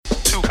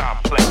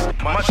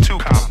much too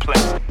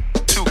complex,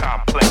 too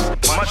complex,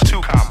 much too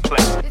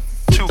complex,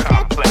 too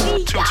complex,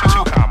 too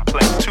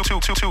complex,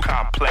 too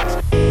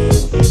complex.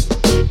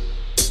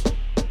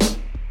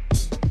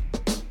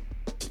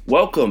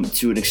 Welcome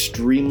to an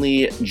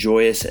extremely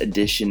joyous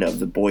edition of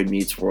the Boyd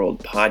Meets World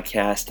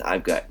podcast.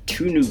 I've got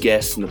two new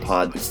guests in the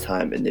pod this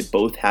time, and they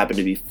both happen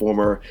to be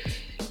former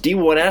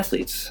D1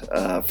 athletes.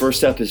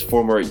 First up is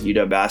former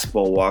UW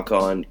basketball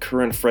walk-on,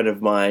 current friend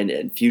of mine,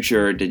 and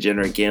future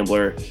degenerate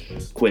gambler,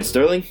 Quinn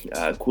Sterling.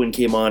 Quinn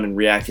came on and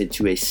reacted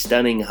to a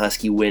stunning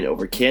Husky win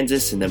over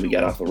Kansas, and then we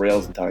got off the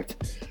rails and talked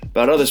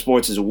about other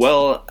sports as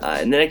well.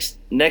 And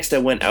next I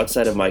went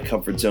outside of my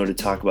comfort zone to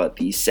talk about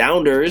the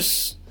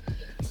Sounders.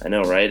 I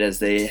know, right? As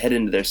they head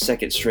into their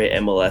second straight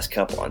MLS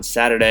Cup on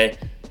Saturday.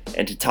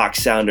 And to talk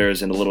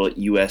Sounders and a little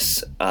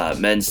U.S.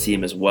 men's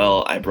team as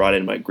well, I brought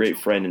in my great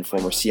friend and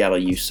former Seattle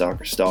youth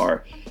soccer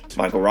star,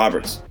 Michael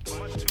Roberts.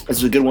 This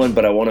was a good one,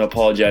 but I want to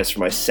apologize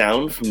for my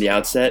sound from the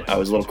outset. I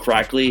was a little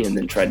crackly and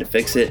then tried to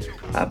fix it,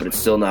 but it's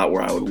still not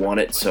where I would want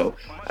it, so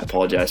I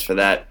apologize for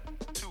that.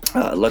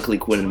 Luckily,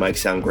 Quinn and Mike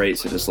sound great,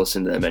 so just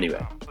listen to them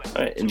anyway.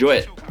 All right, enjoy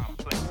it.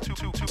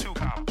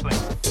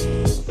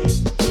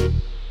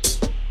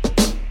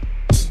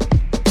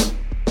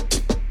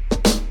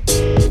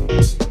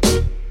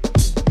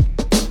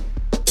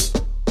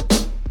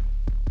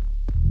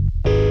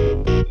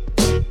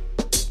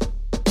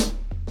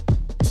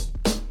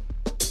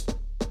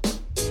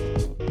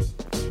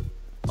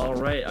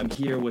 I'm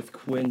here with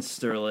Quinn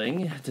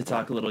Sterling to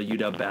talk a little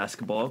UW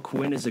basketball.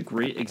 Quinn is a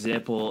great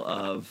example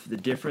of the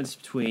difference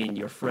between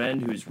your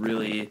friend who's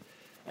really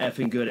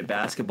effing good at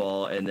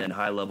basketball and then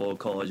high-level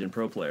college and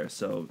pro players.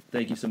 So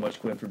thank you so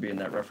much, Quinn, for being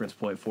that reference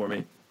point for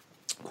me.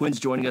 Quinn's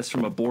joining us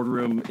from a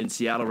boardroom in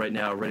Seattle right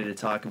now, ready to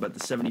talk about the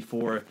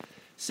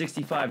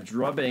 74-65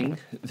 drubbing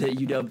that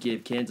UW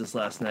gave Kansas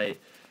last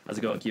night. How's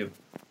it going, Q?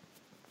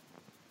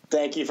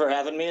 Thank you for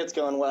having me. It's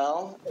going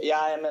well. Yeah,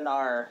 I am in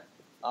our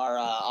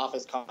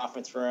office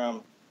conference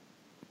room.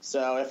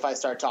 So if I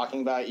start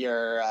talking about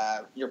your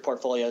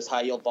portfolio's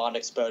high yield bond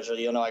exposure,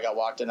 you'll know I got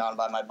walked in on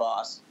by my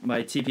boss.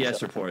 My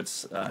TPS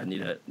reports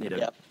need a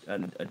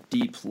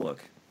deep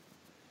look.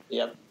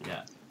 Yep.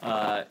 Yeah.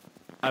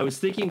 I was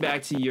thinking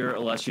back to your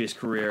illustrious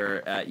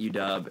career at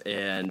UW,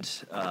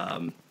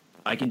 and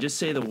I can just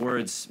say the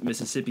words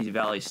Mississippi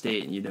Valley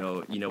State, and you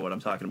know what I'm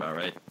talking about,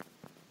 right?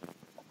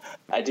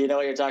 I do know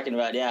what you're talking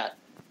about. Yeah.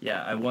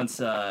 Yeah, I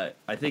once, I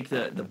think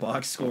the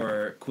box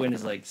score, Quinn,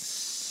 is like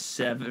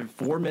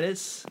 4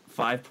 minutes,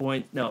 4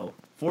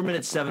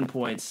 minutes, 7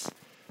 points,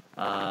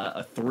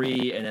 a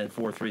 3, and then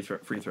 4 free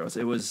throws.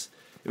 It was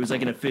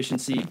like an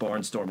efficiency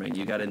barnstorming.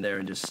 You got in there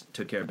and just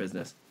took care of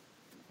business.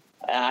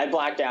 I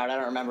blacked out. I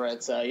don't remember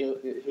it, so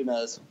who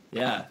knows?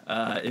 Yeah,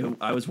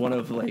 I was one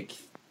of like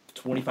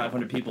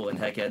 2,500 people in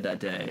Heck Ed that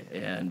day,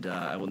 and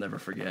I will never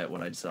forget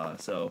what I saw.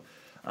 So,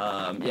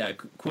 yeah,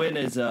 Quinn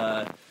is...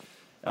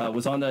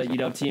 was on the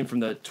UW team from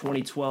the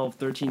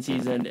 2012-13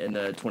 season and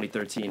the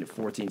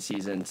 2013-14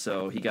 season,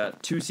 so he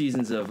got 2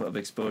 seasons of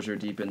exposure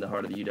deep in the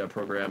heart of the UW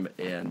program,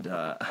 and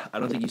I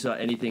don't think you saw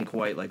anything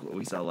quite like what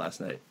we saw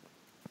last night.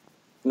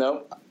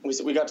 No,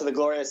 we got to the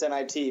glorious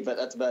NIT, but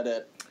that's about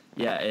it.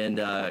 Yeah, and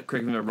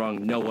correct me if I'm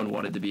wrong, no one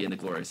wanted to be in the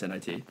glorious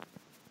NIT.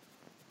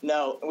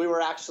 No, we were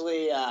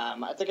actually,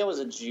 I think I was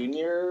a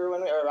junior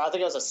I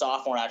think I was a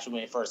sophomore actually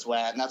when we first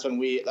went, and that's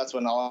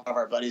when all of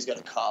our buddies got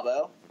to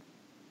Cabo.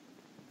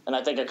 And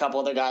I think a couple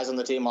other guys on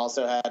the team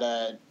also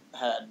had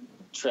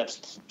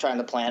trips trying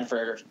to plan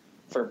for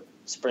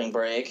spring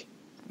break,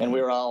 and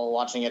we were all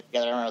watching it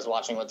together. And I was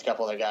watching with a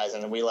couple other guys,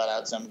 and we let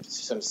out some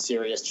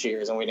serious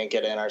cheers, and we didn't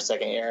get in our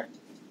second year.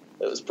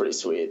 It was pretty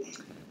sweet.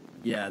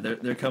 Yeah,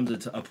 there comes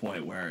a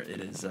point where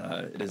it is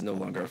no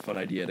longer a fun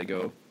idea to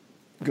go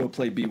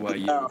play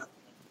BYU.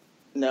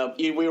 No,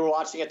 we were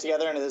watching it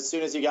together, and as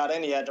soon as you got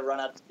in, you had to run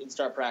out and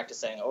start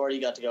practicing, or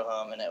you got to go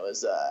home, and it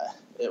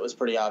was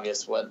pretty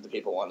obvious what the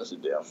people wanted to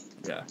do.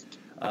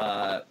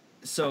 Yeah.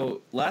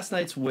 So last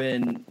night's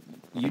win,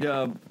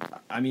 UW.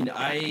 I mean,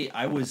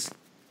 I was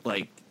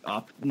like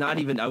I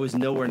was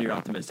nowhere near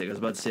optimistic. I was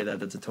about to say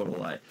that's a total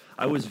lie.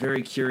 I was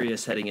very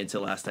curious heading into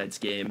last night's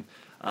game,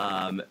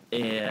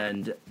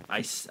 and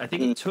I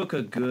think it took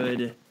a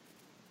good,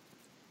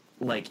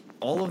 like,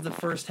 all of the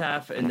first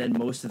half and then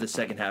most of the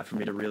second half for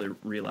me to really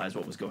realize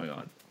what was going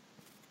on.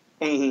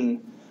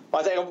 Mm-hmm.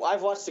 Well, I think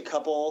I've watched a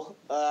couple.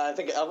 I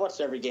think I've watched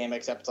every game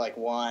except like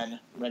one,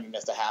 maybe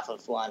missed a half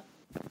of one.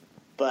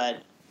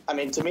 But, I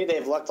mean, to me,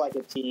 they've looked like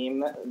a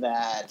team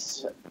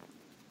that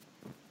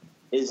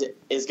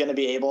is going to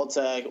be able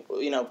to,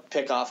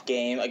 pick off a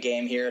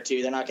game here or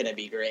two. They're not going to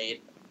be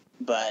great,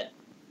 but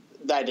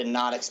I did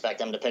not expect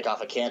them to pick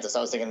off a Kansas.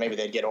 I was thinking maybe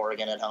they'd get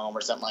Oregon at home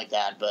or something like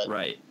that, but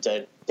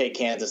to take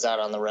Kansas out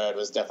on the road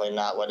was definitely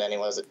not what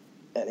anyone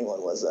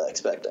was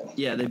expecting.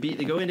 Yeah, they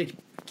go into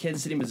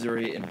Kansas City,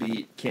 Missouri, and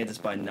beat Kansas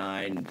by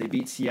 9. They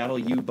beat Seattle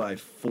U by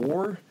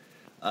 4,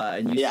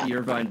 and UC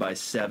Irvine by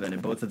 7,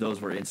 and both of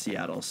those were in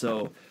Seattle.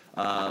 So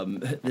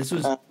this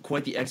was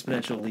quite the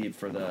exponential leap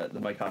for the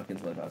Mike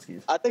Hopkins led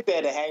Huskies. I think they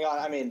had to hang on.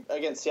 I mean,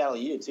 against Seattle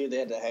U too, they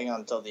had to hang on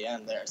until the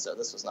end there. So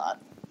this was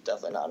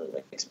definitely not an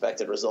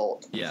expected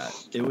result. Yeah,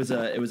 it was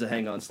a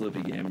hang on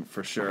Sloopy game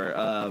for sure.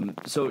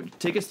 So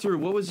take us through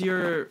what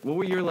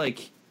were your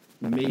like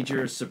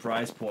major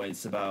surprise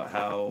points about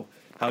how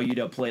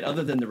UW played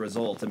other than the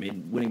result. I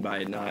mean, winning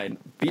by 9,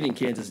 beating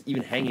Kansas,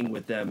 even hanging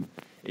with them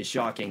is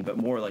shocking, but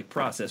more like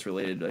process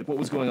related. Like what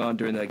was going on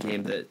during that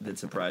game that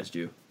surprised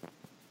you?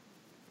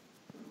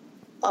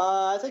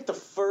 I think the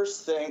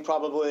first thing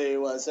probably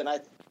was, and I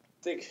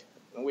think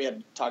we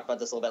had talked about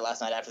this a little bit last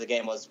night after the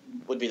game,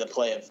 would be the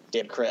play of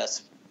Dave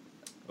Crisp.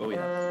 Oh,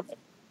 yeah.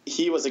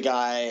 He was a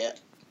guy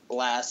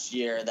last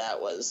year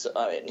that was,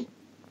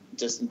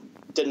 just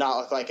did not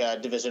look like a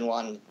Division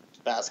I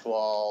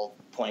basketball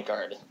point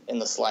guard in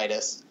the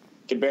slightest.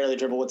 Could barely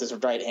dribble with his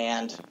right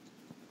hand.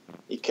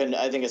 He couldn't.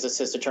 I think his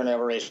assist to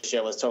turnover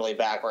ratio was totally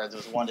backwards. It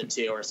was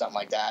 1-2 or something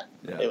like that.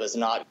 Yeah. It was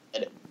not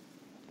good.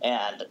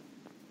 And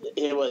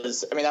it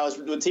was, that was,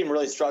 the team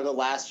really struggled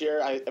last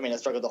year. It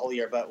struggled the whole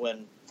year, but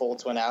when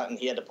Fultz went out and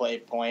he had to play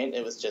point,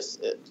 it was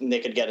just, they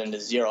could get into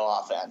zero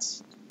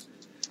offense.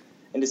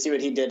 And to see what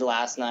he did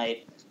last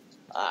night,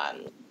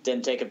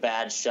 didn't take a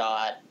bad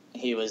shot.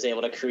 He was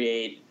able to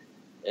create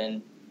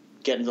and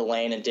get into the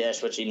lane and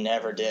dish, which he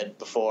never did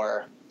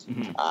before.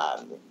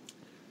 Mm-hmm.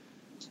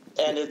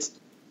 And it's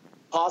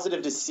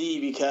positive to see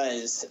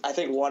because I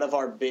think one of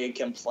our big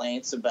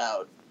complaints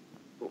about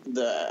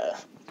the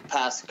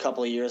past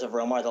couple of years of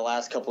Romar, the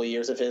last couple of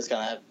years of his,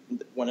 kind of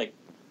when it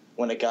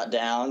got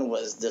down,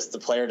 was just the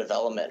player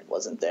development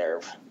wasn't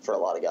there for a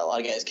lot of guys. A lot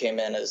of guys came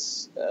in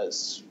as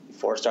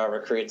 4-star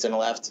recruits and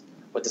left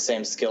with the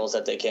same skills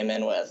that they came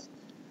in with.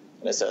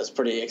 And so it's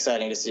pretty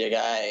exciting to see a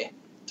guy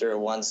through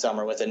one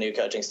summer with a new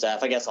coaching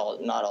staff. I guess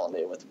not all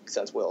new,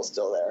 since Will's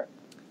still there.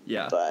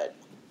 Yeah, but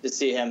to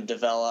see him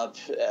develop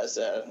as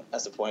a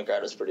point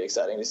guard was pretty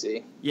exciting to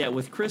see. Yeah,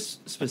 with Chris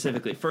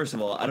specifically, first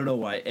of all, I don't know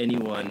why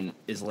anyone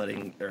is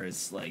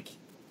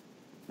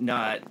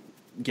not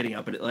getting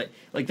up at it.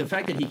 Like the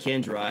fact that he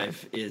can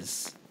drive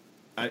is,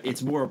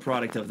 it's more a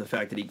product of the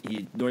fact that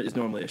he is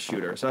normally a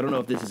shooter. So I don't know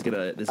if this is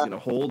gonna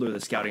hold, or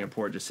the scouting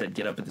report just said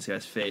get up at this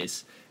guy's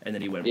face and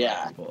then he went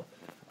by people.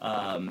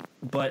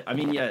 But I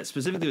mean, yeah,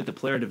 specifically with the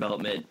player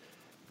development,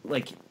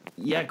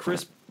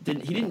 Chris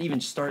didn't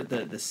even start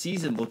the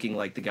season looking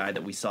like the guy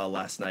that we saw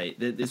last night.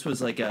 This was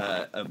like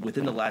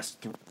within the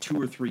last 2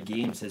 or 3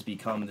 games has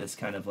become this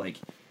kind of like,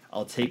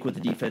 I'll take what the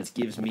defense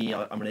gives me.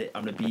 I'm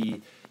gonna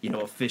be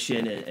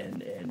efficient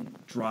and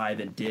drive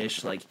and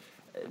dish. Like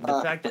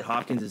the fact that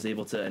Hopkins is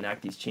able to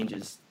enact these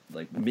changes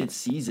like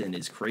mid-season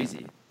is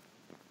crazy.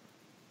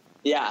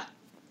 Yeah,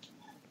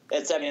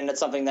 it's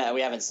something that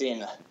we haven't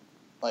seen,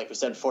 like we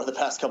said before, the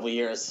past couple of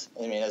years.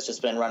 It's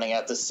just been running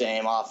at the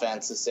same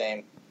offense,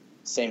 the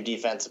same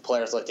defense. The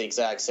players look the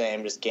exact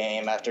same, just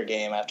game after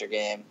game after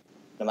game,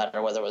 no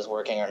matter whether it was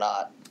working or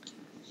not.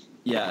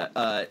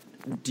 Yeah.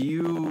 Do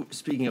you,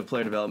 speaking of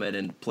player development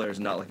and players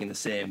not looking the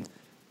same,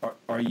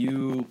 are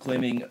you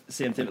claiming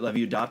Sam Timmons? Have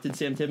you adopted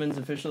Sam Timmons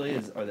officially?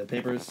 Are the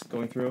papers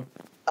going through?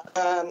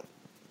 I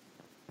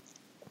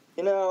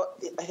don't know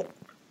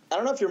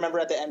if you remember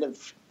at the end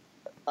of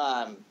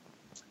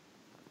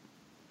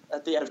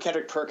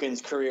Kendrick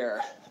Perkins'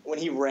 career, when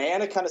he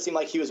ran, it kind of seemed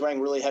like he was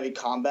wearing really heavy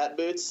combat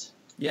boots.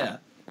 Yeah.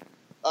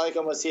 Like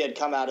almost he had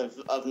come out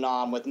of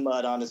Nam with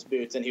mud on his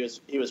boots, and he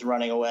was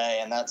running away,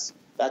 and that's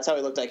how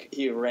he looked like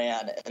he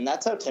ran, and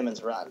that's how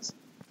Timmons runs.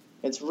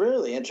 It's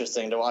really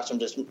interesting to watch him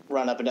just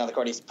run up and down the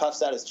court. He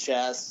puffs out his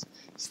chest.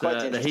 It's quite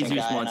the interesting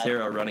Jesus guy,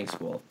 Montero running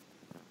school.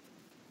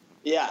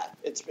 Yeah,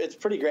 it's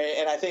pretty great,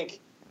 and I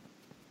think,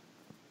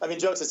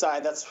 jokes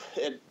aside,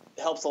 it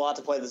helps a lot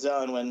to play the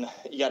zone when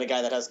you got a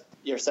guy that has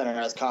your center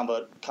has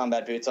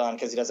combat boots on,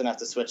 because he doesn't have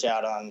to switch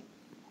out on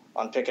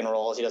pick and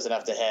rolls. He doesn't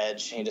have to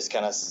hedge. He just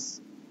kind of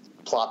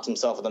plops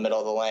himself in the middle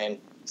of the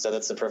lane. So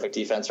that's the perfect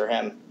defense for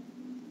him.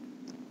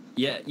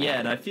 Yeah,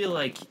 and I feel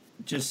like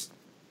just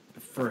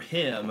for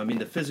him,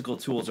 the physical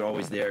tools are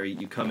always there.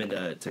 You come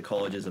into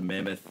college as a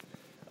mammoth,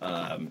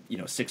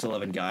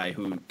 6'11" guy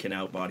who can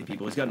outbody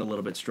people. He's gotten a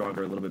little bit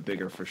stronger, a little bit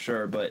bigger for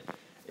sure, but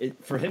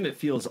for him it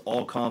feels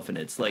all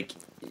confidence. Like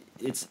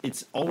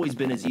it's always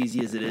been as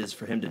easy as it is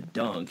for him to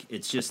dunk.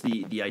 It's just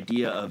the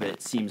idea of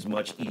it seems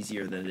much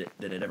easier than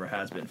it ever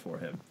has been for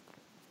him.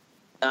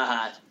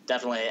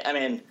 Definitely.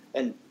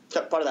 And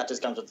part of that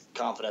just comes with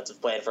confidence of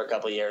playing for a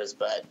couple of years,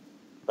 but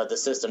the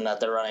system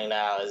that they're running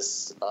now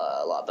is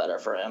a lot better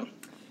for him.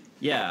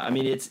 Yeah,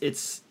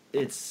 it's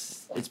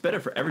better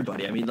for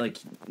everybody.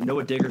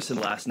 Noah Dickerson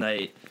last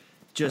night,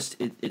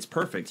 it's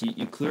perfect.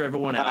 You clear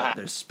everyone out.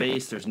 There's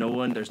space. There's no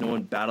one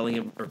battling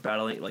him or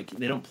battling. Like,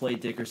 they don't play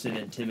Dickerson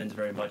and Timmons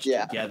very much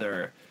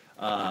together.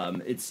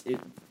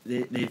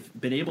 They've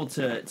been able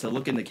to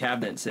look in the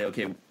cabinet and say,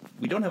 okay,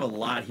 we don't have a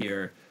lot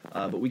here,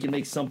 but we can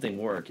make something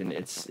work, and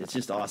it's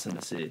just awesome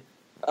to see.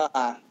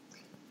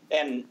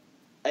 And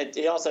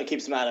it also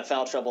keeps him out of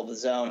foul trouble. The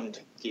zone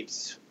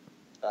keeps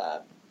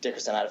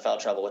Dickerson out of foul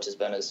trouble, which has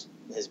been his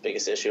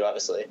biggest issue,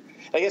 obviously.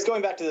 I guess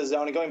going back to the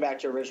zone and going back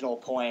to your original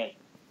point,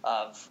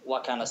 of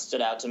what kind of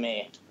stood out to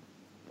me.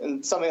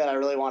 And something that I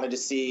really wanted to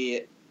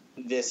see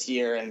this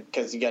year, and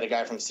because you got a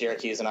guy from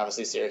Syracuse, and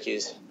obviously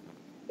Syracuse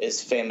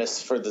is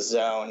famous for the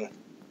zone.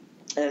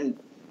 And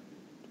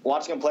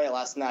watching him play it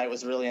last night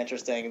was really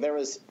interesting. There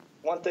was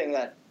one thing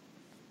that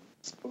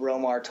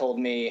Romar told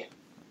me.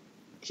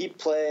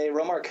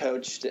 Romar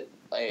coached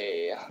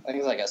I think it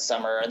was like a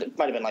summer, it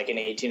might have been like an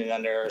 18 and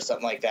under or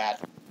something like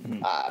that,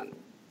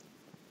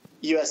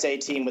 USA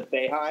team with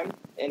Boeheim.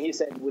 And he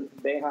said when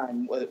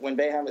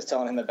Boeheim was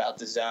telling him about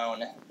the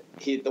zone,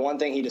 the one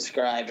thing he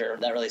described, or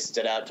that really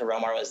stood out to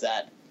Romar, was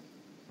that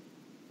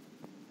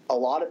a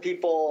lot of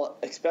people,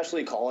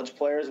 especially college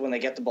players, when they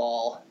get the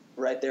ball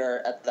right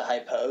there at the high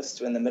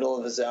post in the middle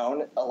of the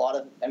zone,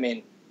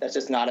 that's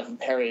just not a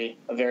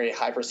very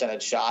high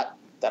percentage shot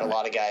that a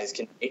lot of guys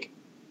can make.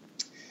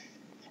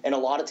 And a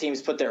lot of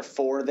teams put their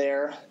 4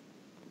 there,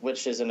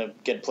 which isn't a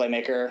good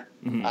playmaker.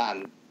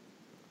 Mm-hmm.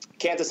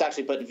 Kansas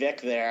actually put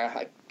Vic there.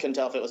 I couldn't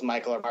tell if it was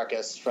Michael or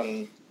Marcus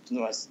from it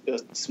was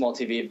small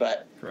TV,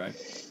 but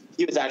correct.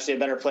 He was actually a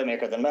better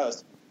playmaker than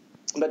most.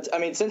 But I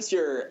mean, since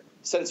you're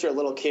a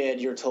little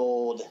kid, you're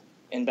told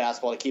in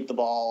basketball to keep the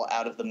ball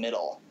out of the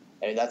middle.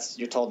 I mean,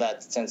 you're told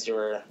that since you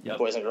were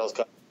Boys and Girls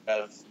Club.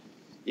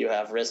 You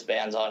have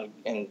wristbands on,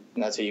 and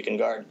that's who you can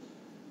guard.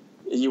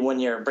 When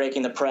you're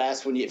breaking the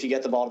press, if you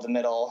get the ball to the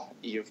middle,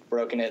 you've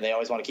broken it. They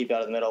always want to keep it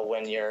out of the middle.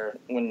 When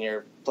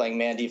you're playing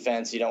man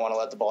defense, you don't want to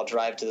let the ball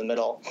drive to the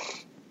middle.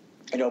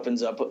 It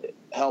opens up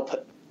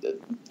help. You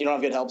don't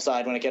have good help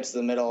side when it gets to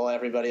the middle.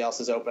 Everybody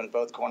else is open.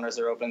 Both corners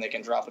are open. They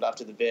can drop it off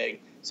to the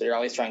big. So you're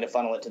always trying to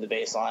funnel it to the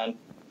baseline.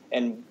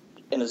 And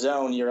in a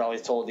zone, you're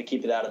always told to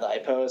keep it out of the high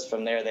post.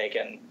 From there, they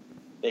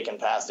can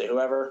pass to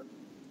whoever,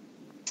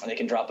 and they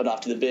can drop it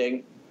off to the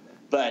big.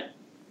 But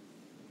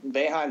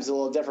Boeheim's a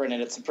little different,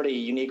 and it's a pretty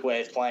unique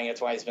way of playing.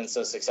 It's why he's been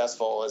so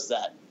successful, is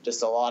that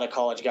just a lot of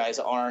college guys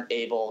aren't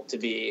able to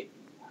be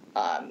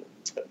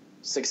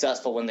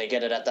successful when they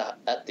get it at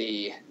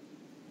the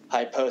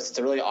high post. It's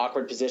a really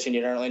awkward position.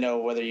 You don't really know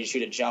whether you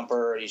shoot a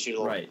jumper or you shoot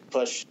a little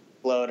push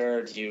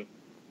floater. Do you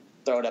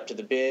throw it up to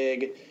the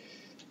big?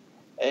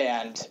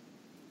 And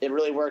it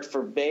really worked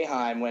for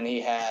Boeheim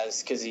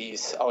because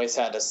he's always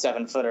had a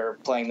 7-footer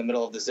playing the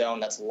middle of the zone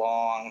that's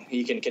long.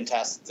 He can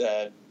contest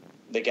the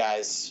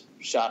guy's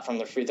shot from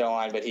the free throw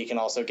line, but he can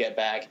also get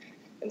back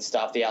and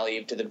stop the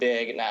alley-oop to the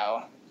big.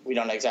 Now, we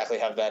don't exactly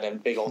have that in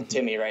big old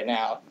Timmy right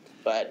now,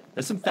 but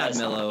there's some Fat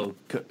Mello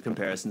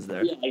comparisons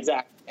there. Yeah,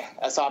 exactly.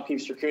 As Hop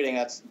keeps recruiting,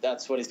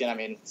 that's what he's going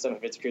to. I mean, some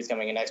of its recruits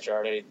coming in next year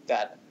already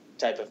that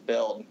type of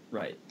build.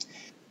 Right.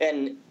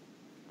 And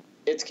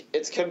it's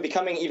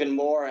becoming even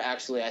more,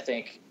 actually, I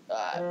think,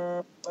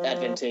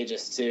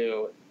 advantageous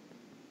to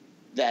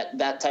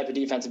that type of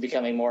defense is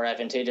becoming more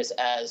advantageous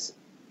as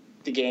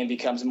the game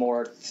becomes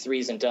more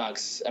threes and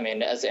dunks. I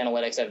mean, as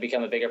analytics have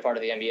become a bigger part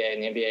of the NBA,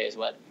 and the NBA is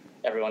what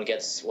everyone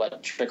gets,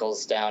 what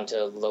trickles down to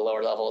the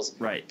lower levels.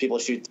 Right. People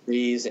shoot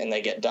threes and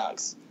they get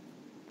dunks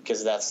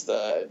because that's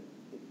the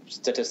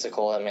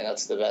statistical. I mean,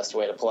 that's the best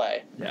way to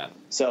play. Yeah.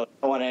 So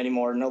no one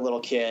anymore, no little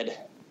kid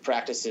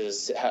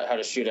practices how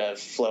to shoot a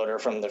floater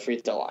from the free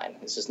throw line.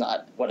 It's just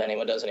not what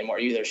anyone does anymore.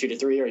 You either shoot a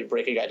 3 or you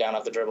break a guy down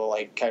off the dribble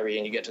like Kyrie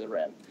and you get to the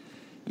rim.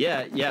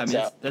 Yeah. I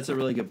mean, that's a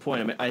really good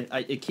point. I mean,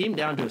 it came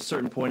down to a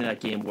certain point in that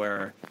game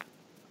where,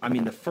 I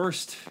mean, the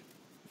first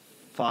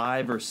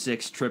 5 or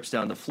 6 trips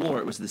down the floor,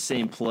 it was the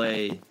same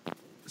play,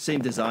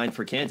 same design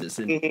for Kansas.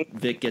 And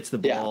Vic gets the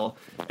ball,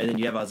 and then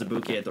you have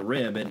Azubuike at the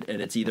rim, and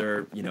it's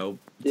either,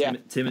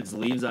 Timmons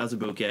leaves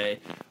Azubuike,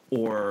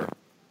 or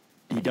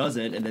he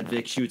doesn't, and then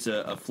Vic shoots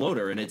a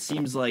floater. And it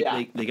seems like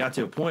they got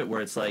to a point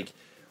where it's like,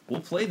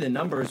 we'll play the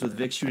numbers with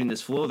Vic shooting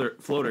this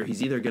floater.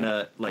 He's either going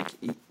to,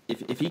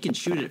 if he can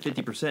shoot it at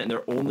 50% and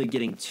they're only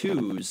getting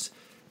 2s,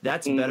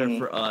 that's better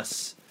for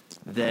us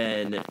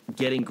than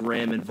getting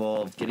Graham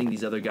involved, getting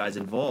these other guys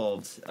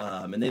involved.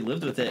 And they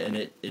lived with it, and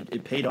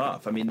it paid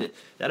off. I mean,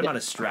 that amount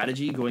of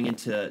strategy going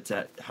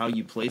into how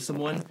you play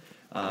someone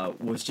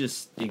was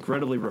just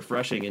incredibly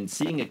refreshing. And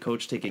seeing a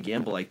coach take a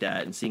gamble like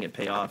that and seeing it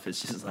pay off,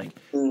 it's just like,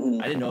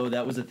 I didn't know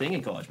that was a thing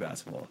in college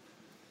basketball.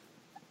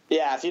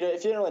 Yeah, if you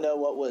didn't really know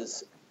what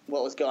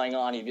was going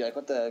on, you'd be like,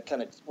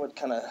 what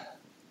kind of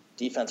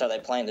defense are they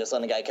playing? Just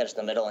letting a guy catch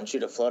the middle and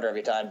shoot a floater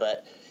every time.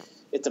 But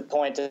it's a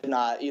point to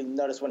not. You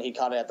notice when he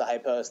caught it at the high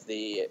post,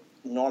 the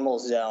normal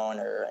zone,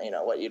 or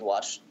what you'd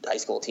watch high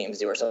school teams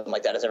do or something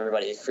like that, is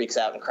everybody freaks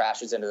out and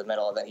crashes into the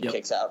middle, and then he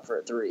kicks out for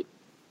a 3.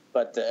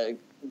 But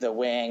the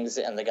wings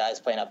and the guys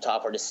playing up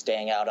top were just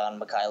staying out on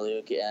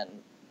Mikhailuk and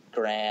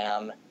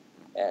Graham,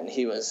 and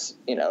he was,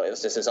 it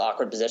was just this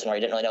awkward position where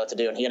he didn't really know what to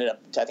do, and he ended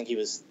up, I think he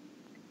was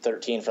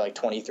 13 for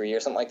 23 or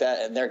something like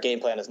that, and their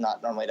game plan is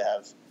not normally to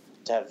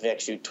have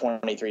Vic shoot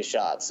 23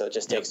 shots, so it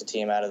just takes the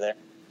team out of their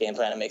game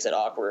plan and makes it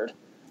awkward.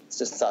 It's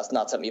just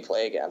not something you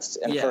play against.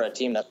 And for a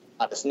team that's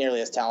not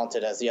nearly as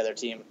talented as the other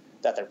team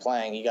that they're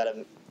playing, you got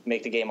to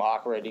make the game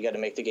awkward. You got to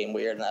make the game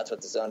weird, and that's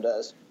what the zone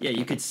does. Yeah,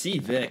 you could see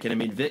Vic, and I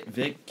mean,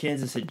 Vic,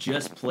 Kansas had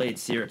just played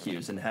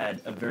Syracuse and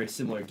had a very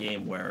similar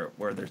game where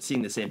they're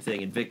seeing the same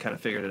thing, and Vic kind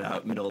of figured it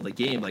out middle of the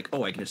game, like,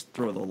 oh, I can just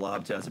throw the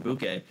lob to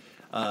Azubuike.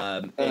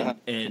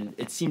 And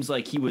it seems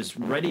like he was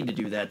ready to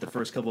do that the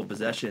first couple of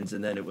possessions,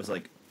 and then it was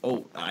like,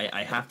 oh,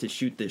 I have to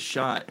shoot this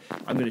shot.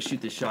 I'm going to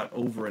shoot this shot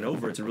over and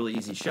over. It's a really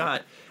easy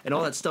shot, and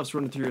all that stuff's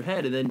running through your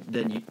head, and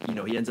then you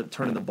know he ends up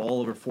turning the ball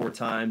over 4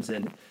 times,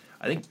 and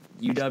I think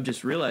UW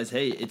just realized,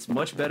 hey, it's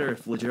much better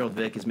if LaGerald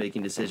Vic is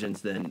making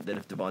decisions than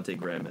if Devontae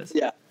Graham is.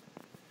 Yeah,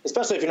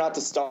 especially if you're not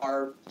the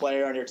star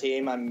player on your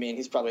team. I mean,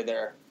 he's probably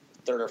their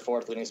 3rd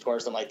or 4th leading scorer,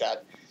 something like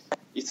that.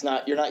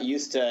 You're not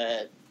used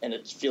to, and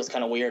it feels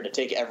kind of weird to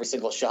take every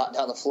single shot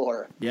down the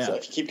floor. Yeah. So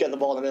if you keep getting the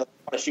ball in the middle,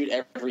 you want to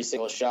shoot every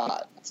single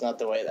shot. It's not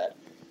the way that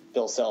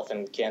Bill Self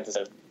and Kansas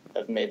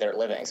have made their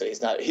living. So it's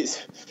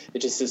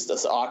just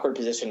this awkward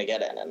position to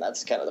get in, and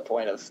that's kind of the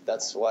point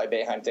that's why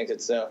Boeheim thinks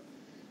it's so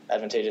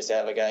advantageous to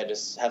have a guy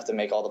just have to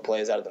make all the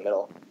plays out of the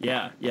middle.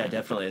 Yeah,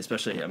 definitely.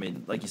 Especially, I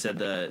mean, like you said,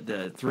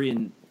 the 3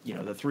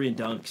 and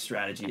dunk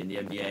strategy in the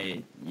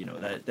NBA, you know,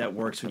 that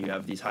works when you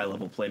have these high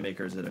level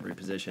playmakers at every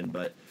position.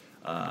 But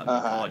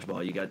college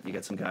ball, you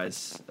got some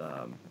guys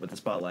with the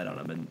spotlight on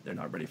them, and they're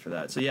not ready for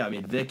that. So yeah, I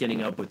mean, Vic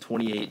ending up with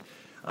 28,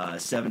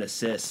 7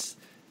 assists.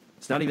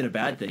 It's not even a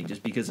bad thing,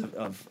 just because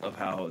of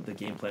how the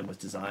game plan was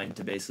designed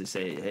to basically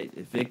say, hey,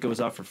 if Vic goes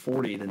off for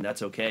 40, then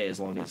that's okay as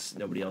long as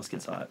nobody else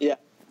gets hot. Yeah.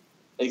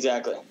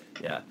 Exactly.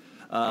 Yeah.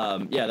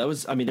 That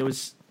was, I mean, it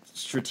was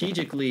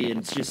strategically,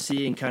 and it's just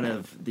seeing kind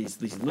of these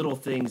little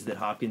things that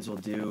Hopkins will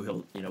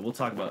do. We'll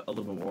talk about a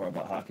little bit more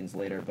about Hopkins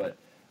later, but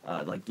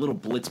like little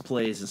blitz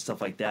plays and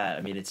stuff like that.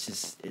 I mean, it's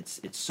just, it's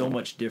so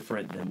much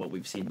different than what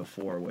we've seen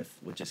before with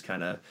just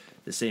kind of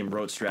the same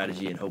rote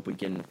strategy, and hope we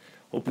can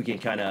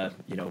kind of,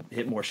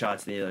 hit more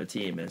shots than the other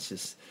team. And it's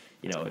just,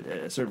 at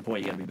a certain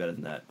point, you got to be better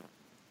than that.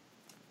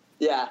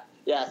 Yeah.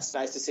 It's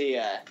nice to see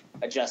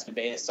adjustment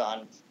based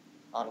on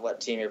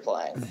what team you're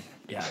playing.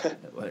 Yeah,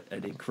 what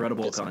an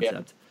incredible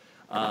concept.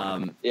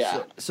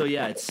 So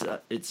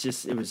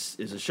it was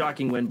a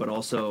shocking win, but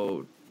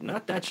also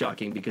not that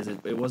shocking, because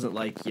it wasn't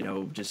like,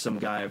 just some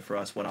guy for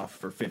us went off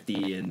for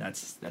 50 and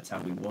that's how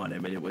we won. I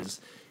mean, it was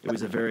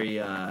a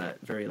very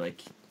very,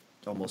 like,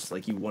 almost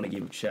like you won a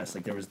game of chess.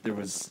 Like there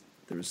was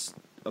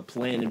a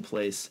plan in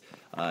place,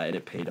 and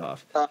it paid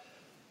off.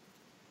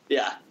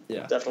 Yeah,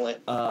 definitely.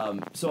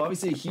 So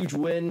obviously a huge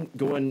win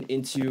going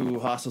into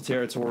hostile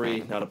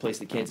territory, not a place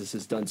that Kansas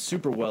has done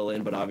super well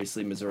in, but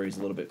obviously Missouri is a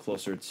little bit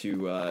closer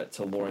to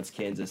Lawrence,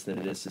 Kansas than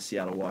it is to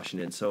Seattle,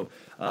 Washington. So,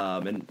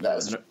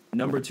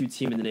 number 2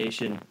 team in the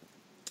nation,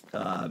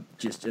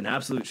 just an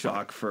absolute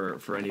shock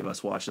for any of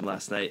us watching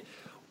last night.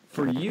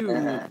 For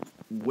you,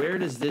 where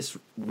does this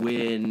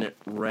win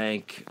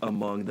rank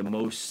among the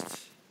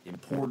most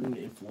important,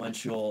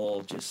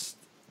 influential, just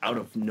out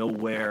of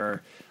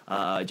nowhere,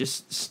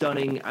 just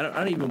stunning? I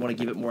don't even want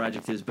to give it more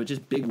adjectives, but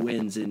just big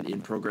wins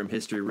in program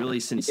history, really,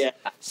 since that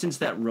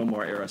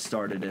Romar era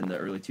started in the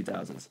early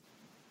 2000s.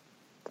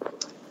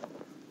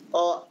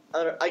 Well,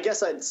 I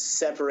guess I'd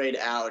separate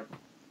out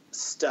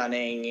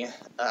stunning,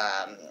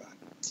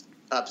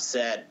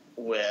 upset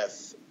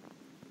with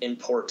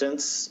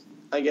importance,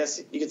 I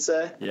guess you could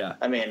say. Yeah.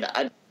 I mean,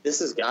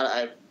 it's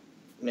got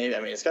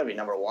to be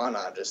number 1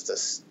 on just a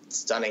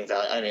stunning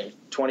value. I mean,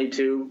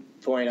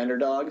 22-point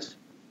underdogs.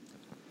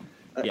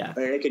 Yeah. I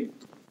mean,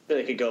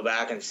 they could go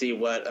back and see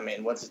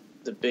what's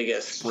the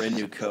biggest brand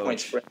new coach point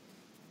spread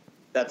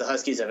that the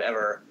Huskies have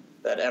ever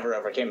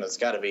came. That's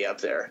got to be up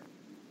there.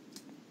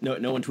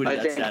 No one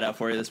tweeted that stat out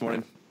for you this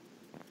morning?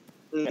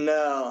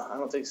 No, I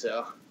don't think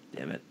so.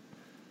 Damn it.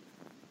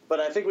 But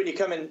I think when you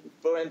come in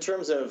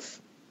terms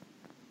of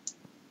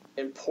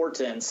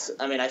importance,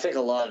 I mean, I think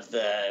a lot of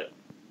the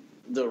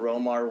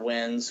Romar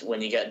wins,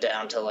 when you get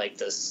down to like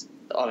this,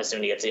 obviously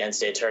when you get to the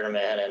NCAA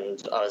tournament,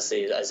 and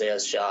obviously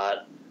Isaiah's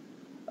shot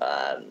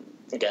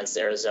against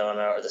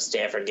Arizona or the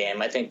Stanford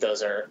game, I think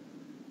those are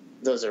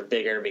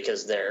bigger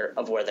because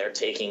of where they're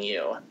taking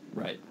you.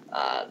 Right.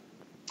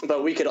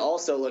 But we could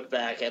also look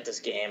back at this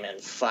game in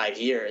 5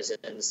 years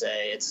and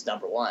say it's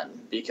number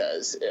 1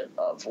 because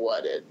of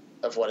what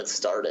it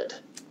started.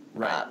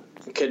 Right.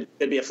 It could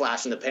be a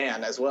flash in the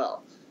pan as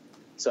well.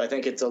 So I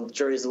think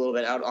jury's a little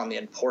bit out on the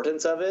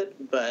importance of it,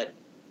 but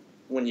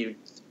when you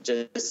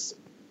just,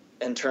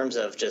 in terms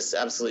of just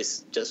absolutely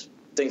just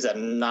things that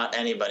not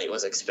anybody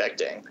was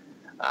expecting,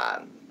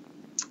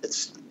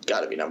 it's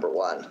got to be number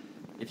 1.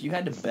 If you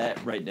had to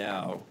bet right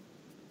now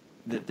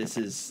that this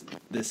is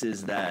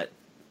that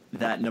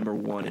number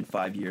 1 in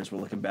 5 years,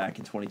 we're looking back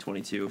in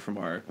 2022 from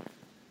our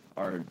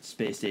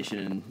space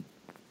station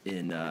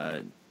in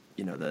the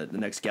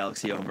next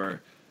galaxy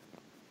over.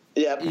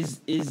 Yeah.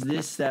 Is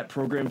this that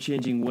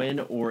program-changing win,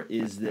 or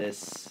is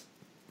this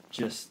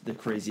just the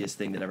craziest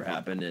thing that ever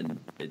happened, and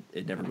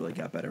it never really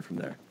got better from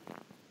there?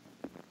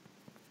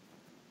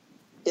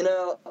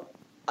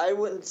 I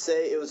wouldn't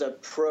say it was a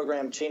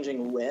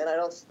program-changing win. I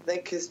don't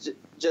think, because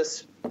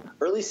just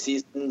early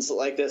seasons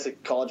like this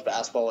at college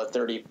basketball with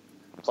 30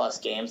 plus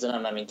games in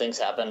them. I mean, things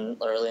happen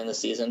early in the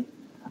season.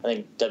 I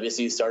think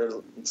WSU started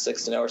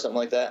 6-0 or something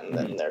like that, and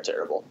then they're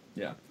terrible.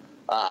 Yeah.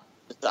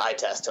 The eye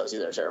test tells you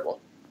they're terrible.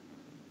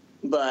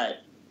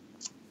 But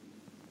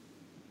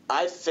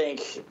I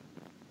think,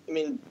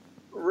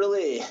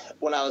 really,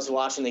 when I was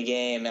watching the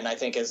game, and I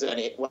think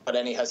what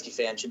any Husky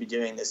fan should be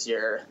doing this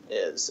year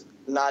is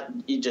not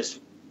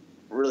just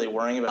really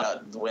worrying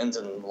about the wins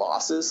and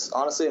losses,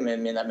 honestly. I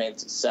mean, that may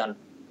sound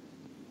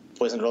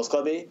Boys and Girls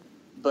Clubby,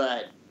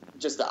 but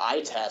just the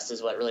eye test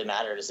is what really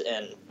matters.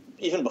 And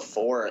even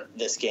before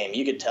this game,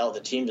 you could tell the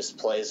team just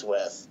plays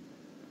with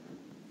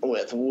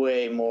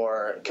way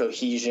more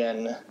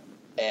cohesion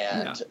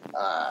and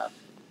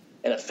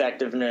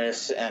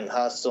effectiveness and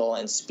hustle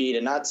and speed,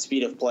 and not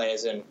speed of play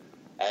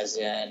as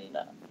in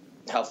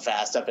how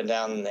fast up and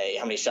down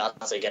how many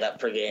shots they get up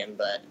per game,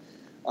 but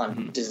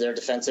on just their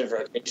defensive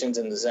rotations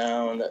in the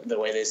zone, the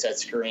way they set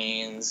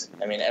screens.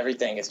 I mean,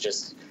 everything is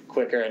just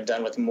quicker and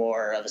done with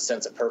more of a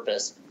sense of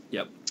purpose.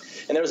 Yep.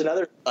 And there was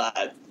another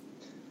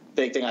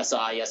big thing I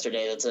saw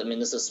yesterday. This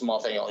is a small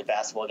thing only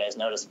basketball guys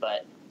notice,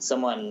 but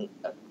I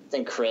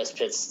think Chris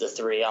hits the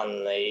three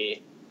on the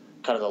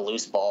kind of the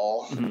loose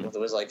ball. It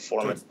was like 5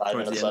 minutes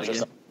left or something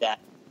like that.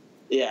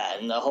 Yeah,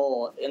 and the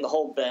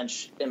whole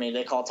bench. I mean,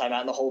 they call timeout,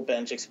 and the whole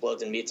bench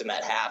explodes and meets him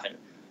at half. And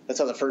that's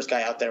how the first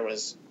guy out there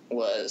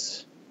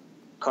was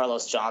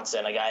Carlos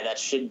Johnson, a guy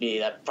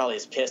that probably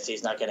is pissed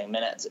he's not getting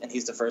minutes, and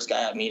he's the first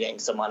guy out meeting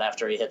someone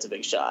after he hits a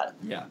big shot.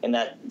 Yeah, and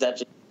that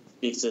just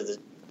speaks to the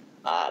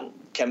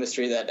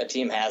chemistry that a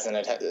team has, and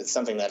it's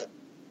something that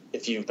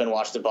if you've been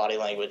watching the body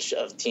language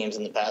of teams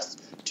in the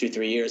past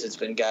 2-3 years, it's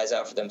been guys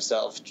out for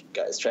themselves,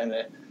 guys trying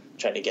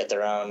to get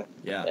their own.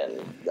 Yeah, and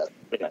that's a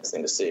pretty nice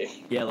thing to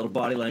see. Yeah, a little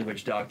body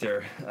language,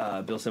 Doctor.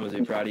 Bill Simmons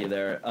will be proud of you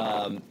there.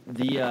 I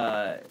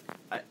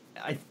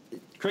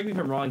correct me if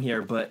I'm wrong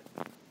here, but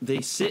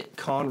they sit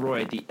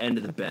Conroy at the end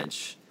of the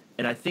bench,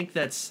 and I think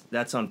that's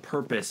on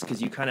purpose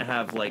because you kind of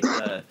have like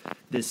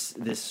this.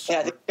 Yeah,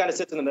 I think it kind of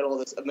sits in the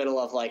middle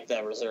of like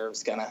the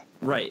reserves, kind of.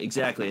 Right,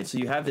 exactly. And so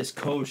you have this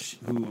coach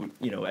who,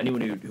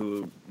 anyone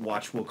who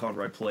watched Will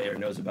Conroy play or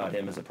knows about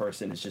him as a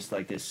person is just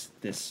like this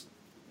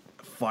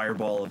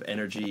fireball of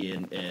energy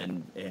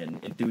and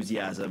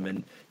enthusiasm,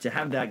 and to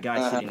have that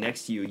guy sitting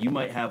next to you, you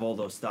might have all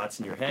those thoughts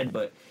in your head,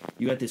 but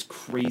you got this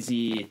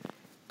crazy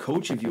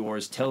coach of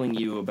yours telling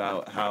you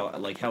about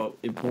how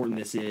important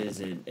this is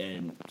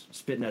and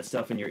spitting that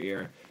stuff in your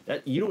ear.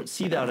 That you don't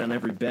see that on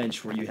every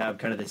bench where you have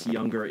kind of this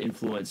younger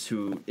influence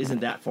who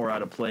isn't that far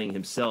out of playing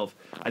himself.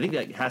 I think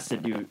that has to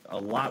do a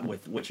lot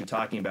with what you're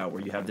talking about,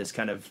 where you have this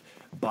kind of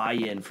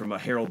buy-in from a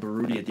Harold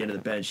Baruti at the end of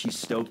the bench. He's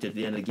stoked at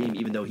the end of the game,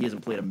 even though he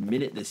hasn't played a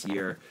minute this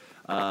year.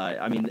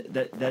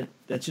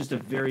 That's just a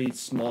very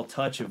small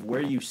touch of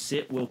where you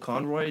sit Will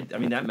Conroy. I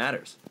mean, that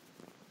matters.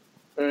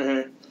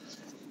 Mm-hmm.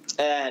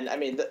 And,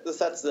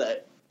 that's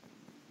the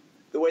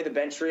way the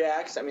bench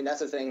reacts. I mean,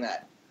 that's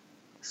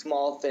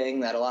small thing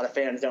that a lot of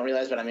fans don't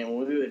realize. But,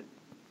 when we would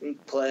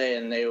play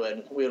and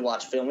we would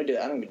watch film, I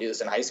think we do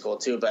this in high school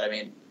too, but,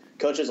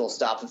 coaches will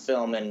stop the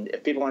film, and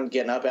if people aren't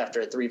getting up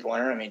after a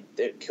three-pointer,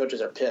 the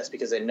coaches are pissed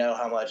because they know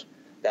how much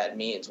that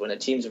means. When a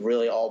team's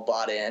really all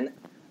bought in,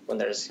 when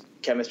there's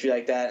chemistry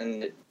like that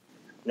and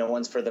no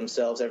one's for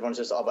themselves, everyone's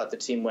just all about the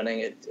team winning,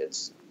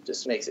 it's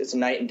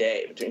night and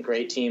day between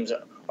great teams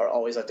are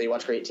always like they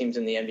watch great teams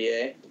in the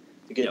NBA.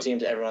 The good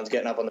teams, everyone's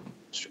getting up on the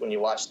bench. When you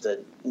watch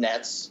the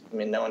Nets,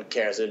 no one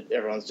cares.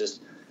 Everyone's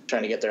just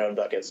trying to get their own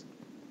buckets.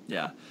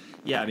 Yeah.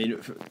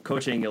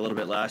 Coaching a little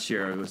bit last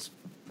year, it was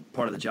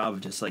part of the job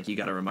of just like you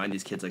got to remind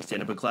these kids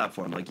stand up and clap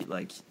for them.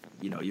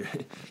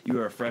 You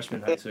are a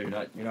freshman, so you're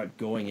not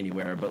going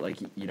anywhere, but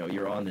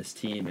you're on this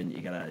team and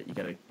you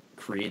gotta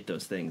create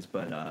those things.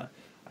 But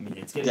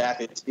it's getting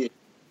exactly.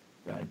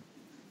 Right.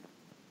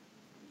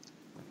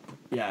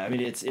 Yeah,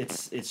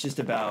 it's just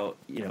about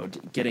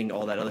getting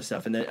all that other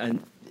stuff,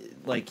 and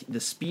the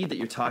speed that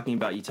you're talking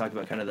about. You talk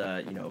about kind of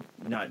the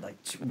not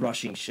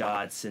rushing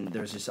shots, and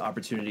there's just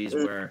opportunities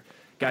where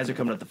guys are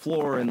coming up the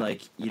floor, and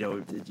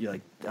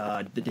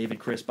the David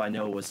Crisp I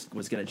know was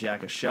going to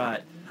jack a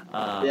shot.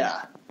 On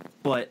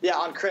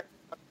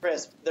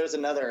Crisp, there's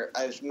another.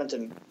 I was meant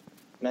to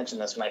mention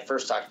this when I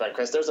first talked about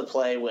Crisp. There's a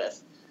play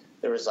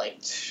there was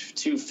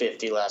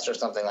 2:50 left or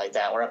something like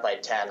that. We're up by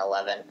 10,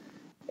 11,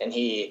 and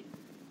he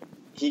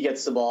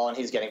gets the ball and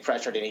he's getting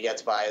pressured and he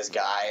gets by his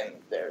guy, and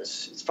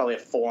it's probably a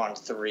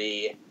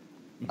 4-on-3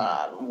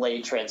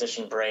 late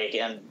transition break,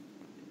 and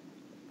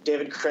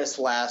David Crisp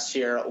last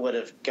year would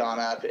have gone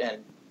up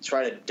and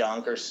tried to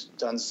dunk or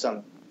done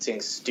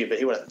something stupid.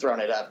 He would have thrown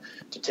it up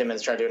to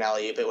Timmons, tried to do an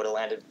alley-oop. It would have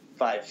landed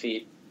 5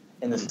 feet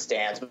in the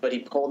stands, but he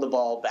pulled the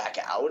ball back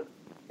out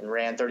and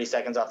ran 30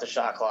 seconds off the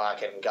shot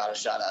clock and got a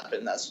shot up,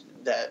 and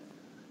that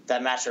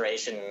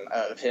maturation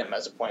of him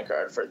as a point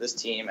guard for this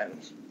team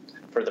and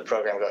for the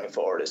program going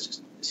forward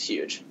is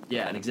huge.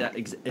 Yeah, and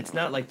it's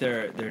not like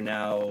they're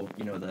now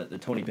the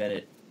Tony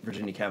Bennett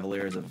Virginia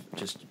Cavaliers of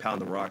just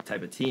pound the rock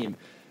type of team.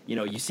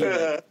 You see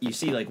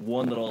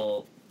one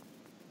little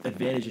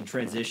advantage in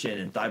transition,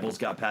 and Thibault's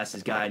got past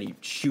his guy, and he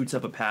shoots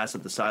up a pass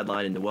at the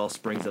sideline, and Noel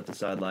springs up the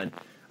sideline.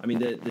 I mean,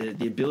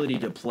 the ability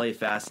to play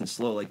fast and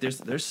slow, like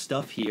there's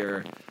stuff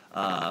here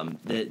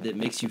that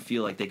makes you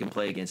feel like they can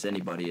play against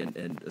anybody,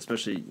 and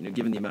especially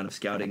given the amount of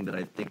scouting that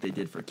I think they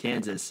did for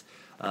Kansas,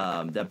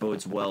 that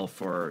bodes well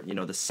for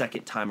the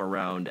second time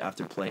around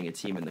after playing a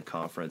team in the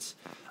conference.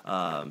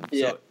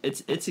 So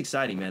it's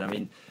exciting, man. I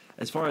mean,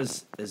 as far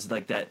as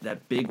like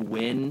that big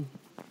win,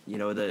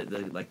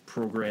 the like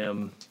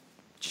program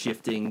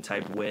shifting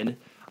type win,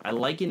 I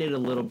liken it a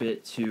little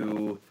bit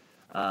to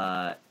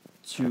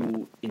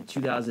in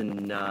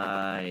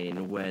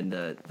 2009 when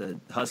the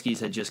Huskies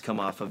had just come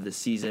off of the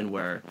season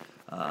where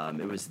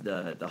it was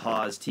the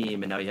Haas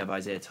team, and now you have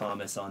Isaiah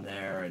Thomas on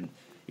there, and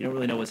you don't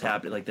really know what's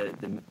happening. Like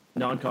the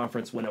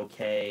non-conference went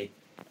okay,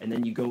 and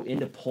then you go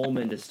into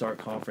Pullman to start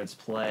conference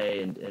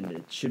play, and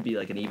it should be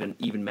like an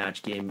even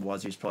match game.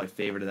 Wazir's probably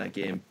favored in that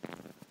game,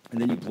 and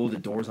then you blow the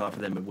doors off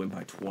of them and win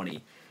by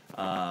 20.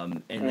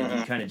 And then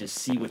you kind of just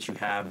see what you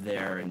have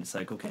there, and it's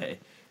like, okay,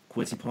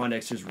 Quincy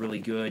Pondexter's really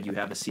good. You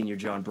have a senior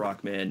John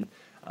Brockman,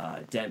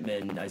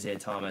 Dentman, Isaiah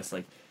Thomas.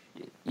 Like,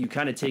 you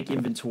kind of take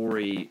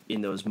inventory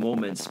in those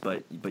moments,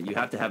 but you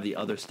have to have the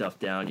other stuff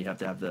down. You have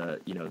to have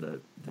the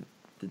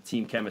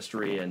team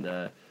chemistry and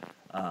the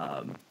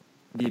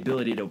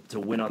ability to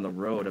win on the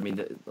road. I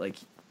mean,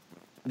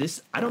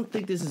 this. I don't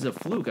think this is a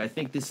fluke. I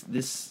think this.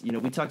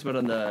 We talked about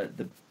on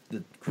the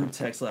group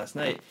text last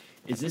night.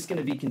 Is this going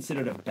to be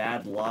considered a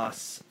bad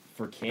loss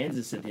for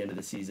Kansas at the end of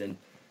the season?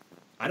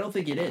 I don't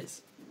think it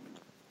is.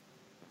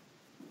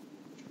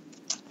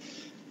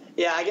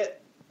 Yeah, I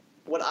get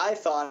what I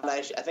thought.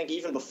 I think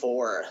even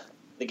before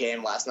the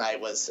game last night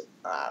was,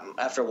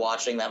 after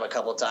watching them a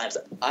couple of times,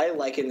 I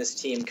liken this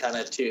team kind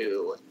of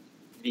to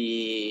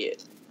the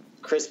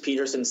Chris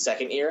Peterson's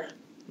second year.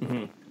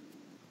 Mm-hmm.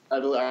 I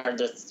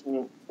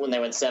believe when they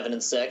went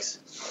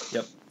 7-6.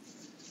 Yep.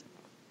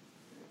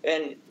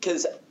 And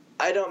because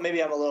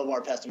maybe I'm a little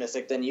more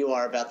pessimistic than you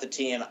are about the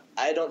team.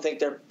 I don't think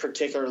they're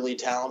particularly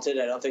talented.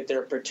 I don't think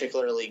they're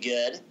particularly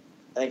good.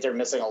 I think they're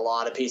missing a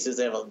lot of pieces.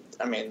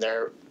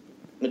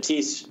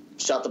 Matisse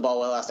shot the ball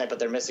well last night, but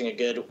they're missing a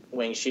good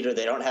wing shooter.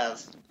 They don't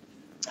have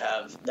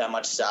that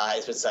much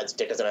size besides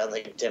Dickinson. I don't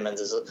think Timmons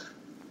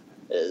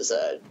is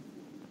a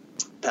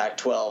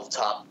Pac-12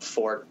 top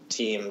 4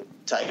 team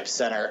type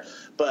center.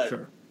 But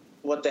sure,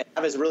 what they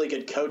have is really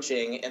good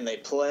coaching, and they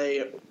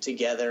play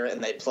together,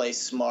 and they play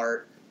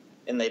smart,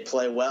 and they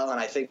play well.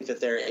 And I think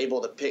that they're able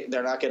to pick.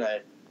 They're not going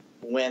to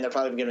win. They're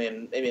probably going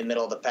to be maybe in the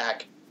middle of the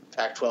pack.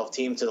 Pac-12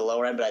 team to the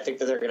lower end, but I think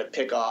that they're going to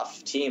pick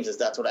off teams.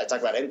 That's what I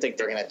talked about. I didn't think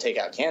they're going to take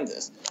out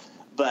Kansas,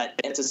 but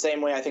it's the same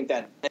way. I think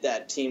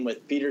that team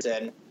with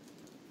Peterson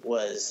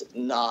was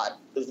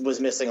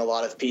missing a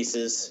lot of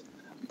pieces,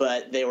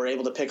 but they were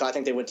able to pick. I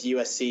think they went to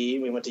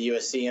USC. We went to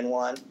USC and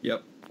won.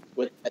 Yep.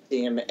 With that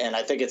team, and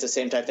I think it's the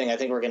same type thing. I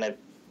think we're going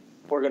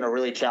to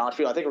really challenge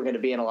people. I think we're going to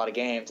be in a lot of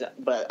games,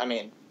 but I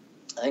mean,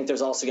 I think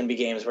there's also going to be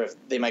games where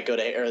they might go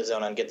to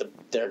Arizona and get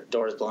their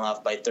doors blown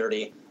off by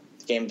 30.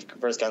 Game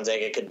versus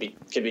Gonzaga could be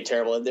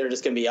terrible. They're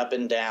just going to be up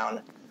and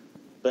down,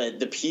 but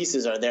the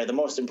pieces are there. The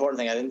most important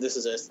thing, I think,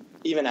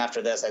 even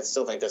after this, I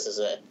still think this is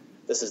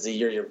the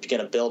year you're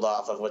going to build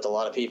off of with a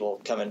lot of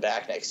people coming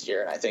back next year.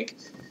 And I think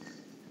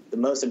the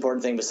most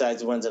important thing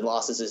besides wins and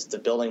losses is the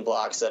building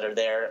blocks that are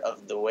there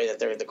of the way that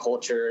they're the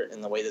culture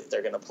and the way that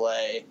they're going to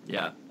play.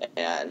 Yeah,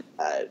 and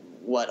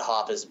what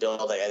Hop is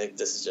building. I think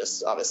this is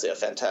just obviously a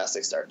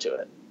fantastic start to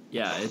it.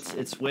 Yeah,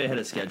 it's way ahead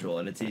of schedule,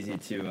 and it's easy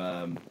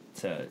to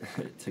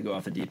go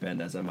off the deep end,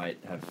 as I might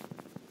have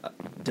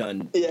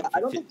done. Yeah,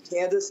 I don't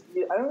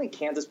think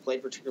Kansas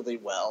played particularly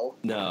well.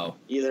 No,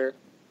 either.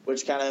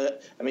 Which kind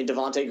of,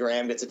 Devontae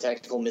Graham gets a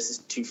technical, misses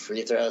 2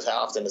 free throws. How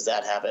often does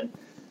that happen?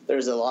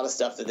 There's a lot of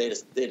stuff that they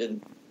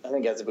didn't. I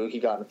think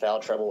Azubuike got in foul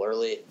trouble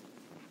early,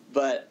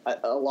 but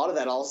a lot of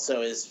that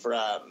also is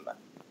from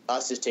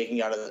us just taking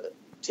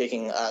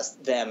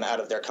them out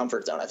of their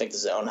comfort zone. I think the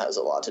zone has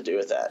a lot to do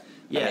with that.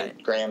 Yeah,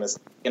 Graham is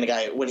a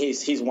guy when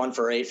he's 1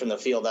 for 8 from the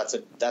field.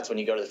 That's when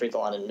you go to the free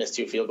throw line and miss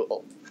 2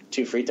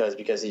 free throws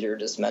because you're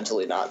just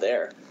mentally not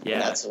there. Yeah,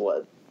 and that's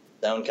what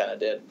zone kind of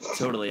did.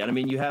 Totally,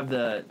 and you have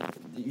the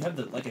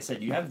like I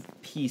said, you have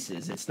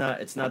pieces. It's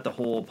not the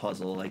whole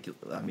puzzle. I don't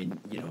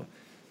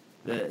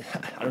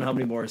know how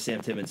many more Sam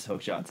Timmons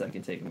hook shots I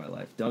can take in my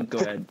life. Don't go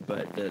ahead,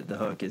 but the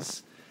hook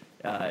is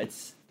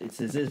it's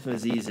as if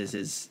Aziz is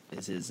his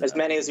as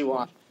many as you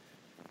want.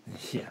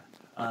 Yeah.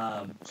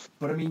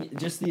 But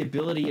just the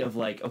ability of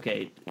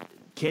okay,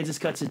 Kansas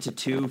cuts it to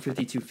 2,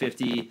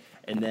 52-50,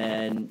 and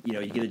then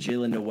you get a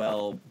Jalen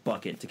Noel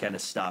bucket to kind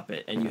of stop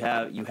it. And you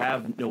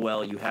have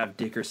Noel, you have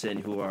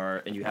Dickerson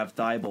and you have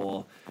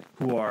Thibault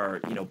who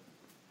are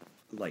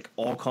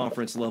all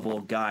conference level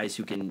guys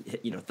who can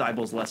hit,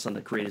 Thibault's less on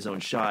the create his own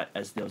shot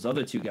as those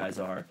other 2 guys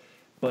are.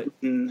 But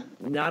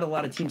not a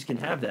lot of teams can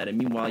have that. And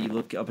meanwhile, you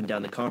look up and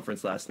down the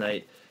conference last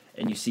night,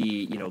 and you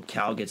see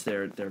Cal gets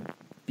their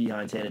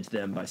behind-handed to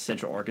them by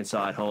Central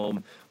Arkansas at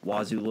home.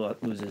 Wazoo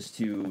loses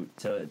to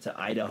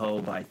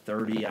Idaho by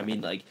 30. I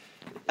mean, like,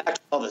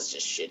 all this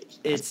just shitty.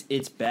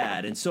 It's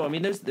bad. And so, I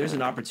mean, there's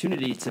an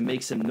opportunity to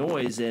make some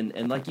noise.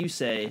 And like you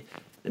say,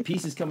 the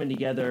pieces coming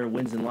together,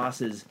 wins and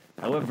losses.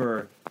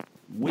 However,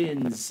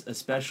 wins,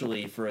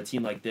 especially for a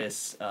team like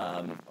this,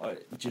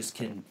 just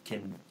can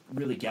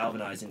really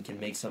galvanize and can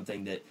make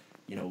something that,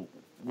 you know,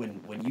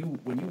 when you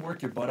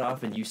work your butt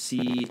off and you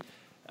see,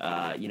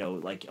 you know,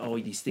 like, oh,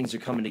 these things are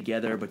coming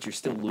together, but you're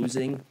still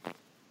losing.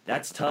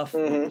 That's tough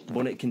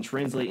when it can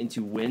translate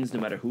into wins, no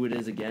matter who it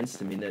is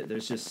against. I mean,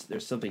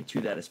 there's something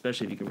to that,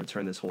 especially if you can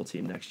return this whole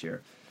team next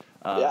year.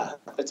 Yeah,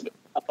 it's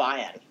a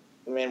buy-in.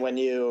 I mean,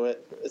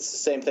 it's the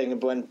same thing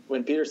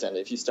when Peterson.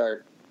 If you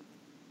start,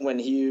 when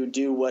you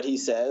do what he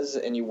says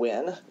and you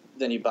win,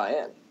 then you buy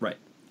in. Right.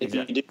 If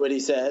you do what he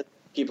said,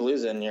 keep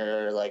losing,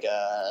 you're like,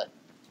 I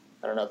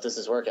don't know if this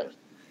is working.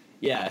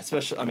 Yeah,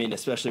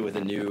 especially with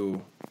a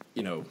new,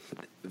 you know,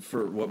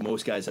 for what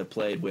most guys have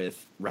played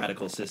with,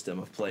 radical system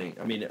of playing.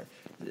 I mean,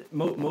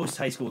 most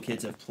high school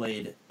kids have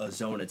played a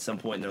zone at some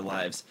point in their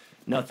lives.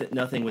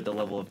 Nothing with the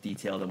level of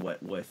detail than what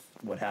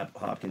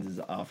Hopkins is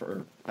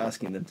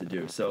asking them to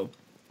do. So,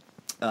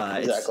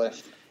 exactly,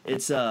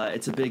 it's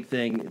a big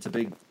thing. It's a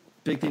big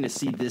thing to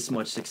see this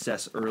much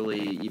success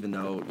early, even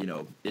though, you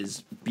know,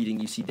 is beating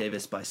UC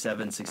Davis by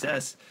 7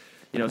 success.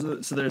 You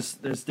know, so there's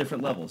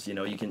different levels. You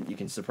know, you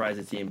can surprise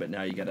a team, but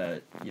now you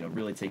gotta, you know,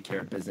 really take care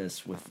of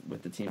business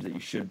with the teams that you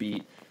should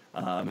beat,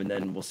 and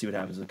then we'll see what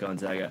happens with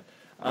Gonzaga.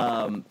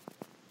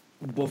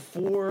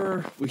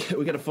 Before we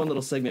got a fun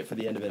little segment for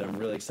the end of it. I'm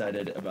really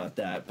excited about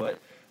that. But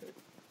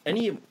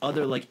any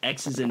other like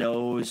X's and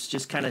O's,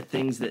 just kind of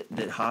things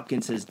that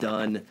Hopkins has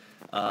done.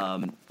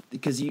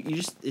 Because you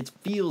just, it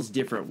feels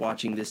different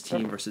watching this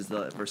team versus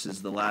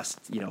the last,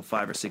 you know,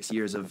 5 or 6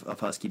 years of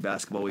Husky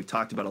basketball. We've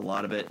talked about a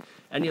lot of it.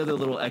 Any other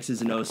little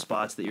X's and O's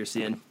spots that you're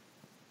seeing?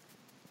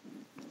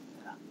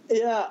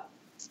 Yeah,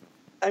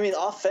 I mean,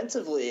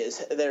 offensively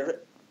they're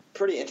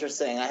pretty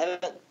interesting. I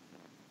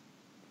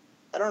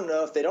don't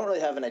know if they don't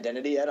really have an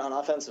identity yet on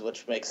offense,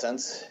 which makes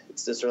sense.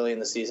 It's this early in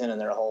the season, and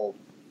a lot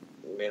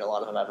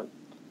of them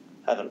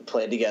haven't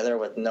played together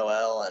with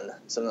Noel and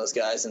some of those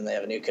guys, and they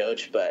have a new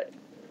coach, but.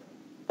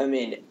 I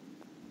mean,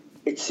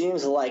 it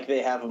seems like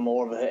they have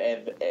more of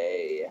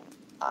a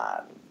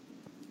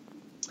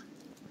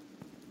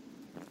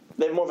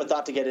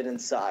thought to get it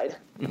inside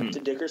to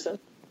Dickerson.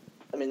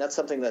 I mean, that's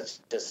something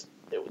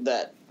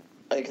that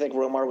I think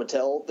Romar would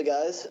tell the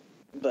guys,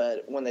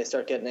 but when they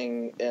start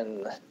getting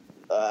in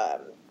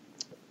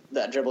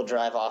that dribble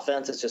drive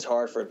offense, it's just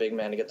hard for a big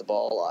man to get the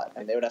ball a lot,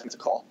 and they would have to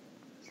call.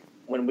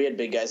 When we had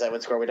big guys that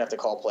would score, we'd have to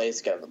call plays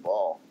to get the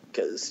ball.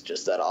 Because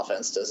just that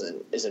offense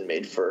isn't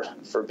made for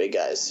big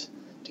guys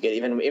to get.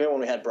 Even when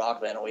we had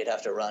Brockman, we'd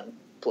have to run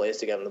plays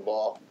to get him the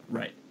ball.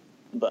 Right.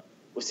 But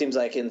it seems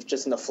like in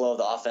the flow of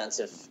the offense,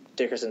 if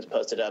Dickerson's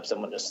posted up,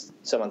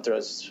 someone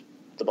throws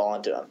the ball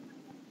into him.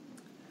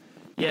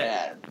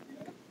 Yeah.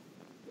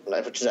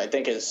 Which I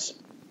think is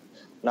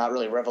not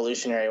really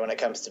revolutionary when it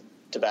comes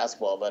to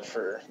basketball, but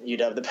for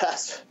UW the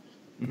past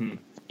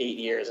 8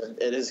 years,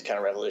 it is kind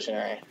of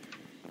revolutionary.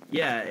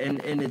 Yeah,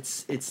 and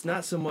it's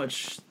not so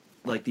much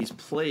like these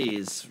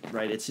plays,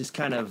 right? It's just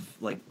kind of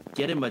like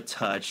get him a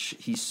touch.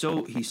 He's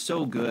so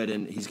good,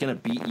 and he's gonna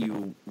beat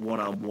you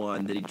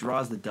one-on-one that he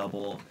draws the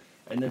double,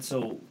 and then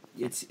so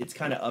it's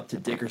kind of up to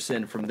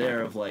Dickerson from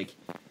there of like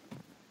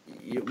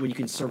when you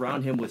can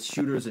surround him with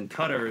shooters and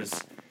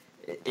cutters,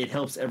 it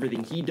helps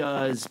everything he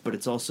does, but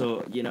it's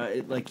also, you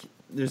know,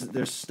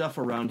 there's stuff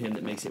around him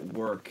that makes it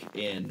work,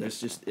 and there's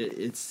just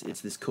it's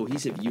this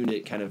cohesive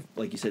unit kind of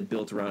like you said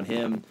built around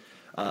him,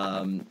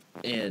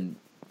 and.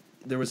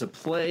 There was a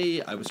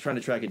play, I was trying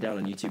to track it down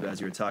on YouTube as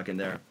you were talking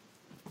there,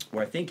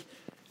 where I think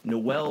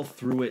Noel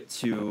threw it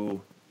to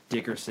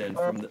Dickerson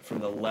from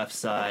the left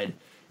side,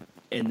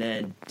 and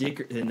then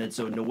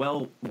so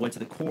Noel went to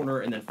the corner,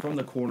 and then from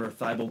the corner,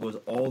 Thibault goes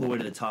all the way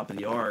to the top of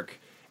the arc,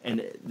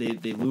 and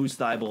they lose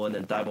Thibault, and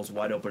then Thibault's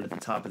wide open at the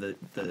top of the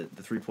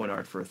 3-point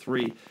arc for a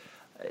 3.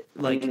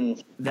 Like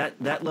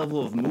that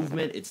level of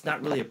movement, it's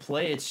not really a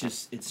play. It's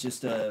just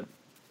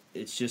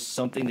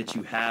something that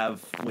you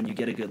have when you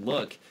get a good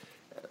look.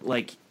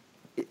 Like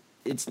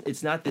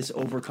it's not this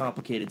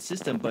overcomplicated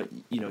system, but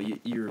you know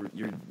you're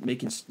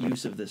making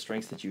use of the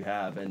strengths that you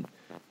have, and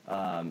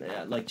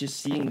like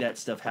just seeing that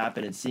stuff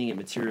happen and seeing it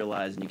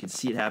materialize, and you can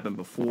see it happen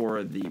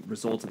before the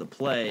result of the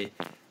play.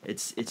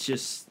 It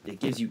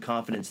gives you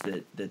confidence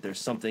that there's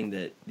something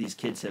that these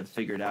kids have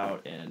figured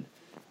out, and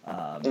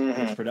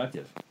it's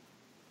productive.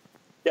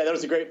 Yeah, there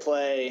was a great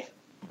play.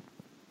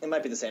 It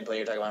might be the same play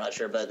you're talking about. I'm not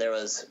sure, but there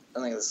was,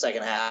 I think, the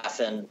second half,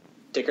 and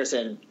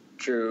Dickerson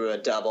drew a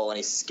double and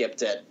he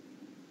skipped it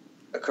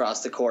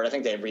across the court. I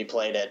think they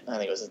replayed it. I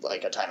think it was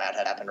like a timeout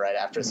had happened right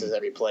after, so they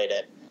replayed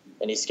it,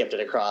 and he skipped it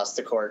across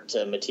the court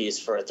to Matisse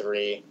for a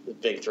 3,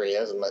 big 3.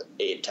 It was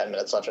 8-10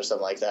 minutes left or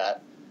something like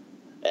that.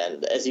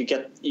 And as you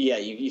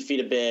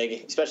feed a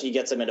big, especially he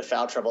gets them into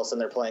foul trouble, so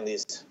they're playing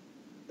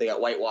they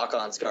got white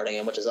walk-ons guarding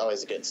him, which is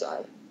always a good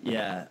sign.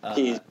 Yeah.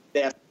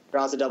 They have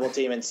draws a double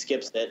team and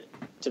skips it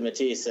to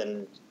Matisse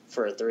and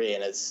for a three,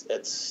 and that's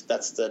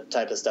the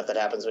type of stuff that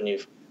happens when you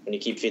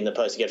keep feeding the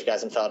post. You get your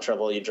guys in foul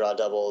trouble, you draw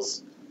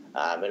doubles,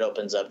 it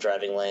opens up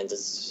driving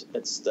lanes.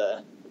 It's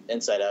the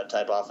inside out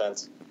type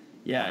offense.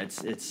 Yeah,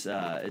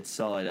 it's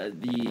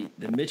solid.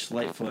 The Mitch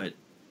Lightfoot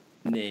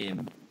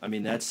name, I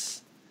mean,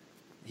 that's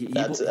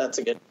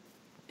a good.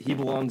 He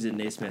belongs in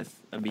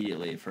Naismith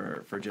immediately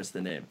for just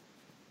the name.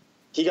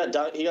 He got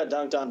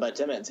dunked on by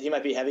Timmons. He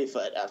might be heavy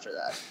foot after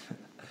that.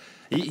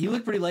 He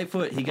looked pretty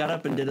Lightfoot. He got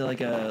up and did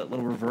like a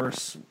little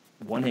reverse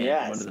one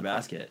hand under the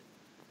basket.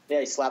 Yeah,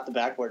 he slapped the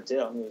backboard too.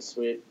 It was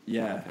sweet.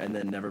 Yeah, and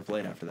then never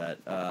played after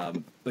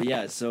that. But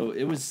yeah, so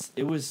it was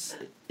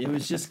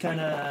just kind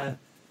of,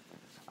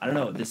 I don't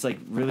know, this like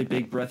really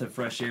big breath of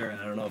fresh air.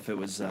 And I don't know if it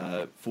was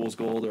fool's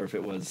gold or if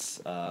it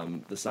was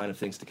the sign of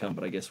things to come.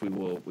 But I guess we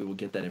will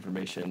get that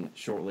information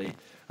shortly.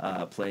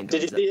 Playing.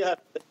 Did you see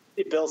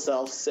Bill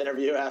Self's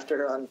interview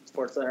after on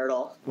SportsCenter at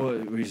all? Well,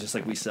 he's just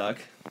like, we suck.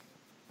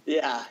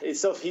 Yeah,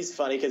 he's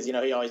funny because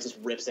he always just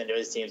rips into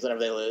his teams whenever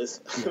they lose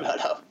about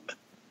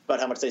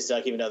how much they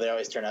suck, even though they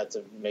always turn out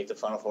to make the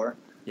Final Four.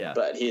 Yeah,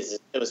 but it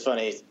was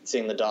funny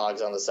seeing the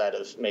Dawgs on the side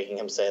of making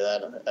him say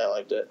that. I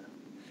liked it.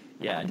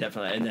 Yeah,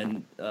 definitely. And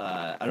then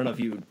I don't know if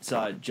you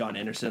saw John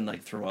Anderson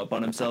like throw up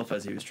on himself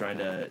as he was trying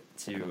to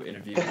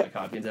interview Mike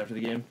Hopkins after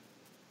the game.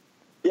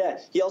 Yeah,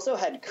 he also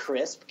had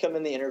Crisp come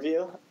in the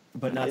interview,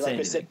 but not saying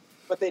anything.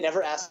 But they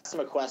never asked him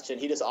a question.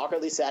 He just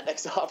awkwardly sat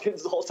next to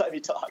Hopkins the whole time he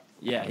talked.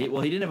 Yeah, he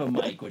didn't have a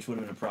mic, which would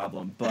have been a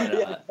problem.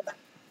 But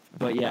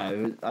but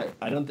yeah,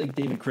 I don't think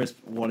David Crisp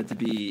wanted to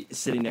be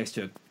sitting next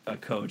to a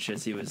coach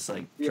as he was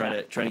like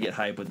trying to get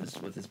hype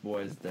with his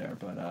boys there.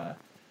 But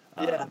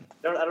I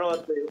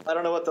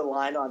don't know what the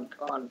line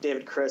on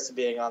David Crisp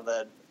being on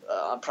the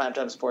on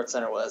Primetime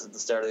SportsCenter was at the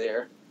start of the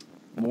year.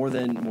 More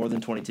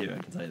than 22, I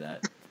can tell you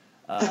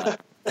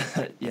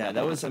that. Yeah,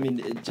 that was. I mean,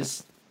 it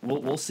just.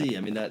 We'll see.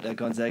 I mean, that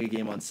Gonzaga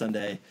game on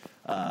Sunday,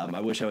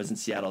 I wish I was in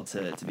Seattle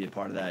to be a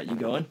part of that. You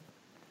going?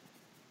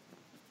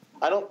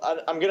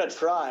 I'm going to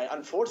try.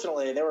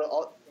 Unfortunately,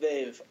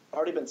 they've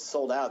already been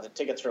sold out, the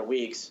tickets for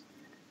weeks,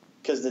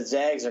 because the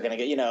Zags are going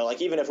to get,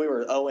 like even if we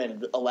were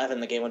 0-11,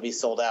 the game would be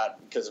sold out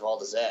because of all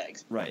the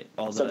Zags. Right.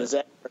 So the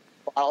Zags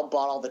bought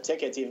all the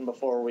tickets even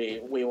before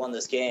we won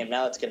this game.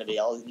 Now it's going to be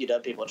all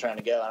UW people trying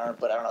to go. I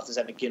don't know if there's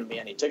going to be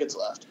any tickets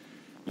left.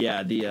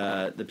 Yeah,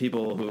 the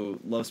people who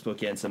love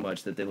Spokane so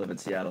much that they live in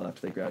Seattle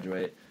after they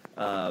graduate.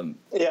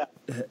 Yeah.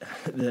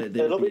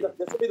 This will be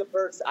the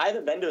first. I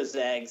haven't been to a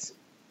Zags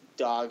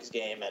Dawgs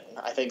game, and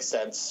I think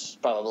since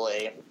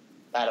probably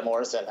Adam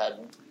Morrison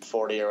had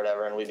 40 or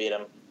whatever, and we beat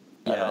him.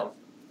 Yeah.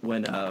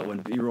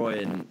 When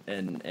B-Roy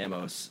and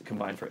Amos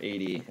combined for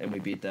 80 and we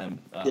beat them,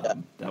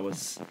 that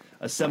was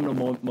a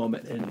seminal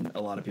moment in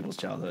a lot of people's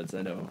childhoods.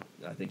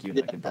 I think you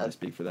and I can probably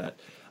speak for that.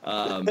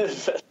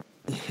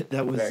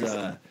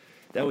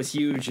 That was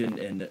huge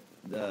and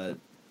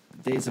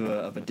days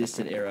of a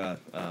distant era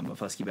of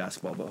Husky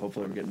basketball, but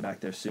hopefully we're getting back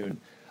there soon.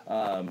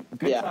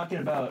 Talking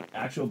about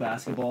actual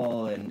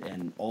basketball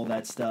and all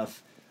that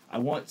stuff. I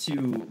want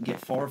to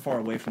get far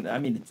away from that. I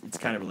mean, it's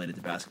kind of related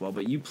to basketball,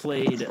 but you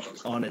played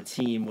on a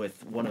team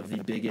with one of the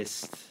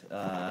biggest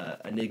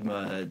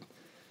enigma,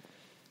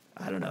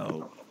 I don't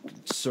know,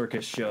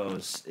 circus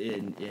shows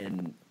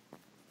in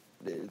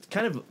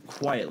kind of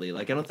quietly.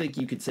 Like, I don't think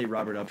you could say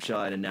Robert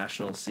Upshaw in a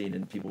national scene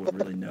and people would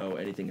really know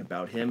anything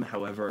about him.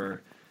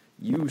 However,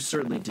 you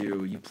certainly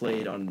do. You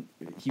played on.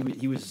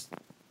 He was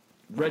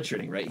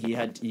redshirting, right? He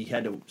had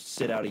to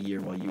sit out a year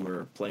while you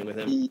were playing with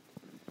him.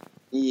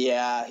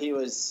 Yeah, he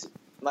was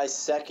my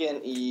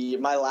second year.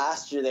 My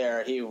last year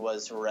there, he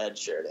was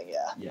redshirting.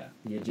 Yeah. Yeah,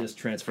 he had just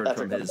transferred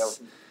from his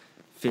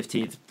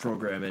 15th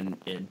program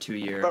in 2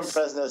 years from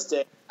Fresno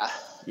State.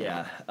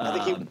 Yeah, I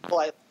think he was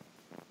polite.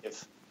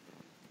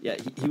 Yeah,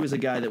 he was a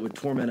guy that would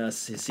torment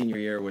us his senior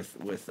year with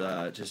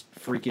just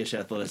freakish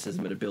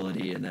athleticism and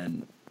ability, and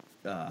then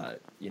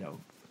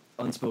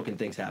unspoken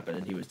things happened,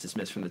 and he was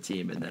dismissed from the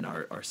team, and then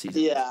our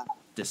season was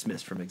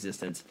dismissed from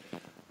existence.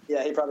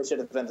 Yeah, he probably should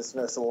have been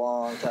dismissed a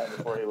long time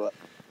before he was.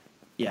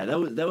 Yeah,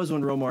 that was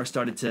when Romar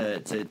started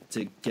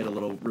to get a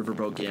little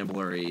riverboat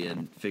gambler-y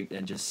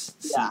and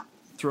just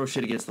throw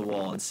shit against the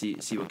wall and see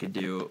what he could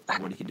do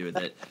with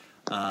it.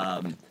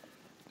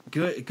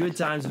 Good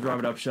times with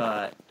Robert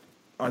Upshaw.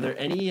 Are there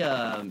any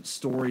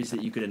stories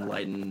that you could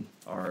enlighten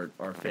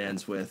our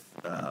fans with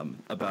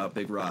about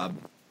Big Rob,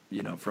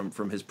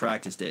 from his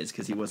practice days,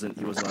 because he wasn't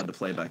allowed to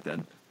play back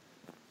then?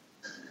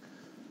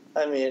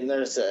 I mean,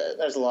 there's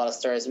a lot of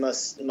stories.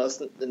 Most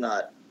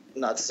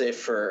not safe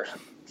for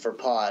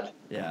pod.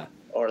 Yeah.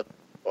 Or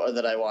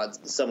that I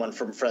want someone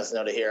from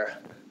Fresno to hear.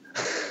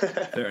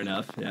 Fair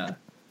enough. Yeah.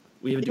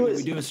 We do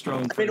a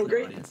strong Fresno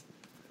audience.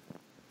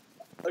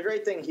 A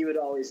great thing he would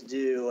always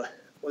do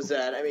was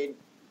that, I mean,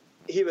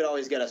 he would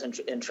always get us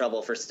in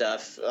trouble for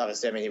stuff.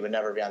 Obviously, I mean, he would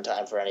never be on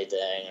time for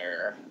anything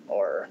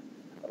or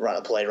run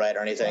a play right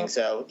or anything.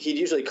 So he'd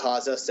usually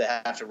cause us to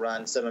have to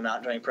run some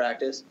amount during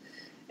practice.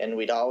 And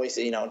we'd always,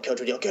 and coach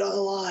would yell, "Get on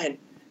the line."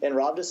 And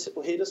Rob just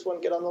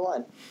wouldn't get on the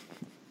line.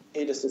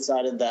 he just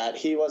decided that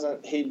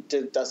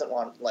doesn't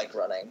want like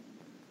running.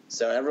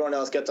 So everyone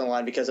else gets on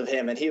line because of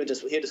him, and he'd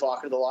just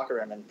walk into the locker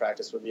room and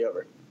practice would be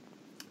over.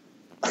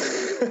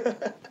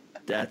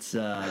 That's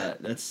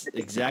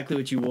exactly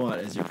what you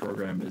want as your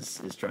program is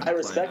trying to I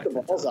respect the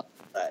balls top.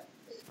 off that.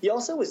 He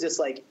also was just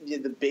like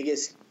the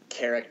biggest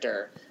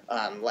character,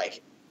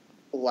 like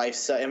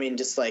lifestyle. I mean,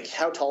 just like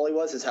how tall he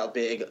was is how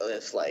big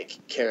this like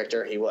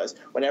character he was.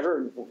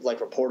 Whenever like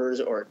reporters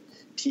or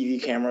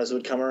TV cameras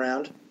would come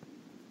around,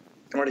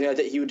 or anything like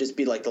that, he would just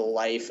be like the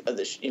life of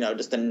the,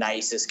 just the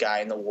nicest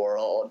guy in the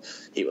world.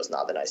 He was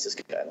not the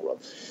nicest guy in the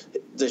world.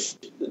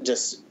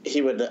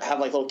 He would have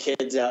like little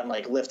kids out and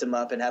like lift him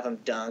up and have him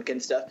dunk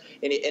and stuff.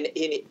 And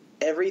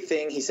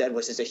everything he said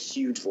was just a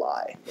huge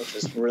lie, which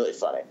was really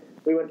funny.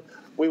 We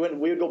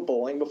would go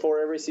bowling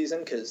before every season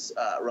because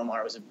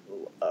Romar was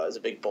a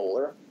big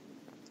bowler.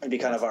 It'd be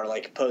kind of our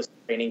like post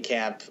training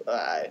camp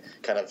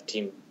kind of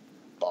team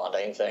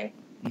bonding thing.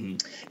 Mm-hmm.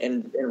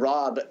 And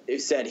Rob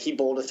said he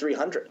bowled a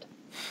 300.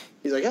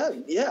 He's like,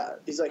 yeah.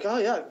 He's like, oh,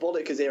 yeah, I bowled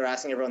it because they were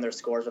asking everyone their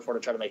scores before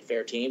to try to make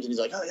fair teams. And he's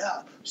like, oh,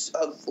 yeah,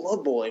 I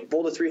love bowling.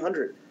 Bowled a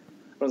 300.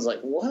 I was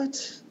like,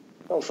 what?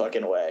 No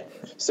fucking way.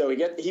 So we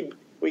get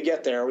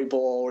there, we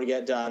bowl, we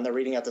get done. They're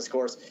reading out the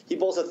scores. He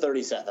bowls a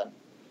 37.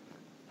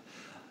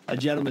 A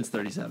gentleman's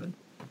 37.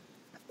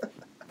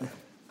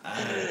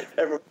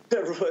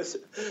 Everyone's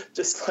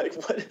just like,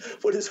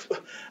 what is?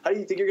 How do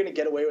you think you're going to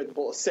get away with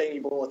saying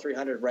you bowl a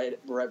 300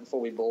 right before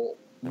we bowl?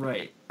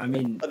 Right. I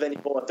mean, and then you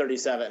bowl a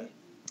 37.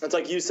 It's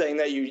like you saying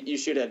that you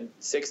shoot at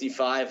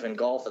 65 in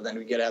golf, and then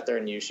we get out there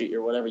and you shoot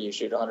your whatever you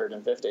shoot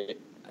 150.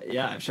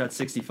 Yeah, I've shot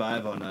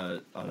 65 on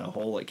a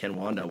hole at Ken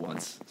Wanda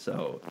once.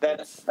 So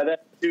that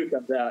two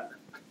comes out.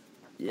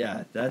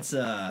 Yeah, that's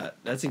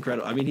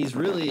incredible. I mean, he's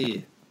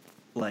really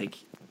like.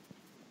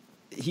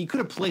 He could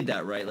have played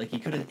that right. Like he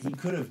could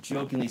have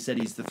jokingly said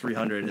he's the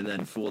 300 and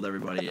then fooled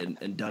everybody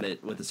and done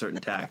it with a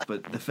certain tact.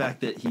 But the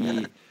fact that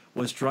he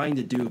was trying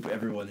to dupe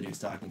everyone that he was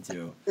talking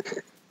to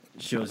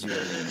shows you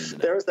everything.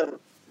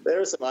 There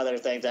were some other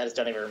things I just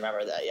don't even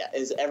remember that yet.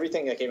 Is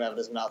everything that came out of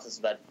his mouth is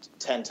about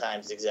 10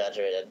 times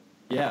exaggerated.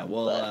 Yeah,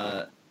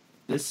 well,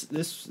 this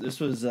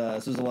was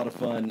a lot of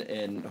fun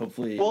and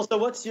hopefully. Well, so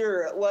what's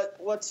your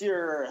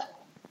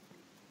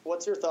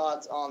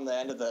thoughts on the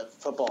end of the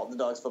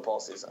Dawgs football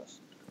season?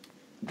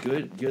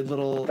 Good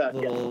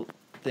little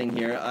thing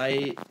here.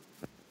 I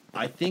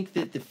think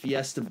that the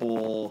Fiesta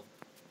Bowl.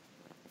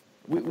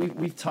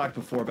 We've talked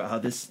before about how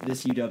this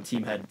UW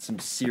team had some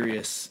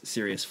serious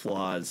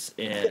flaws,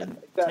 and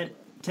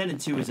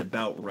 10-2 is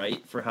about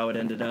right for how it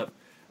ended up.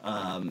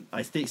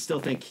 I still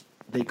think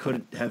they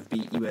could have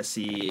beat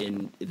USC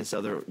in this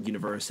other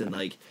universe, and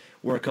like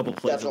we're a couple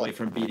plays away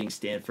from beating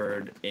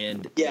Stanford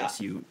and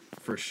ASU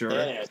for sure.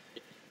 Yeah.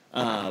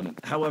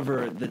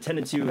 However, the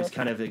 10-2 is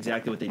kind of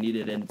exactly what they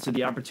needed, and so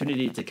the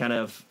opportunity to kind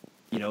of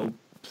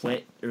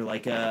play or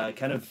like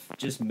kind of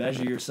just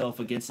measure yourself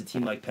against a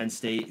team like Penn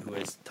State, who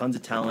has tons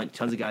of talent,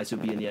 tons of guys who'll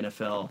be in the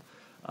NFL,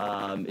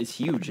 is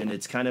huge, and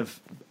it's kind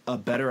of a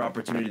better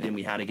opportunity than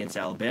we had against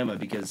Alabama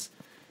because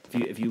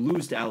if you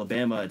lose to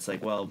Alabama, it's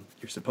like, well,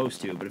 you're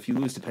supposed to, but if you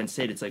lose to Penn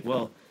State, it's like,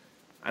 well,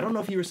 I don't know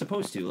if you were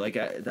supposed to. Like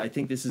I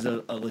think this is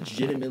a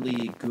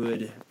legitimately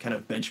good kind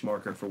of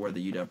benchmarker for where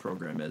the UW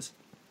program is.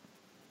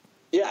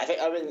 Yeah,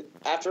 I mean,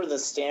 after the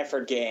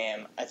Stanford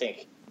game, I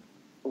think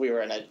we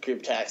were in a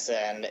group text,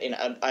 and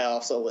I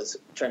also was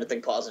trying to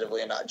think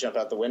positively and not jump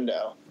out the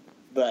window.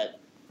 But,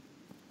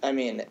 I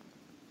mean,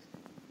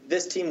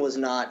 this team was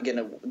not going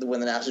to win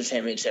the national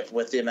championship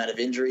with the amount of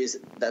injuries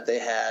that they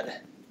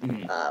had,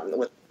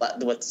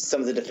 with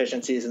some of the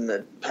deficiencies in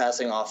the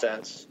passing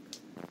offense.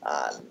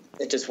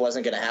 It just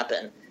wasn't going to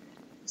happen.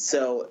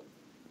 So,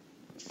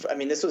 I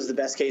mean, this was the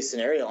best case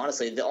scenario,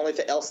 honestly. The only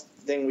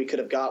thing we could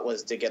have got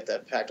was to get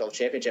the Pac-12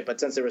 championship, but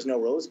since there was no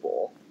Rose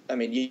Bowl, I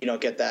mean, you don't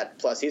get that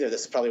plus either.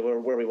 This is probably where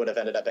we would have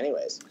ended up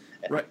anyways.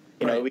 Right.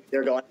 We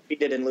either go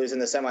undefeated and lose in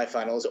the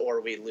semifinals, or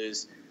we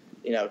lose,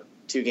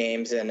 2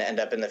 games and end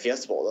up in the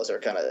Fiesta Bowl. Those are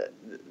kind of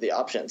the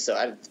options. So,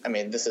 I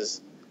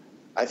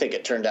think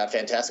it turned out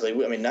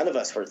fantastically. I mean, none of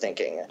us were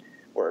thinking,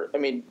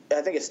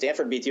 I think if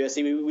Stanford beats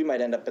USC, we might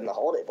end up in the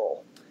Holiday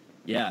Bowl.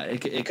 Yeah,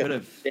 it could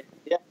have.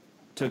 Yeah.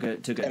 Took a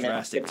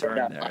drastic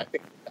turn there.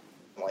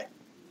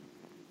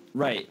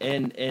 Right,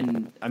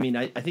 and I mean,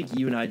 I think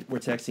you and I were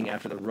texting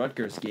after the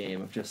Rutgers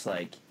game of just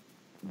like,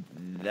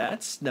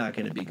 that's not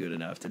going to be good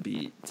enough to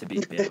beat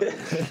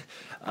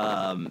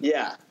Bama.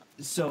 Yeah.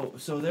 So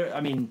there,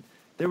 I mean,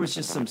 there was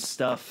just some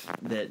stuff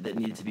that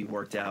needed to be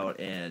worked out,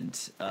 and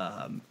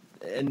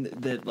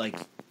that like,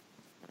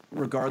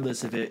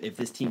 regardless of if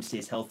this team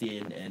stays healthy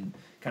and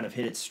kind of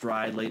hit its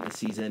stride late in the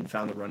season,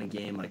 found the running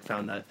game, like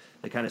found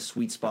the kind of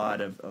sweet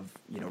spot of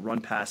run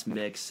pass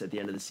mix at the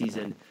end of the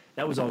season,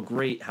 that was all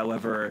great.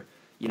 However,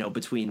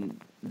 between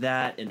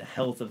that and the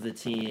health of the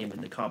team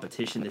and the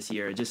competition this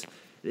year,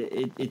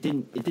 it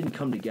didn't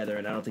come together,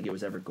 and I don't think it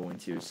was ever going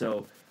to.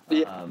 So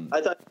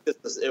I thought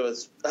it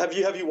was. Have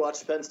you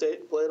watched Penn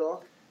State play at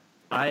all?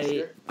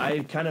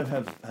 I kind of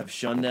have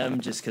shunned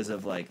them just because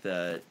of like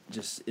the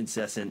just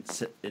incessant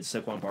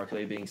Saquon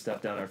Barkley being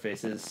stuffed down our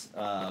faces.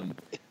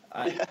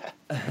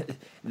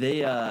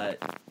 They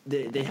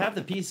have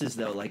the pieces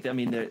though. Like I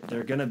mean,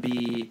 they're gonna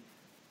be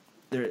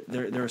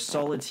they're a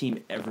solid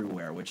team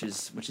everywhere, which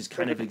is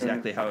kind of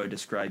exactly how I would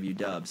describe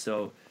UW.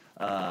 So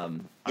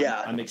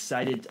I'm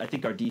excited. I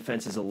think our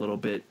defense is a little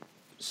bit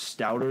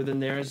stouter than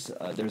theirs.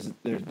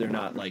 They're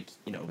not like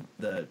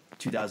the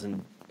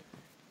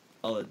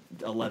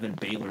 2011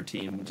 Baylor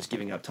team just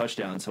giving up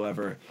touchdowns.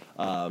 However,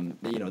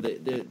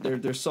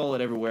 they're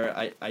solid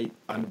everywhere.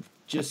 I'm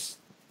just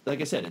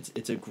like I said,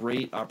 it's a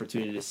great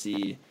opportunity to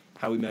see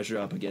how we measure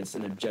up against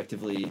an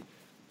objectively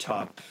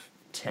top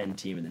 10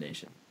 team in the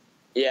nation.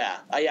 Yeah,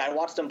 I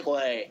watched them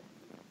play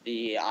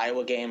the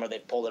Iowa game where they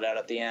pulled it out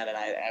at the end, and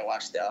I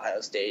watched the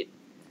Ohio State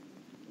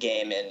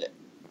game, and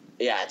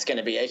yeah, it's going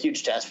to be a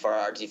huge test for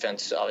our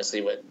defense,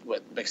 obviously with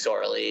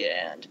McSorley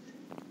and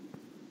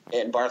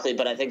Barkley.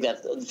 But I think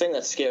that the thing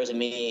that scares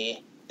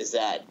me is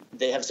that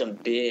they have some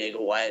big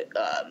wide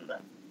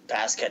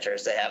pass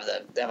catchers. They have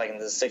like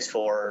the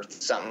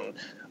 6'4" something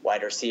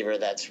wide receiver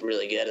that's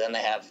really good, and then they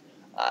have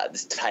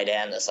this tight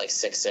end that's like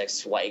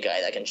 6'6" white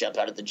guy that can jump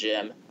out of the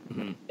gym.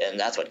 Mm-hmm. And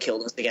that's what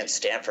killed us against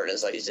Stanford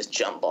is like these just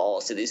jump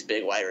balls to these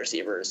big wide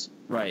receivers.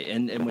 Right,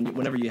 and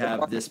whenever you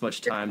have this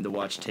much time to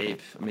watch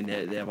tape, I mean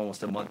they have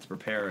almost a month to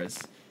prepare.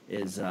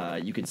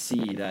 You can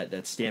see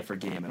that Stanford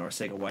game and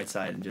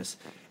Arcega-Whiteside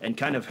and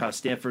kind of how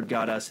Stanford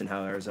got us and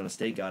how Arizona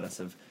State got us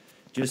of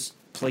just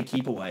play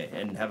keep away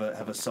and have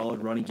a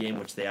solid running game,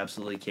 which they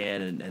absolutely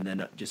can, and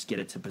then just get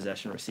it to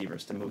possession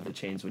receivers to move the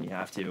chains when you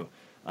have to.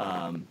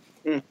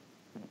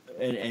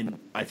 And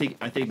I think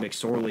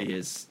McSorley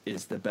is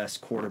the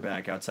best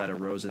quarterback outside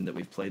of Rosen that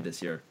we've played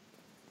this year.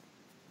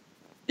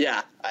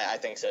 Yeah, I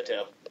think so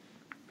too.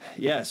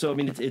 Yeah, so I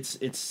mean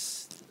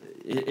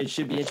it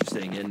should be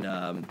interesting, and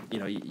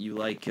you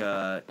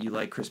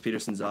like Chris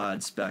Peterson's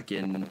odds back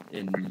in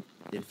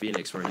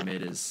Phoenix where he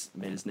made his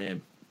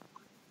name.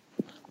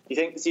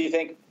 You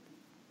think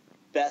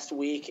best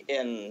week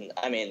in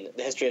the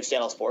history of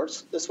Seattle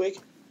sports this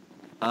week?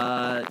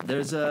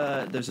 There's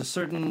a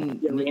certain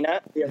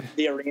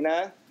the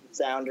arena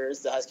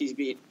Sounders, the Huskies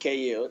beat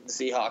KU, the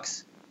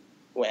Seahawks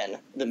win.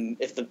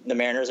 If the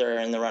Mariners are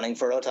in the running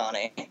for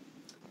Ohtani.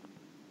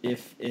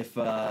 If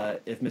Mr.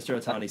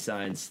 Ohtani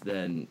signs,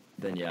 then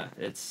yeah,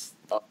 it's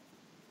a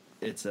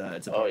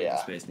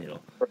Space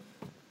Needle.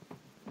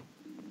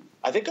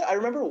 I think I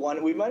remember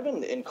one. We might have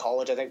been in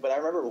college, but I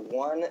remember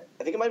one.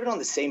 I think it might have been on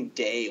the same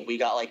day we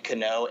got like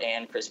Cano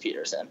and Chris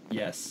Peterson.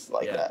 Yes,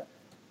 that.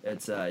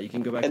 It's you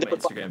can go back to my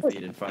Instagram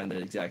feed and find the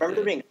exact. I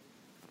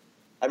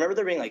remember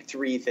there being like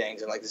three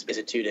things in like the space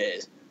of 2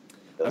 days.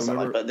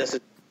 But this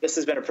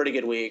has been a pretty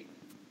good week.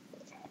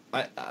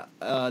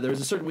 There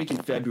was a certain week in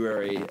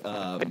February,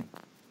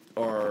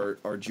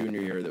 our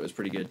junior year, that was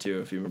pretty good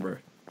too, if you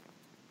remember.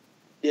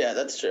 Yeah,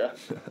 that's true.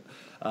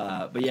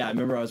 But yeah, I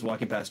remember I was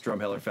walking past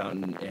Drumheller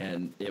Fountain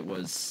and it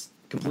was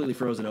completely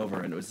frozen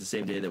over, and it was the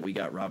same day that we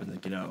got Robinson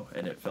Cano,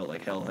 and it felt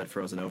like hell had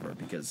frozen over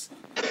because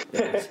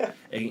it was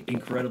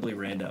incredibly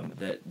random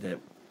that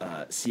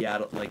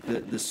Seattle, like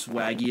the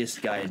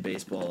swaggiest guy in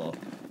baseball,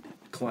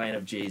 client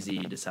of Jay-Z,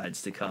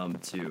 decides to come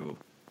to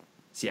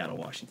Seattle,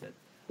 Washington.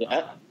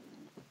 Yeah.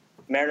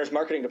 Mariners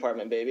marketing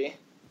department, baby.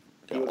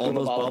 All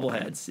those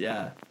bobbleheads,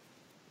 yeah.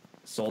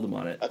 Sold him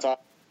on it. That's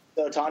all.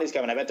 So Ohtani's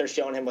coming. I bet they're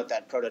showing him what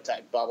that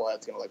prototype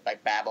bobblehead's going to look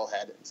like.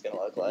 Babblehead it's going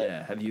to look like.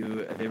 Yeah. Have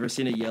you ever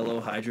seen a yellow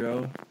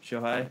hydro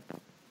Shohei?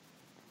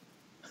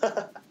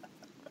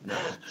 No.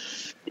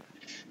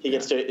 He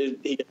gets to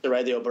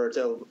ride the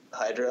Alberto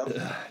hydro.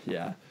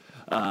 Yeah.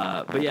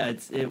 But yeah,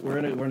 we're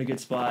in a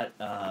good spot.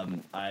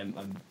 I'm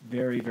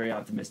very, very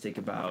optimistic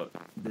about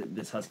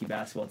this Husky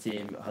basketball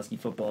team, Husky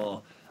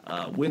football.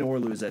 Win or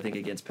lose, I think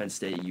against Penn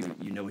State,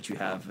 you know what you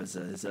have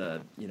as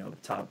a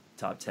top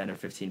 10 or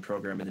 15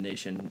 program in the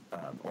nation,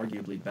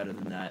 arguably better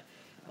than that.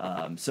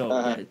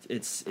 Yeah,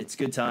 it's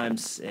good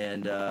times,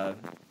 and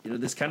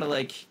this kind of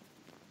like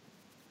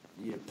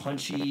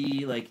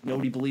punchy, like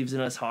nobody believes in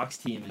us Hawks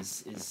team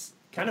is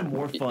kind of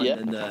more fun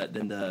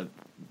than the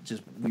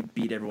just we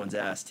beat everyone's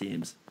ass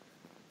teams.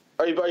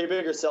 Are you a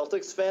bigger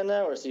Celtics fan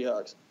now or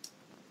Seahawks?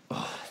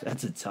 Oh,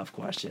 that's a tough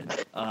question.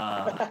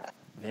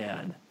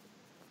 Man.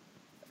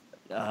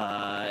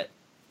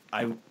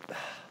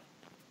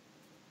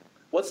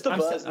 What's the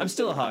buzz? I'm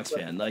still a Hawks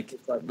fan, like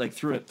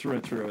through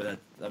and through. That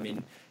I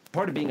mean,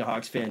 part of being a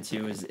Hawks fan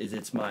too is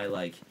it's my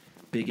like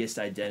biggest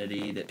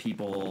identity that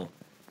people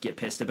get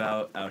pissed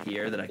about out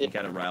here that I can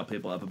kind of rile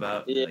people up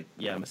about. Yeah. Like,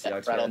 yeah, I'm a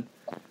Seahawks fan.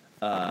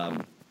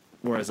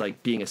 Whereas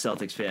like being a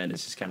Celtics fan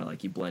is just kind of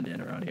like you blend in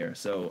around here.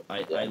 So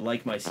I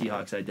like my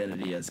Seahawks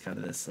identity as kind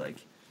of this like,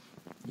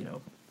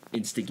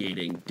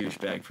 instigating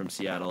douchebag from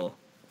Seattle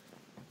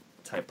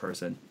type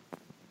person.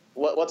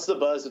 What's the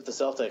buzz with the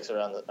Celtics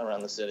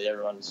around the city?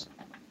 Everyone's.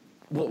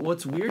 Well,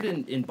 what's weird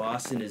in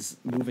Boston is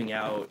moving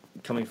out,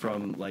 coming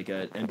from like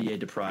an NBA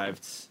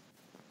deprived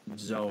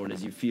zone,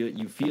 is you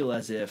feel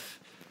as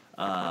if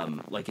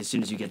Like as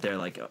soon as you get there,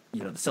 like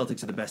the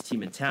Celtics are the best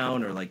team in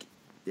town, or like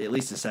at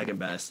least the second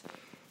best,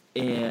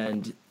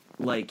 and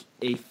like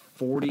a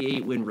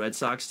 48 win Red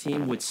Sox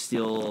team would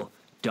still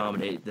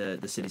dominate the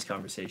city's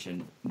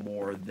conversation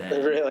more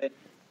than Really?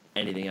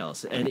 anything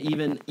else. And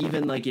even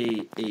like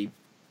a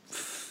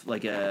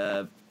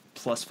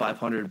plus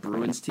 500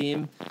 Bruins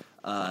team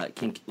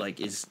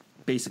is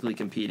basically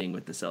competing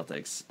with the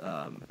Celtics.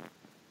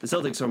 The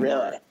Celtics are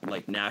more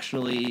like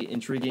nationally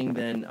intriguing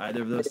than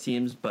either of those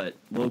teams, but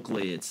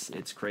locally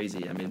it's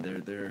crazy. I mean,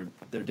 they're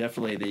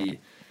definitely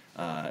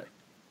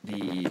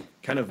the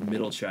kind of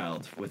middle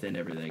child within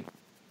everything.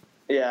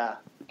 Yeah.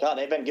 God,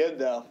 they've been good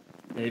though.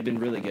 They've been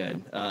really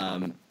good.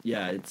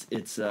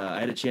 It's I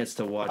had a chance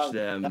to watch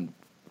them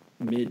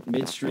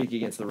mid streak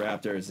against the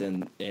Raptors,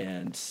 and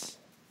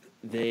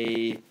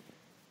they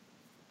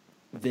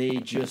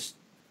just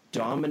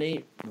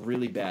dominate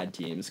really bad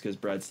teams because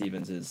Brad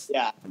Stevens is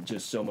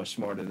just so much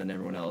smarter than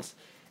everyone else,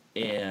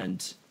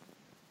 and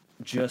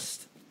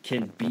just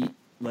can beat.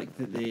 Like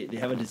they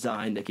have a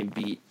design that can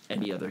beat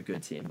any other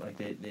good team. Like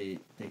they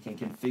can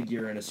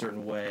configure in a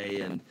certain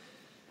way, and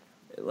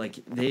like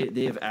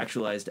they have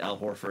actualized Al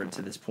Horford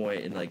to this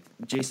point, and like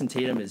Jason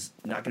Tatum is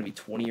not going to be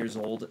 20 years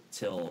old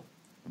till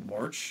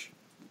March,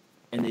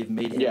 and they've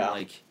made him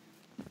like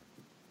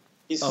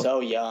he's so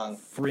young,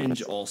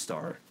 fringe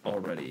all-star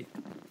already.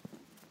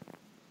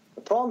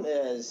 The problem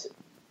is,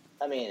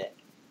 I mean,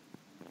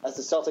 as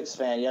a Celtics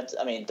fan, you have to.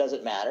 I mean, does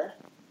it matter?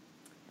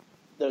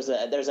 There's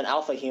an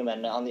alpha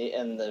human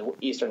in the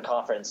Eastern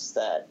Conference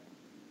that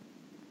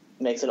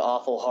makes it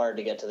awful hard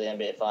to get to the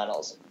NBA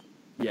Finals.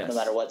 Yes. No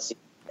matter what seed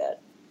you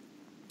get.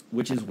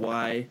 Which is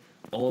why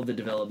all of the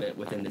development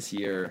within this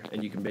year,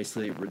 and you can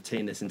basically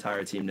retain this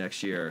entire team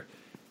next year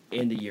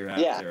and the year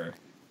after,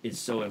 is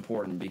so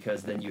important,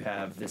 because then you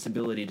have this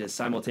ability to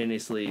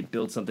simultaneously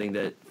build something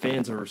that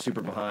fans are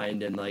super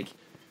behind, and like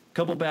a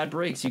couple bad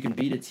breaks, you can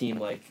beat a team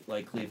like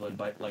Cleveland,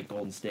 like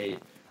Golden State,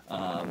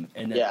 and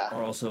then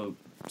are also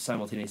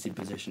simultaneously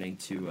positioning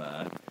to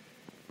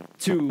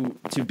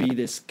be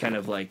this kind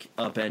of like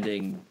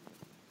upending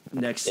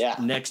next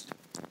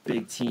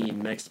big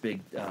team, next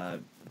big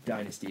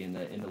dynasty in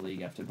the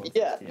league after both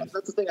teams.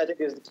 That's the thing I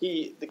think is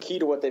the key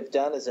to what they've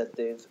done is that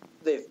they've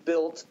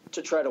built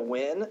to try to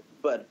win,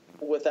 but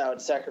without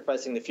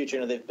sacrificing the future.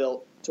 You know, they've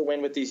built to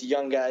win with these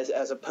young guys,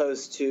 as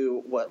opposed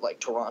to what like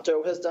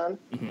Toronto has done,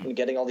 and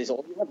getting all these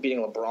old,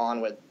 beating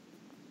LeBron with.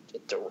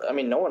 I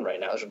mean, no one right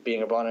now is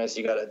beating LeBron unless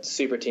you got a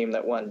super team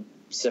that won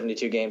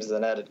 72 games and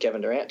then added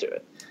Kevin Durant to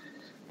it.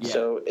 Yeah.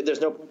 So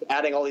there's no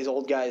adding all these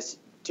old guys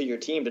to your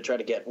team to try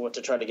to get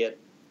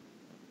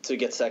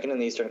second in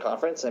the Eastern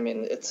Conference. I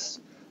mean,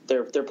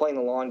 they're playing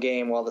the long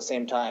game while at the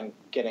same time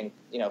getting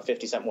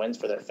 50-cent wins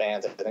for their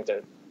fans. I think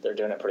they're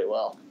doing it pretty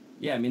well.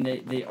 Yeah, I mean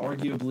they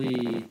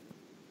arguably.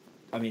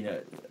 I mean,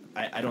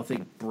 I don't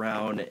think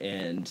Brown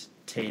and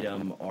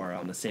Tatum are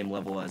on the same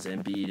level as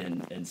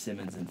Embiid and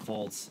Simmons and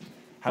Fultz.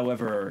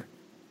 However,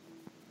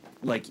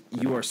 like,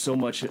 you are so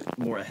much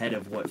more ahead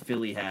of what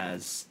Philly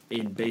has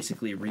in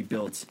basically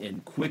rebuilt in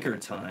quicker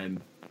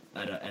time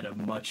at a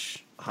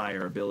much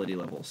higher ability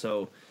level.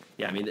 So,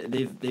 yeah, I mean,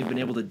 they've been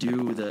able to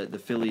do the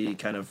Philly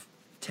kind of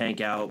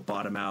tank out,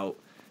 bottom out,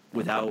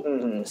 without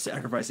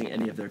sacrificing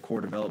any of their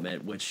core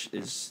development, which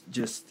is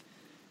just,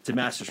 it's a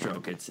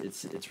masterstroke.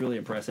 It's really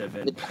impressive,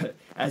 and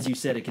as you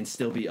said, it can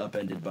still be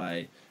upended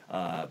by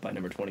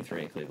number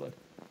 23 in Cleveland.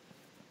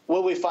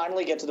 Will we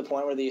finally get to the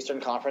point where the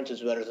Eastern Conference is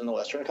better than the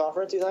Western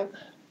Conference, you think?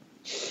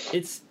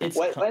 It's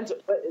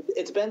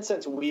been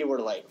since we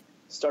were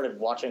started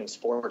watching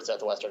sports that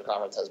the Western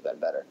Conference has been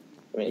better.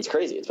 I mean, it's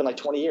crazy. It's been like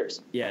 20 years.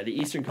 Yeah, the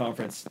Eastern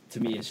Conference to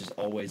me is just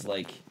always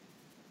like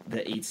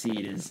the 8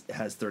 seed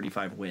has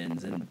 35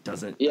 wins and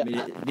doesn't. Yeah. I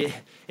mean,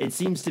 it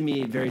seems to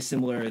me very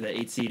similar. The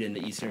 8 seed in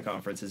the Eastern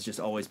Conference has just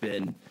always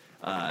been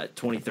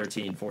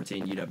 2013-14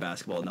 UW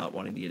basketball not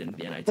wanting to get into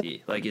the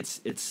NIT. Like it's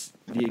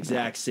the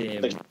exact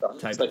same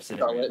type of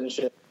scenario. And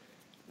shit.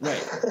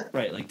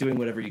 Right. Like doing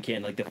whatever you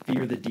can. Like the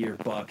Fear the Deer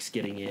Bucks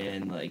getting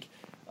in. Like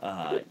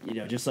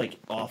just like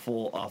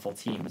awful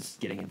teams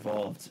getting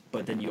involved.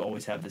 But then you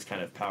always have this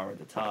kind of power at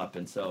the top,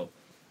 and so.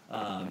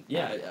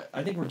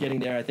 I think we're getting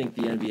there. I think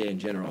the NBA in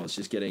general is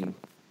just getting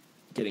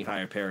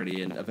higher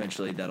parity, and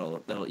eventually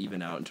that'll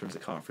even out in terms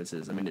of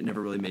conferences. I mean, it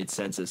never really made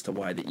sense as to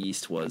why the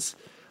East was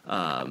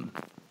in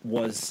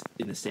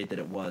the state that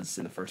it was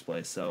in the first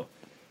place. So,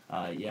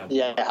 yeah.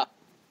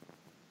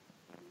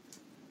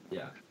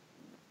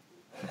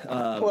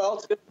 Well,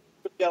 it's good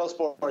for Seattle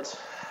sports.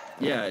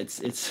 Yeah,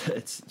 it's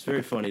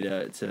very funny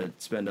to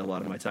spend a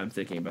lot of my time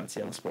thinking about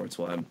Seattle sports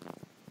while I'm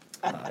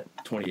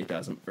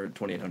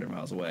 2,800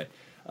 miles away.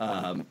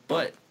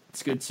 But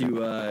it's good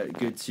to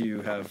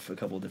have a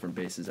couple of different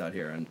bases out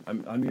here, and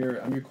I'm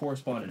your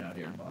correspondent out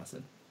here in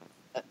Boston.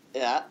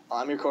 Yeah,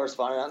 I'm your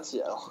correspondent out in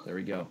Seattle. There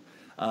we go.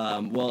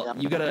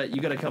 You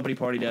got a company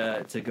party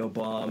to go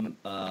bomb.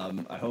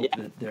 I hope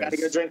that there's. Gotta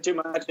go drink too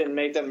much and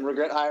make them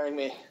regret hiring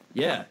me.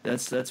 Yeah,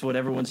 that's what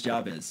everyone's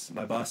job is.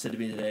 My boss said to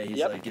me today, he's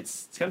like,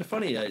 it's kind of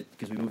funny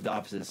because we moved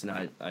opposites, and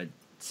I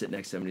sit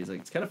next to him, and he's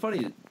like, it's kind of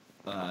funny.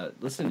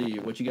 listening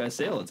to what you guys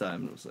say all the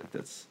time. And I was like,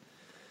 that's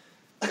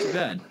too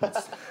bad.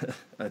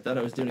 I thought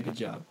I was doing a good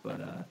job, but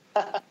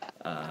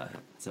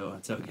so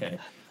it's okay.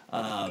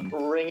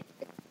 Ring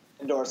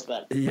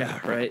endorsement. Yeah,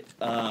 right.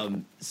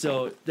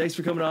 So thanks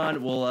for coming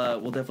on. We'll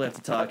definitely have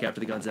to talk after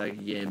the Gonzaga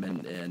game,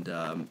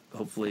 and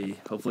hopefully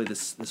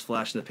this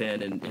flash in the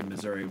pan in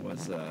Missouri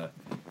was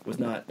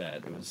not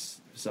bad. It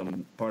was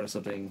some part of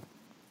something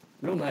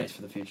real nice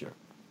for the future.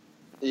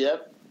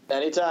 Yep.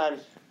 Anytime.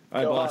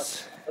 All right,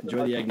 boss.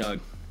 Enjoy the eggnog.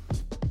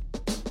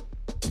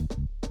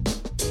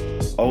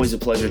 Always a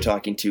pleasure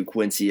talking to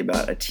Quincy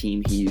about a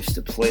team he used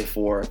to play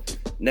for.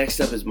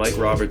 Next up is Mike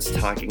Roberts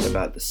talking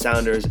about the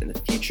Sounders and the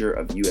future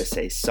of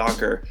USA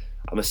soccer.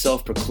 I'm a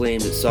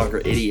self-proclaimed soccer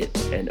idiot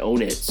and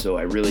own it, so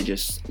I really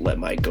just let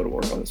Mike go to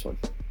work on this one.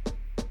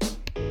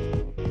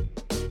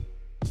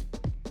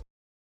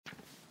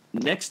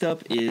 Next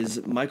up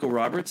is Michael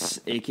Roberts,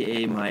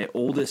 a.k.a. my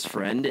oldest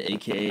friend,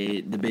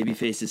 a.k.a. the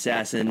babyface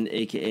assassin,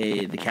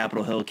 a.k.a. the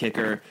Capitol Hill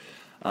kicker.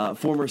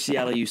 Former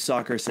Seattle youth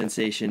soccer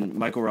sensation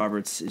Michael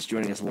Roberts is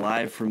joining us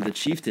live from the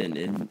Chieftain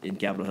in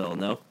Capitol Hill.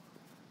 No?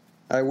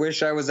 I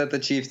wish I was at the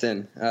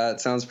Chieftain.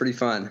 It sounds pretty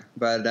fun.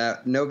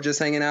 But nope, just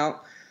hanging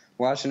out,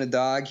 watching a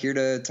dog, here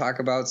to talk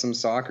about some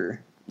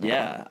soccer.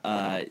 Yeah,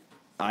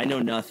 I know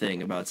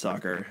nothing about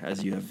soccer,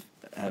 as you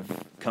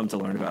have come to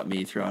learn about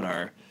me throughout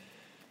our,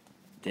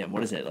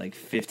 what is it, like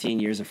 15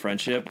 years of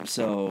friendship?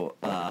 So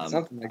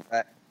something like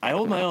that. I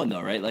hold my own,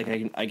 though, right? Like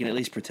I can at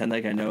least pretend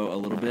like I know a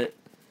little bit.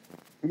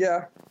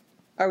 Yeah,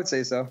 I would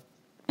say so.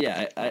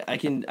 Yeah, I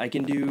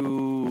can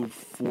do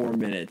 4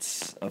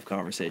 minutes of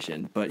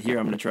conversation, but here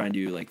I'm going to try and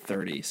do like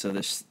 30. So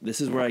this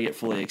is where I get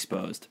fully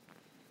exposed.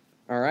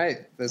 All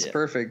right, that's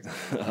perfect.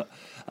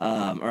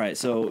 All right,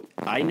 so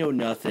I know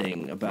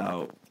nothing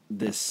about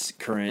this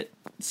current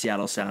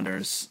Seattle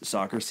Sounders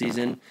soccer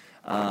season.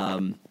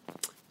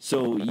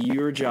 So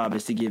your job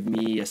is to give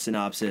me a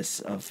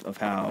synopsis of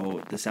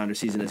how the Sounders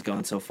season has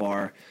gone so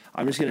far.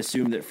 I'm just going to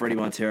assume that Freddie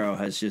Montero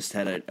has just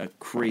had a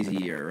crazy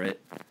year, right?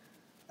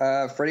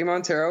 Freddie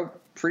Montero,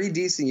 pretty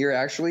decent year,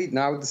 actually.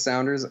 Not with the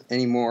Sounders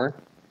anymore.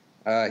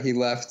 He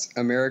left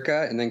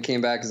America and then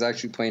came back, is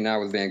actually playing now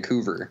with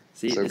Vancouver.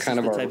 See, so this kind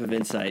is the type of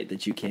insight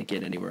that you can't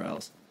get anywhere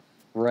else.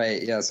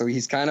 Right, yeah. So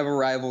he's kind of a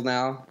rival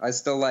now. I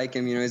still like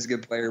him. He's a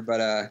good player,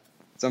 but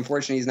it's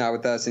unfortunate he's not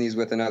with us and he's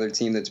with another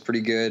team that's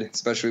pretty good,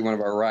 especially one of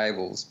our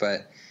rivals.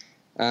 But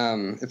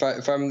if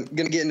I'm going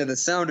to get into the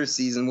Sounders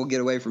season, we'll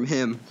get away from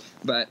him.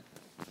 But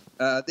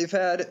they've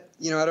had,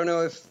 I don't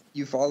know if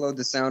you followed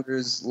the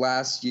Sounders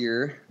last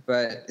year,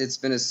 but it's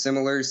been a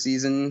similar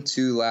season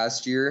to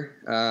last year.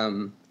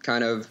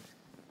 Kind of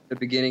the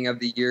beginning of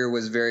the year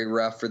was very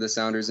rough for the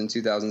Sounders in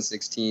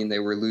 2016. They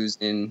were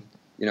losing,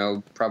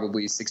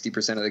 probably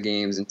 60% of the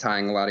games and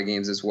tying a lot of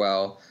games as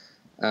well.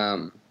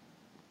 And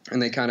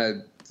they kind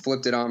of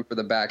flipped it on for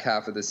the back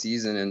half of the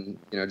season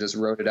and, just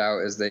rode it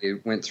out as they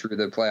went through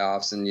the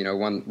playoffs and,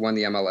 won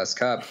the MLS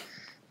Cup.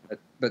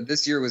 But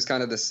this year was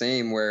kind of the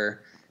same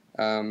where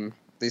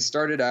they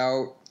started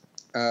out,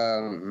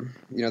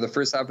 the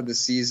first half of the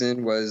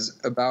season was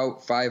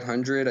about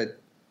 500.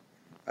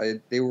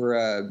 They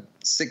were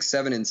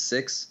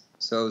 6-7-6,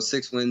 so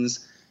 6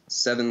 wins,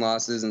 7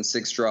 losses, and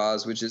 6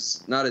 draws, which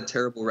is not a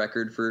terrible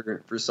record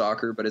for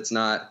soccer, but it's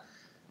not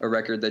a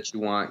record that you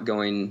want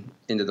going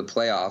into the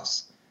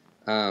playoffs.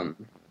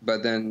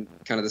 But then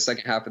kind of the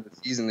second half of the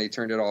season, they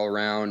turned it all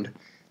around.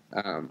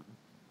 I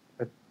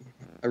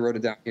wrote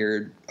it down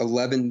here,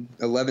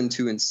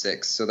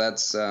 11-2-6. So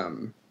that's,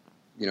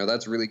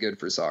 that's really good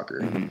for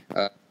soccer,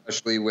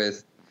 especially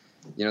with,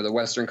 the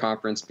Western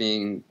Conference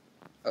being,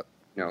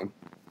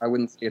 I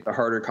wouldn't say it's a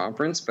harder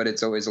conference, but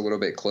it's always a little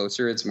bit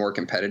closer. It's more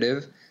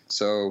competitive.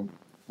 So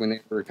when they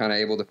were kind of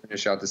able to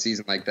finish out the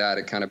season like that,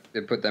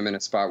 it put them in a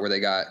spot where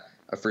they got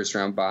a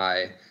first-round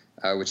bye,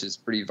 which is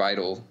pretty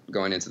vital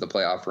going into the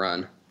playoff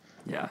run.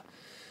 Yeah.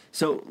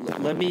 So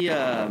let me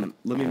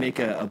make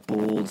a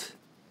bold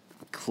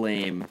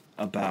claim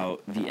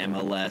about the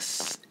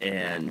MLS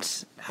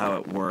and how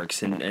it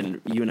works.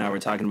 And you and I were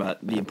talking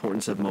about the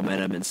importance of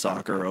momentum in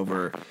soccer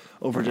over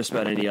just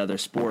about any other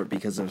sport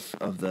because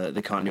of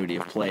the continuity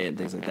of play and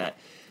things like that.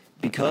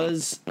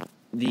 Because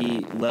the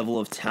level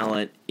of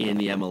talent in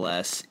the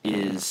MLS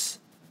is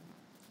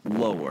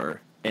lower,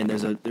 and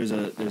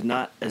there's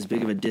not as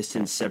big of a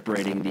distance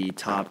separating the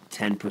top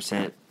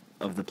 10%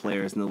 of the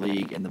players in the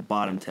league and the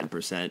bottom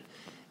 10%,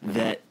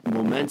 that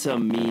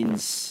momentum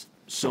means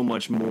so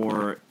much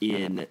more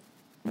in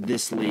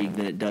this league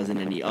than it does in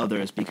any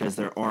others, because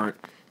there aren't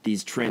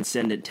these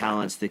transcendent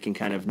talents that can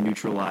kind of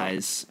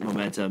neutralize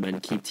momentum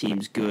and keep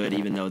teams good,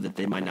 even though that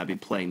they might not be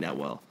playing that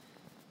well.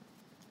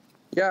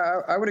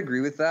 Yeah, I would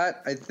agree with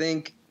that. I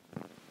think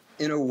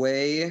in a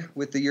way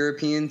with the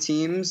European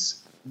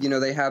teams,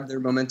 they have their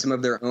momentum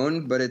of their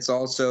own, but it's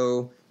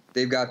also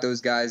they've got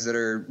those guys that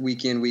are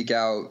week in, week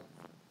out,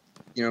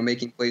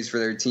 making plays for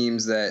their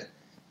teams that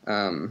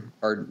are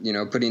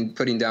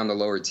putting down the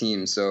lower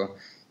teams. So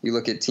you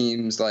look at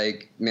teams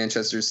like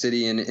Manchester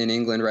City in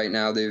England right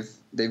now,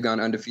 they've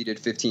gone undefeated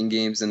 15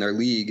 games in their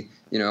league.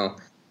 Do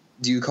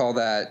you call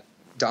that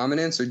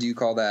dominance or do you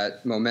call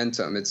that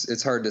momentum?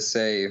 It's hard to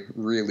say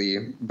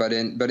really. But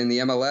in the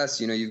MLS,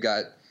 you've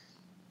got,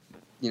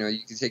 you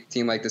can take a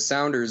team like the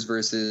Sounders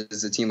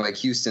versus a team like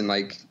Houston,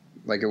 like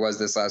it was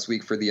this last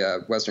week for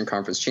the Western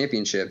Conference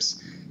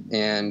Championships,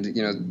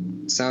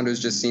 and Sounders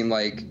just seemed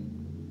like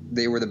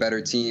they were the better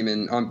team.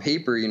 And on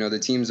paper, the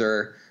teams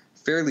are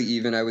fairly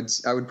even. I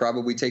would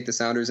probably take the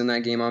Sounders in that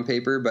game on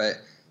paper, but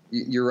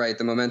you're right.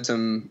 The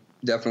momentum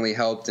definitely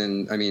helped,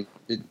 and I mean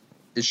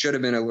it should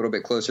have been a little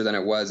bit closer than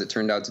it was. It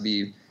turned out to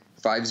be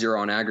 5-0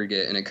 on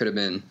aggregate, and it could have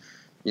been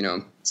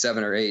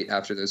 7 or 8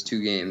 after those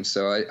 2 games.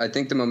 So I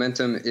think the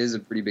momentum is a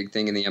pretty big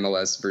thing in the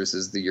MLS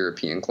versus the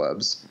European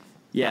clubs.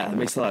 Yeah, that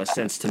makes a lot of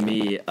sense to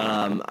me.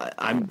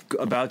 I'm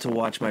about to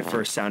watch my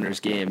first Sounders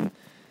game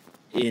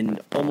in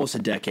almost a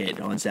decade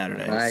on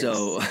Saturday. Nice.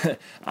 So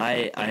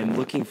I'm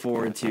looking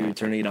forward to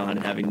turning it on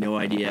and having no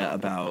idea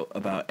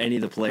about any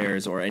of the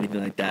players or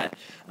anything like that.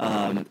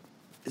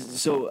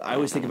 So I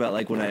always think about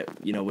like when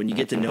you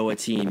get to know a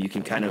team, you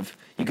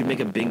can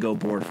make a bingo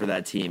board for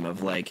that team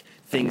of like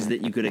things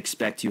that you could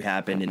expect to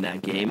happen in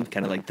that game,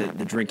 kind of like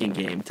the drinking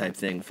game type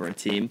thing for a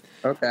team.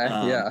 Okay,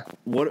 yeah.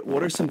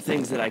 What are some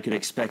things that I could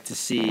expect to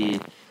see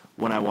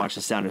when I watch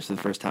the Sounders for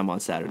the first time on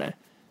Saturday?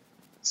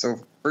 So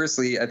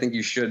firstly, I think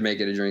you should make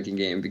it a drinking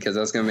game because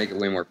that's going to make it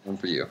way more fun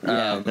for you.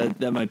 Yeah,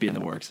 that might be in the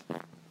works.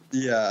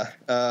 Yeah.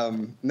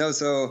 No,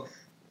 so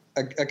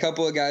a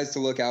couple of guys to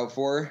look out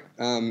for.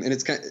 And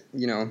it's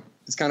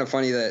it's kind of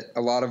funny that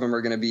a lot of them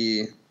are going to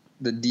be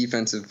the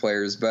defensive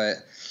players, but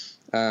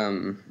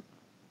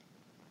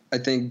I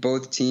think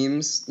both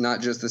teams,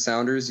 not just the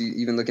Sounders,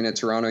 even looking at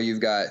Toronto,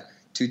 you've got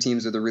 2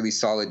 teams with a really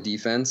solid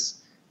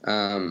defense.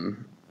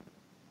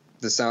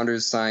 The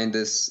Sounders signed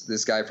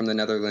this guy from the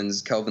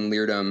Netherlands, Kelvin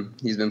Leerdam.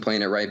 He's been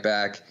playing at right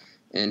back,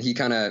 and he's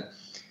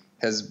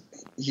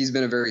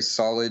been a very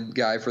solid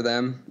guy for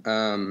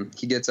them.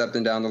 He gets up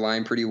and down the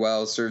line pretty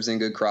well, serves in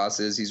good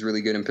crosses. He's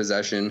really good in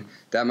possession.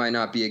 That might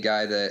not be a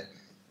guy that,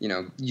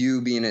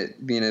 you being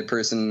a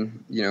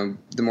person,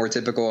 the more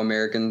typical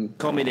American.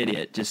 Call me an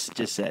idiot. Just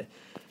say.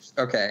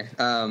 Okay.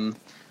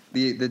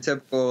 The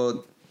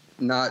typical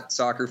not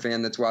soccer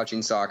fan that's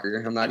watching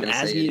soccer. I'm not going to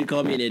say asking you to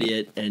call me an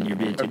idiot, and you're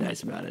being too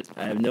nice about it.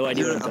 I have no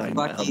idea what I'm talking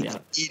about. Help me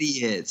out.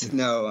 Idiot.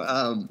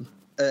 No.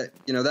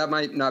 That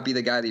might not be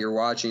the guy that you're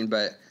watching,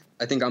 but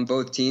I think on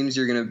both teams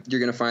you're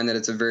gonna find that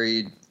it's a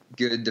very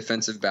good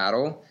defensive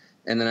battle.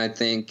 And then I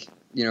think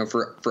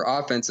for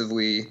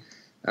offensively,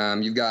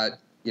 you've got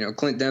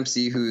Clint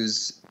Dempsey,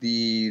 who's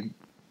the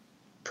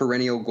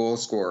perennial goal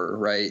scorer,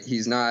 right?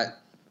 He's not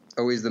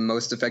always the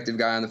most effective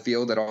guy on the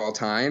field at all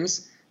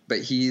times, but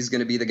he's going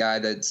to be the guy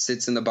that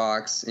sits in the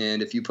box,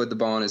 and if you put the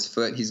ball on his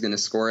foot, he's going to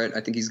score it.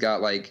 I think he's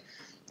got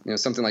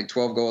something like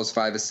 12 goals,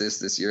 5 assists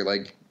this year.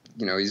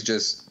 He's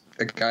just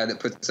a guy that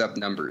puts up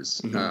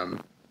numbers. Mm-hmm.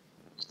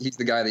 He's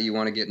the guy that you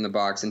want to get in the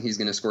box, and he's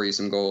going to score you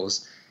some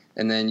goals.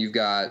 And then you've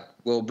got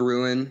Will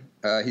Bruin.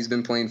 He's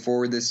been playing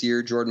forward this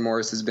year. Jordan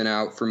Morris has been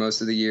out for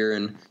most of the year,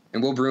 and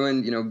Will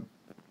Bruin,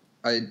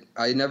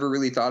 I never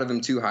really thought of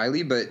him too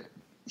highly, but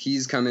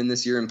he's come in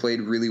this year and played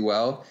really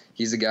well.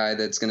 He's a guy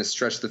that's going to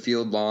stretch the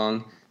field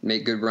long,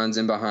 make good runs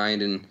in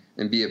behind,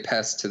 and be a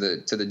pest to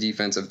the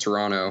defense of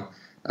Toronto.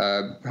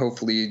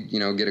 Hopefully,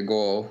 get a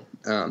goal.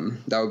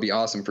 That would be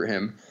awesome for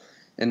him.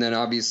 And then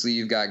obviously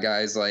you've got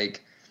guys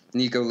like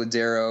Nico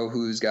Ladero,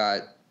 who's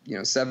got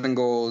 7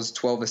 goals,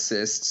 12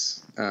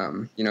 assists.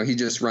 He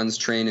just runs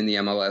train in the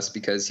MLS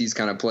because he's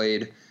kind of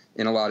played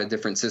in a lot of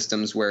different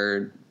systems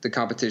where the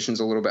competition's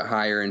a little bit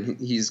higher and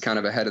he's kind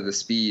of ahead of the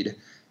speed.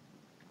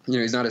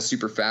 He's not a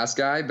super fast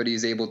guy, but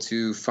he's able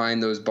to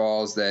find those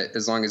balls that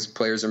as long as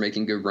players are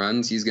making good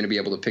runs, he's going to be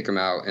able to pick them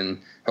out,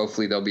 and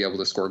hopefully they'll be able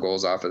to score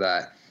goals off of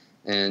that.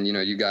 And,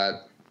 you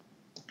got,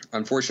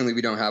 unfortunately,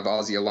 we don't have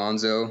Ozzy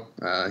Alonso.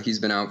 He's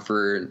been out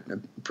for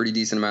a pretty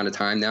decent amount of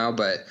time now,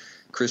 but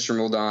Christian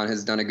Roldan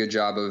has done a good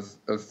job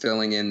of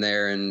filling in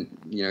there. And,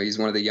 he's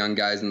one of the young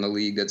guys in the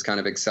league that's kind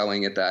of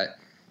excelling at that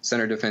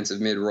center defensive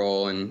mid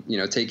role and,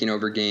 taking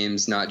over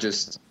games, not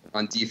just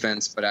on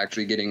defense, but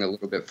actually getting a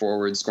little bit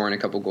forward, scoring a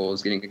couple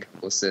goals, getting a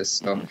couple assists.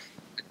 So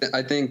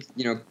I think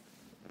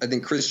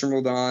Christian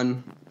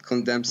Roldan,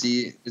 Clint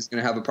Dempsey is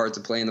going to have a part to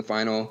play in the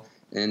final,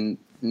 and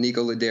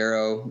Nico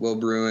Ladero, Will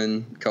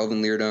Bruin,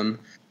 Kelvin Leerdam,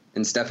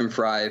 and Stephen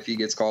Fry, if he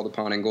gets called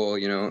upon in goal,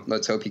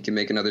 let's hope he can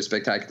make another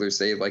spectacular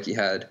save like he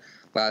had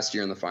last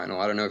year in the final.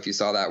 I don't know if you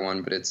saw that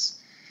one, but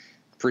it's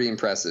pretty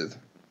impressive.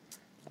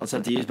 I'll just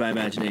have to use my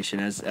imagination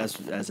as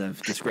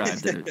I've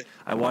described.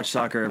 I watch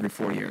soccer every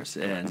 4 years,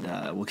 and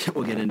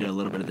we'll get into a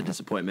little bit of the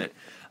disappointment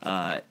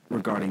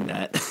regarding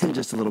that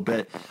just a little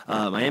bit.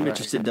 I am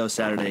interested though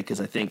Saturday because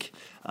I think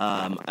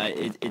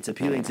it's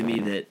appealing to me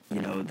that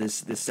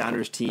this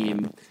Sounders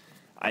team.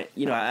 I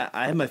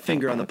have my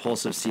finger on the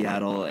pulse of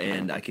Seattle,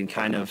 and I can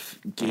kind of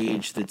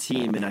gauge the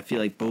team. And I feel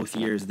like both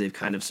years they've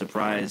kind of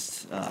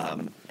surprised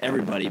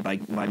everybody by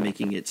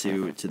making it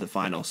to the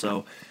final.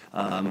 So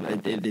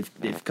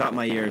they've caught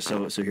my ear.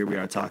 So here we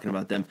are talking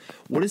about them.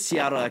 What is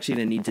Seattle actually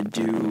going to need to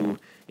do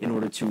in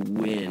order to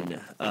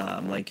win?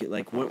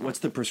 What's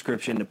the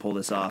prescription to pull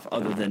this off,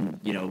 other than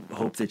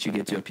hope that you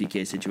get to a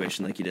PK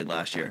situation like you did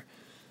last year?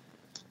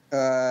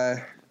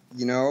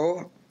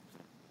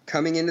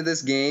 Coming into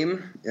this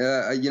game,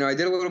 I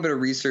did a little bit of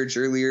research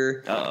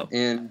earlier. Uh-oh.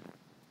 And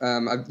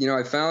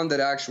I found that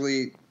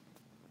actually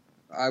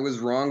I was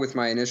wrong with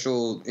my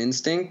initial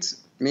instinct.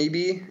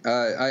 Maybe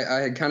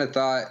I had kind of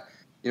thought,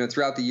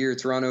 throughout the year,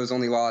 Toronto's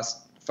only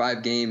lost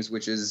 5 games,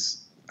 which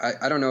is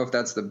I don't know if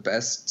that's the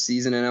best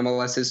season in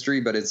MLS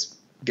history, but it's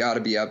got to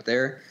be up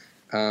there.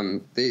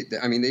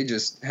 They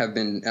just have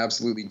been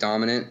absolutely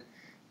dominant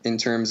in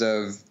terms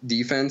of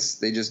defense.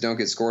 They just don't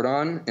get scored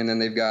on, and then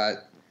they've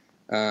got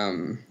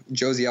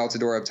Josie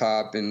Altidore up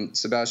top and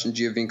Sebastian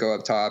Giovinco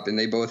up top, and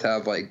they both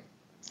have like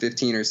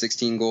 15 or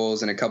 16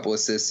 goals and a couple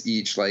assists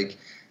each. Like,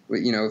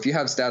 if you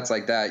have stats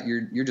like that,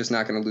 you're just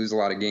not going to lose a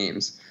lot of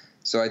games.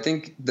 So I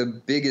think the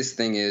biggest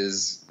thing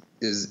is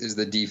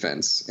the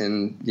defense,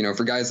 and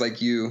for guys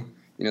like you,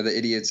 the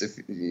idiots, if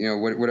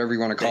whatever you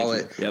want to call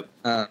it. Yep.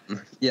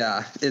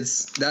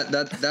 It's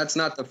that's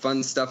not the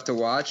fun stuff to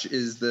watch.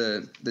 Is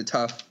the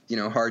tough,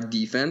 hard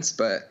defense,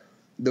 but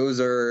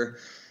those are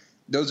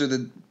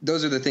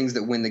the things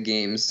that win the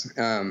games.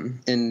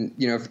 And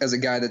as a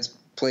guy that's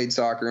played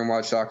soccer and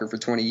watched soccer for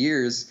 20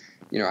 years,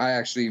 I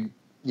actually,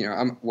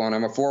 I'm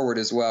a forward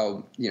as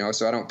well,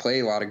 so I don't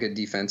play a lot of good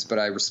defense, but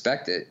I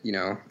respect it.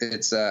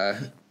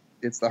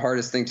 It's the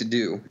hardest thing to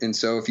do. And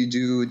so if you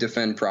do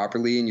defend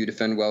properly and you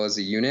defend well as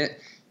a unit,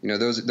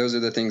 those are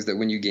the things that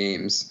win you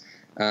games.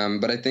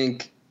 But I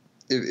think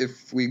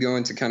if we go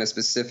into kind of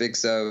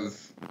specifics of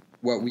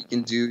what we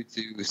can do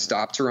to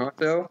stop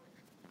Toronto,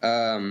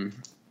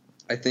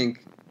 I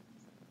think,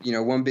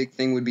 one big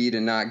thing would be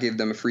to not give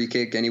them a free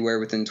kick anywhere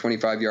within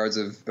 25 yards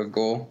of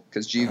goal,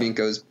 because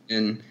Giovinco's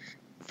been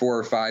 4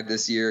 or 5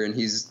 this year, and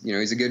he's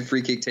a good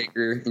free kick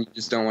taker, and you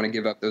just don't want to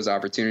give up those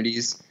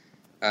opportunities.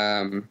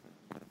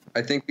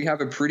 I think we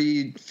have a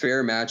pretty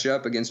fair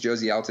matchup against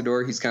Josie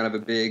Altidore. He's kind of a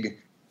big,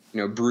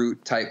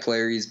 brute type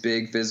player. He's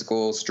big,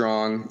 physical,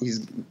 strong.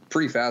 He's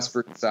pretty fast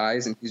for his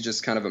size, and he's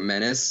just kind of a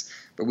menace.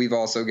 But we've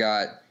also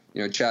got,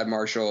 Chad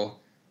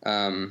Marshall.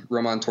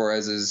 Roman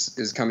Torres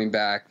is coming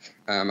back.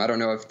 I don't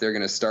know if they're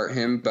going to start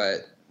him,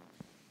 but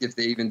if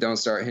they even don't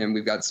start him,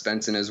 we've got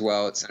Svensson as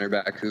well at center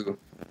back, who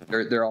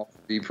they're all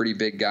pretty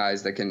big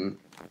guys that can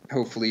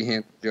hopefully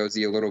handle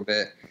Josie a little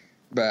bit.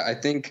 But I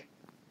think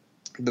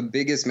the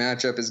biggest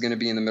matchup is going to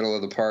be in the middle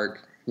of the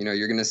park.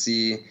 You're going to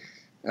see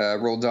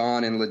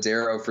Roldan and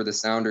Ladero for the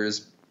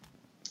Sounders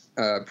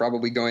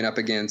probably going up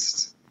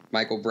against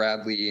Michael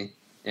Bradley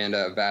and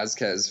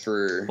Vasquez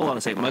for... Hold on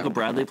a second. Michael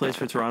Bradley plays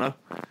for Toronto?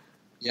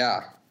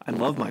 Yeah. I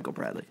love Michael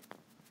Bradley.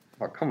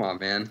 Oh, come on,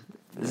 man.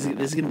 This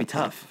is going to be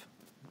tough.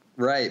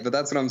 Right, but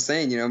that's what I'm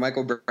saying.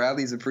 Michael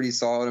Bradley's a pretty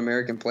solid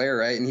American player,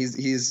 right? And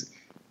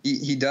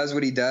he does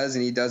what he does,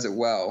 and he does it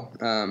well.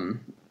 And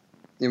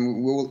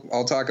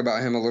I'll talk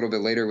about him a little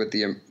bit later with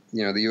the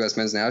the U.S.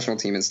 men's national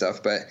team and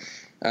stuff. But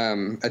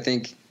I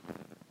think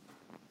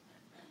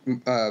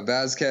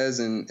Vasquez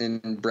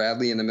and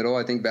Bradley in the middle.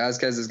 I think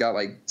Vasquez has got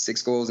like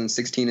 6 goals and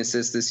 16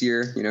 assists this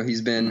year.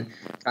 He's been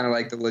kind of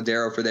like the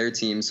Ladero for their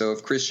team. So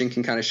if Christian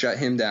can kind of shut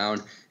him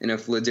down, and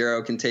if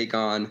Ladero can take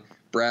on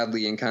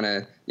Bradley and kind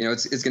of,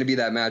 it's going to be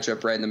that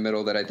matchup right in the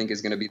middle that I think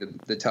is going to be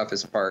the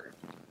toughest part.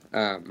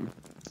 And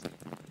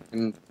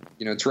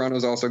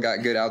Toronto's also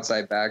got good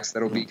outside backs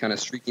that'll be kind of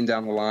streaking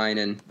down the line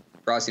and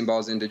crossing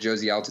balls into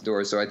Josie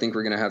Altidore. So I think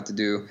we're going to have to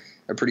do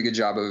a pretty good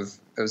job of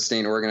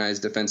staying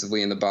organized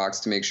defensively in the box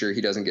to make sure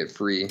he doesn't get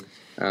free.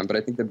 But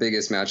I think the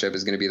biggest matchup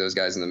is going to be those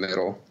guys in the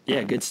middle.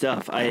 Yeah, good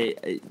stuff.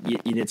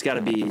 It's got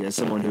to be, as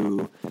someone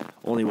who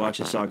only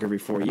watches soccer every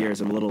 4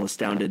 years, I'm a little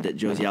astounded that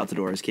Josie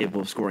Altidore is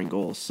capable of scoring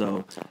goals.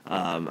 So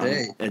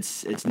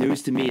it's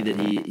news to me that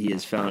he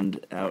has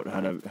found out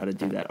how to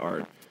do that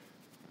art.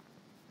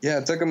 Yeah,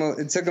 it took him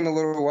a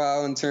little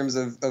while in terms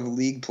of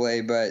league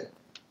play, but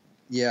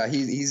yeah,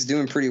 he's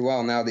doing pretty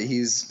well now that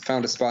he's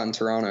found a spot in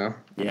Toronto.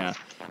 Yeah,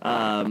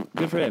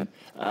 good for him.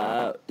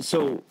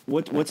 So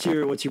what's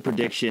your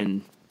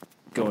prediction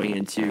going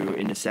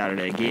into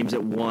Saturday? Games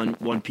at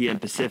 1 p.m.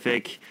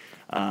 Pacific.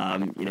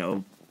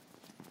 It'll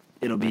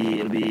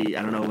be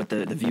I don't know what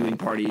the viewing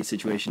party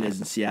situation is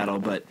in Seattle,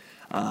 but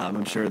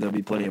I'm sure there'll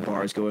be plenty of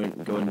bars going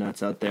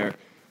nuts out there.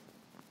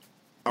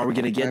 Are we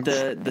going to get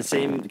the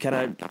same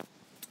kind of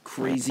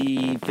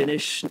crazy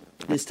finish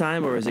this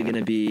time, or is it going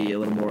to be a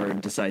little more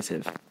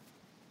decisive?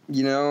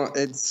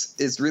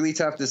 It's really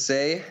tough to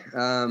say.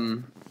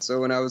 So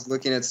when I was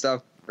looking at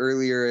stuff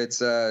earlier, it's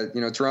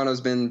Toronto's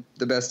been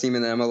the best team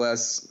in the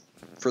MLS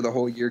for the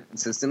whole year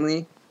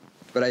consistently,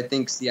 but I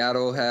think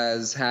Seattle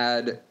has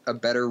had a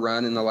better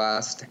run in the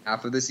last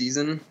half of the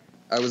season.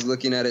 I was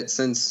looking at it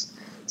since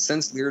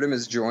Leardom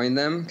has joined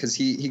them, because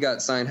he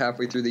got signed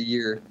halfway through the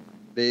year.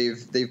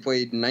 They've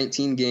played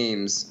 19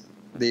 games.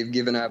 They've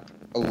given up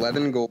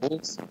 11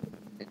 goals,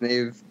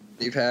 and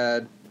they've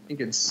had, I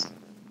think it's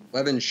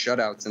 11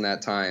 shutouts in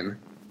that time.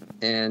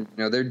 And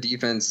their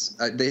defense,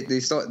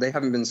 they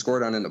haven't been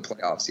scored on in the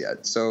playoffs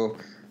yet. So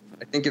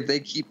I think if they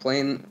keep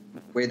playing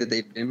the way that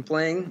they've been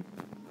playing,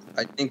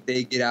 I think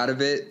they get out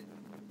of it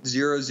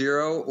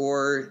 0-0,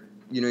 or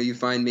you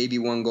find maybe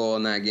one goal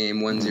in that game,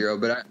 1-0.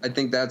 But I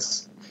think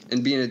that's,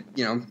 and being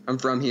I'm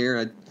from here,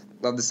 I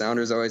love the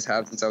Sounders, always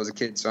have since I was a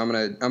kid. So I'm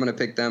gonna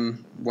pick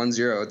them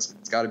 1-0.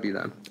 It's got to be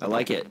them. I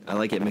like it.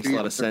 It makes a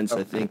lot of sense.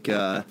 I think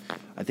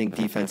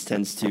defense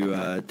tends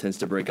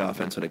to break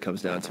offense when it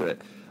comes down to it.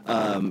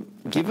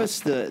 Give us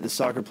the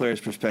soccer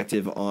player's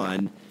perspective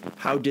on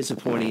how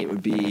disappointing it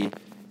would be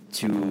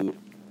to,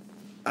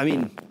 I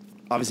mean,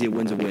 obviously a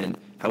win's a win.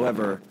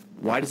 However,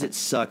 why does it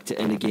suck to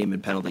end a game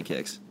in penalty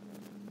kicks?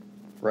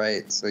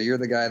 Right. So you're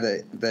the guy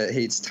that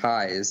hates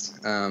ties.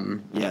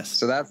 Yes.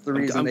 So that's the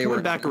reason I'm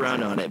coming back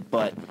around on it,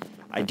 but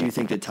I do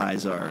think that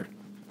ties are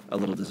a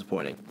little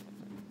disappointing.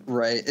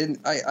 Right. And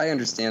I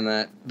understand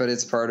that, but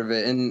it's part of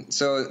it. And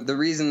so the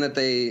reason that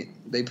they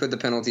put the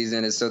penalties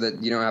in is so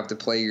that you don't have to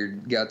play your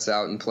guts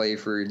out and play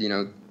for,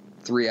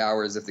 3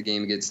 hours if the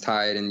game gets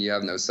tied and you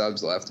have no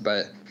subs left.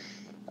 But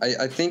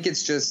I think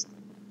it's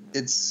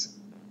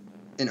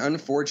an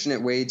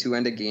unfortunate way to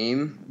end a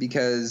game,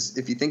 because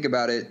if you think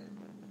about it,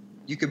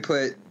 you could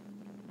put,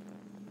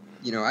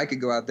 I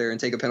could go out there and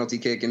take a penalty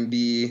kick and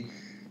be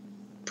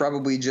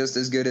probably just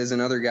as good as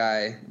another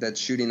guy that's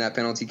shooting that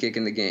penalty kick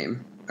in the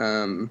game.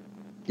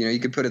 You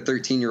could put a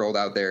 13-year-old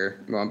out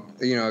there, well,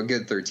 a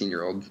good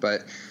 13-year-old,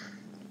 but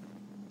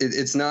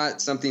it's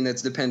not something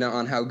that's dependent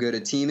on how good a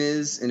team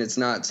is, and it's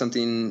not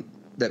something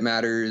that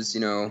matters,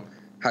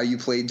 how you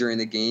played during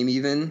the game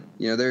even.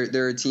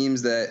 There are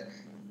teams that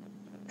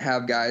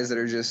have guys that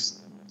are just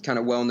kind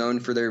of well known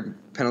for their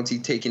penalty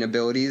taking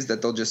abilities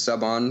that they'll just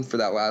sub on for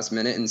that last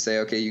minute and say,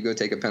 okay, you go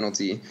take a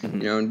penalty.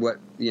 Mm-hmm. And what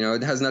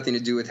it has nothing to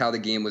do with how the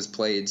game was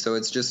played. So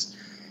it's just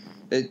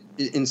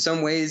in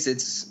some ways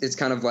it's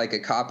kind of like a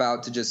cop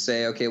out to just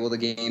say, okay, well, the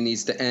game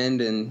needs to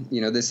end, and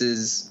this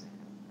is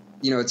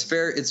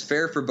it's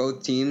fair for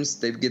both teams.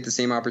 They get the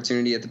same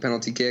opportunity at the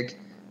penalty kick,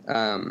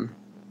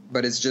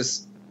 but it's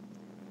just,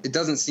 it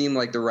doesn't seem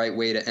like the right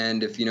way to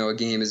end if a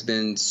game has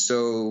been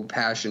so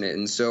passionate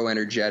and so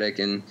energetic,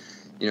 and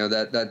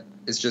that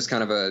it's just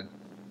kind of a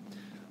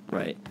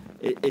right.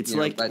 It's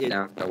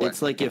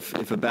like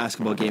if a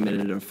basketball game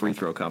ended in a free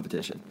throw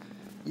competition.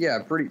 Yeah,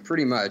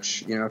 pretty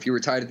much. If you were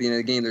tied at the end of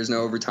the game, there's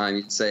no overtime.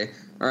 You'd say,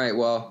 all right,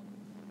 well,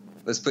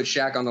 let's put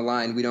Shaq on the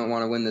line. We don't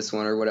want to win this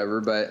one or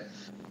whatever. But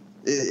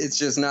it's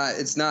just not.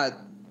 It's not.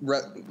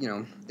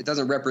 It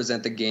doesn't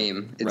represent the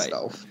game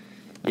itself.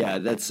 Right. Yeah,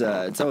 that's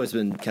it's always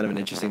been kind of an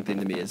interesting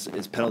thing to me. Is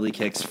penalty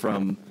kicks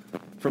from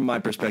my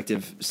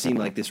perspective seem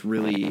like this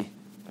really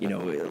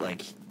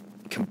like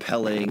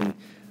compelling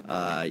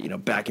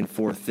back and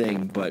forth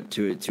thing, but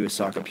to a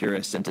soccer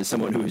purist and to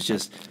someone who's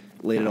just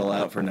laid it all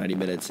out for 90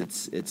 minutes,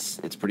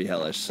 it's pretty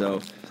hellish. So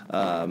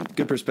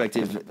good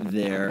perspective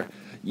there.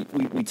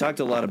 We talked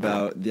a lot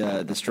about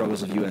the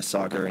struggles of U.S.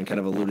 soccer and kind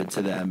of alluded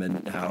to them,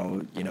 and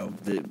how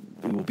it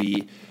will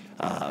be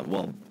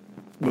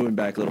moving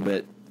back a little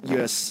bit.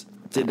 U.S.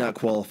 did not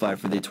qualify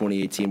for the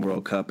 2018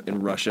 World Cup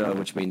in Russia,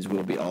 which means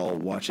we'll be all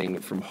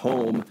watching from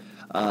home.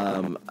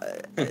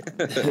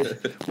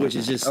 Which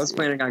is just, I was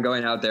planning on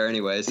going out there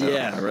anyway. So.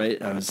 Yeah,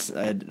 right. I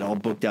had it all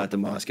booked out to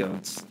Moscow.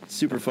 It's a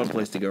super fun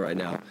place to go right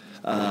now.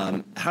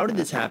 How did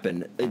this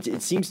happen?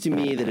 It seems to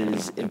me that it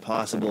is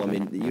impossible. I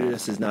mean, the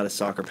U.S. is not a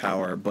soccer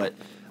power, but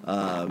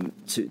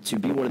to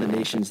be one of the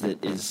nations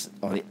that is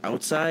on the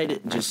outside,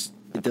 it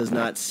does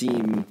not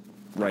seem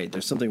right.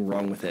 There's something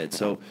wrong with it.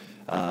 So,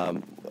 I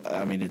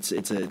mean, it's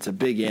a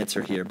big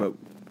answer here, but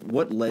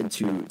what led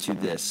to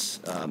this,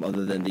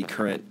 other than the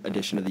current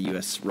addition of the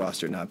U.S.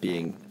 roster not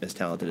being as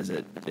talented as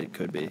it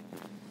could be?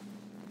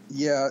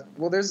 Yeah,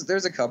 well,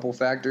 there's a couple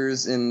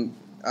factors, and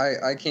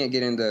I can't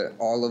get into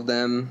all of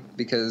them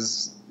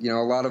because a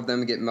lot of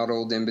them get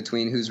muddled in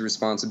between whose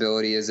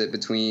responsibility is it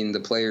between the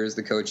players,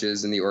 the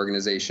coaches, and the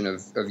organization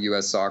of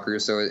U.S. soccer.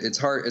 So it's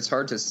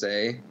hard to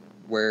say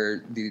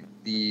where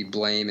the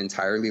blame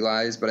entirely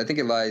lies, but I think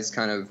it lies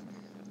kind of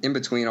in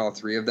between all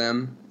three of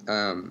them.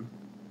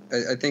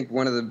 I think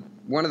one of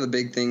the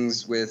big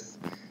things with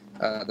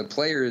the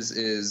players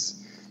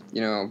is,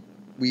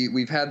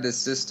 we've had this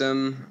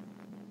system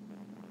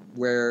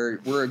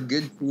where we're a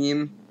good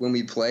team when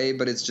we play,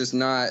 but it's just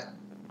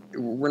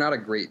we're not a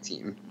great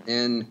team.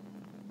 And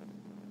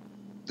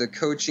the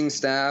coaching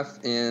staff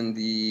and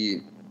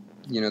the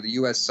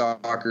U.S.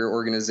 soccer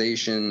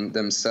organization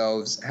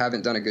themselves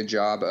haven't done a good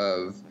job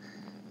of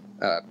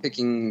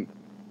picking,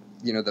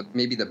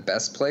 maybe the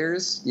best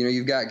players.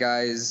 You've got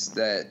guys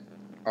that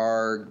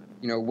are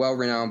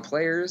well-renowned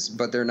players,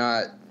 but they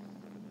might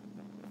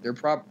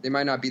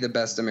not be the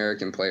best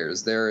American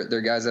players.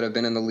 They're guys that have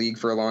been in the league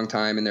for a long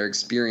time and they're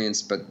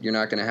experienced, but you're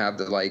not going to have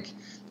the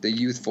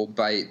youthful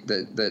bite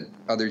that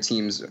other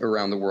teams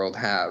around the world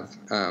have.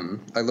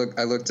 I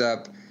looked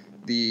up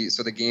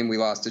the game we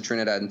lost to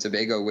Trinidad and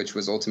Tobago, which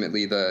was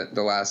ultimately the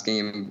last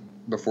game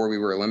before we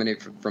were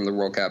eliminated from the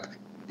World Cup,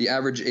 the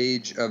average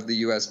age of the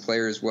U.S.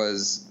 players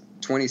was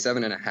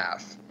 27 and a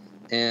half.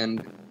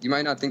 And you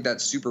might not think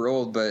that's super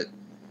old, but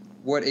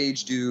what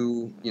age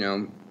do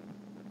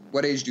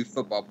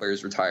football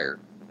players retire?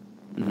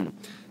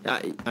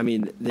 Mm-hmm. I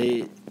mean,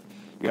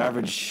 your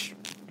average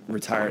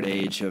retired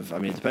age of, I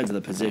mean, it depends on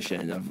the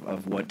position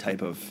of what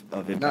type of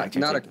impact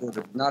not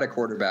a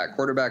quarterback.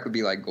 Quarterback would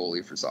be like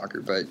goalie for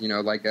soccer, but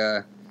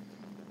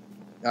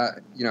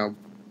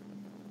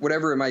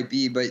whatever it might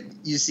be. But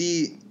you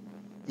see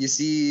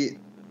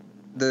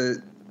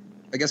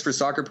I guess for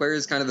soccer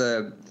players, kind of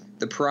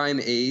the prime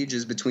age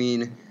is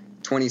between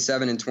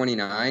 27 and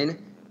 29.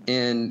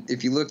 And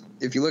if you look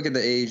at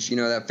the age,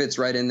 that fits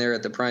right in there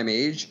at the prime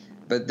age.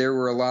 But there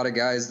were a lot of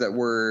guys that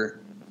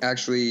were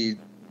actually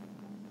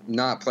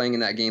not playing in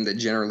that game that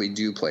generally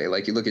do play.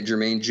 Like you look at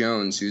Jermaine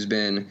Jones, who's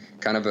been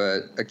kind of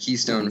a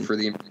keystone for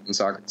the American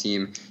soccer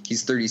team.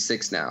 He's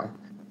 36 now.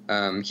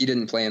 He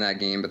didn't play in that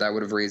game, but that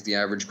would have raised the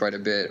average quite a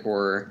bit.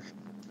 Or,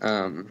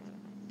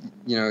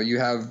 you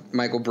have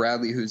Michael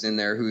Bradley, who's in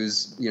there,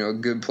 who's, a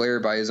good player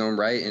by his own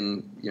right.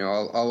 And,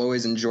 I'll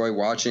always enjoy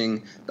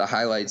watching the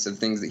highlights of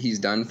things that he's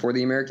done for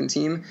the American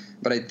team.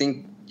 But I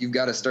think you've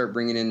got to start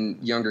bringing in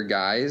younger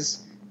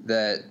guys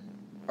that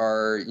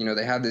are,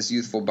 they have this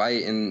youthful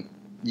bite, and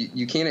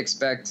you can't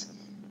expect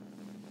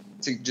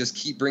to just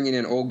keep bringing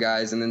in old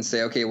guys and then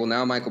say, okay, well,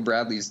 now Michael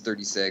Bradley's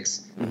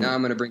 36. Mm-hmm. Now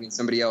I'm going to bring in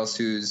somebody else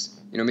who's,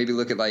 maybe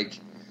look at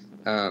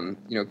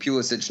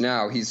Pulisic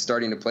now. He's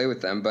starting to play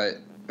with them. But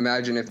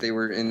imagine if they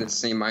were in the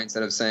same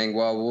mindset of saying,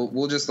 well,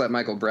 we'll just let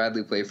Michael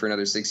Bradley play for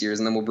another 6 years,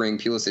 and then we'll bring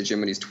Pulisic in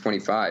when he's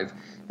 25.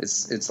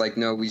 It's like,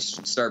 no, we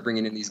should start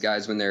bringing in these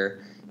guys when they're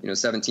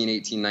 17,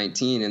 18,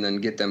 19, and then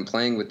get them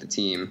playing with the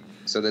team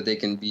so that they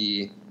can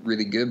be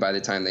really good by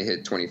the time they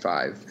hit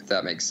 25, if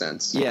that makes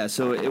sense. Yeah,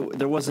 so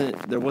there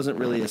wasn't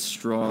really a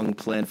strong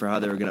plan for how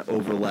they were going to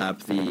overlap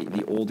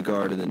the old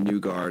guard and the new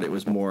guard. It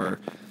was more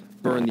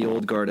burn the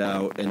old guard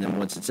out, and then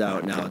once it's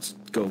out, now it's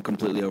go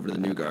completely over to the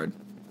new guard.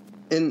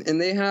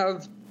 And they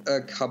have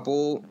a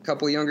couple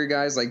younger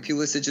guys, like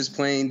Pulisic is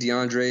playing.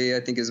 DeAndre, I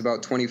think, is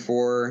about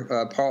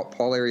 24.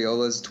 Paul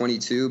Areola is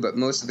 22, but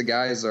most of the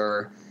guys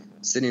are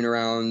sitting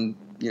around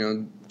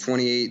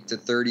 28 to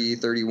 30,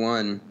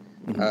 31.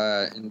 Mm-hmm.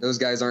 And those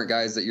guys aren't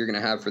guys that you're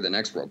going to have for the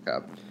next World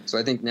Cup. So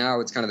I think now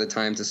it's kind of the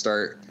time to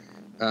start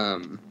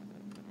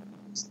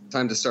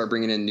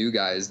bringing in new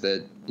guys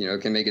that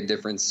can make a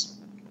difference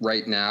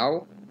right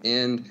now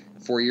and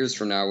 4 years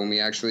from now when we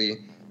actually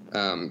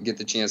get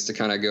the chance to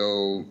kind of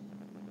go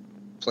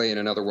play in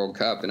another World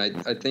Cup. And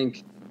I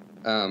think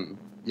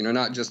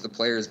not just the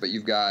players, but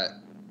you've got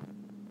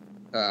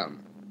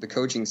the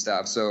coaching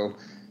staff. So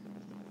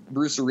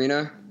Bruce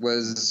Arena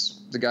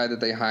was the guy that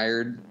they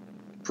hired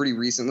pretty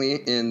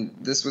recently, and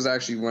this was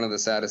actually one of the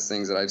saddest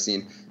things that I've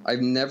seen.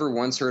 I've never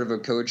once heard of a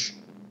coach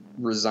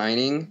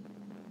resigning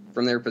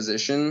from their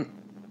position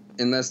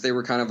unless they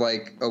were kind of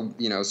like,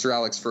 Sir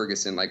Alex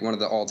Ferguson, like one of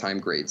the all-time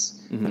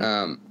greats.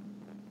 Mm-hmm.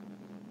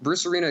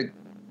 Bruce Arena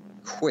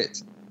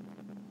quit.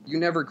 You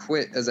never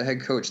quit as a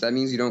head coach. That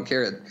means you don't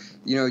care.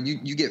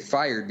 You get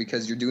fired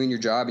because you're doing your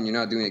job and you're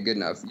not doing it good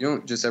enough. You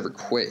don't just ever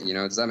quit.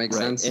 Does that make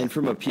sense? And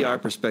from a PR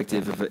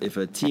perspective, if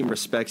a team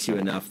respects you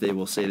enough, they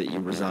will say that you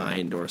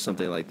resigned or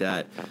something like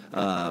that.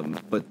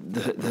 But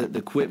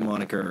the quit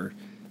moniker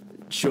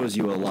shows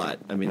you a lot.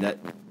 I mean,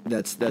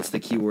 that's the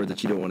key word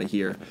that you don't want to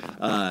hear.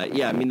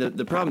 I mean,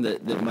 the problem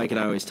that Mike and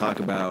I always talk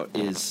about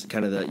is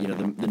kind of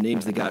the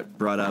names that got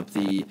brought up,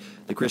 the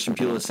Christian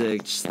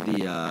Pulisic,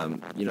 the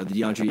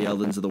DeAndre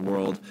Yeldons of the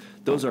world.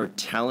 Those are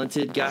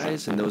talented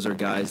guys, and those are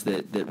guys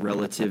that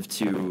relative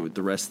to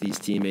the rest of these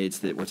teammates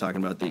that we're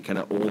talking about, the kind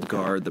of old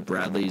guard, the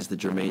Bradleys, the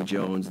Jermaine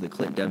Jones, the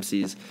Clint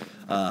Dempseys,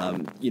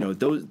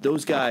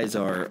 those guys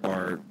are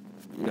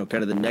kind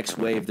of the next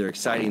wave. They're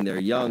exciting. They're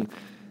young.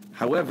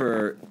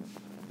 However,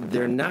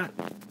 they're not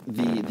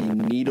the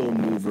needle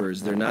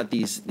movers. They're not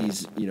these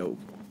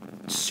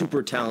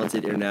super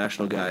talented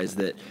international guys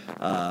that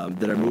are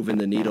moving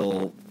the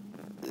needle,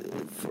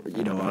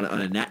 on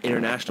an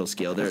international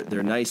scale.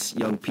 They're nice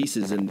young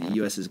pieces, and the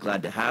U.S. is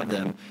glad to have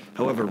them.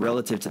 However,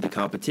 relative to the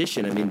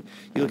competition, I mean,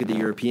 you look at the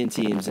European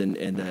teams and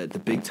the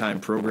big time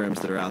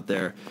programs that are out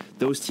there.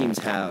 Those teams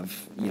have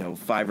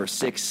 5 or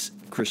 6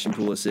 Christian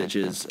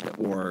Pulisic's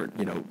or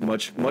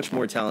much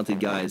more talented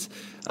guys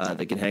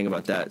that can hang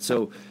about that.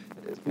 So,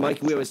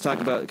 Mike, we always talk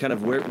about kind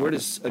of where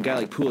does a guy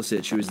like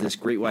Pulisic, who is this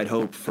great white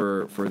hope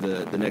for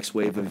the next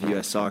wave of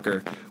U.S.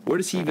 soccer, where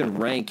does he even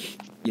rank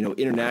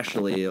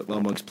internationally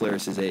amongst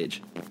players his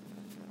age?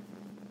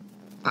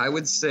 I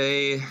would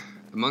say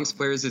amongst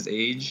players his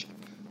age,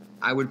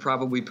 I would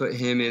probably put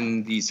him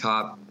in the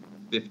top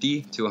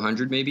 50 to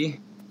 100 maybe.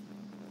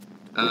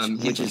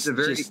 Which is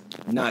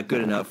just not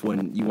good enough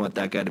when you want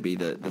that guy to be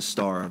the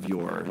star of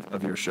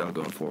your show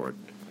going forward.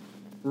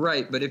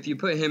 Right, but if you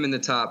put him in the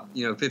top,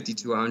 50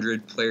 to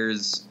 100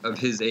 players of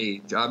his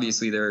age,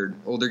 obviously there are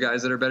older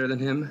guys that are better than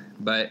him,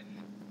 but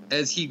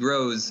as he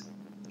grows,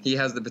 he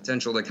has the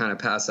potential to kind of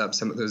pass up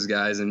some of those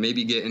guys and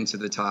maybe get into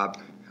the top,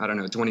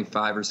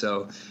 25 or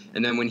so.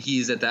 And then when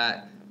he's at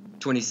that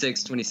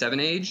 26, 27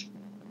 age,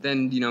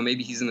 then,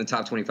 maybe he's in the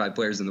top 25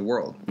 players in the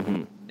world.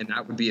 Mm-hmm. And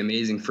that would be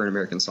amazing for an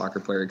American soccer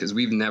player, because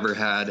we've never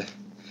had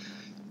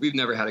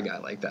a guy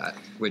like that,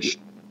 which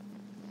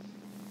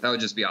that would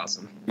just be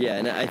awesome. Yeah,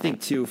 and I think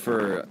too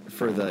for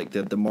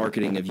the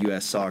marketing of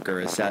U.S.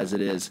 soccer, as sad as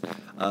it is,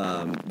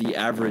 the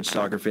average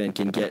soccer fan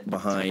can get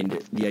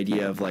behind the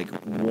idea of like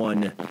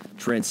one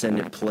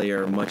transcendent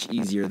player much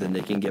easier than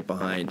they can get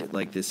behind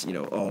like this,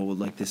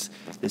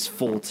 this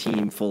full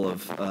team full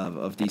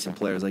of decent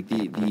players, like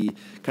the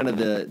kind of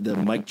the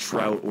Mike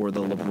Trout or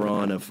the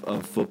LeBron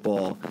of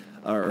football,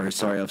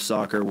 of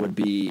soccer would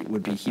be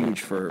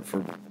huge for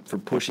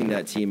pushing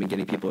that team and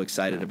getting people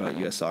excited about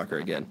U.S. soccer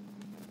again.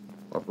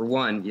 Well, for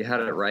one, you had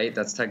it right.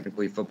 That's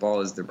technically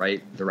football is the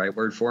right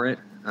word for it.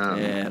 I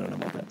don't know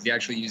about that. You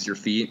actually use your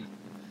feet.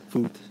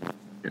 Foot.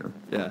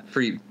 Yeah.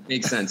 Pretty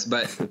makes sense.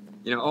 But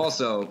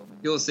also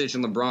Pulisic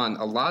and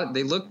LeBron,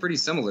 they look pretty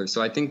similar.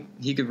 So I think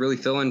he could really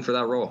fill in for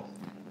that role.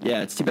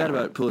 Yeah, it's too bad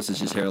about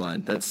Pulisic's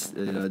hairline. That's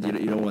you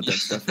don't want that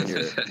stuff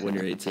when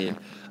you're 18.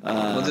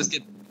 We'll just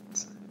get.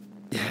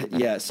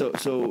 Yeah. So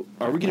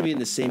are we going to be in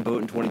the same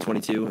boat in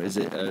 2022? Are we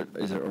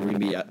going to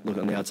be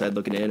on the outside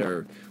looking in,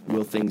 or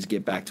will things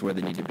get back to where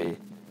they need to be?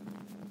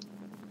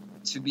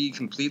 To be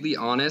completely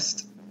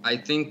honest, I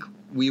think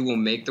we will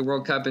make the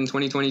World Cup in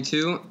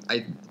 2022.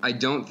 I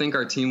don't think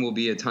our team will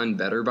be a ton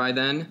better by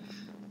then.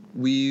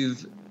 We're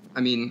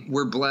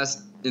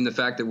blessed in the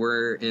fact that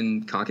we're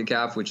in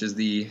CONCACAF, which is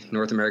the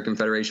North American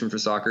Federation for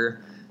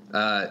Soccer.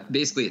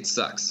 Basically, it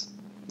sucks.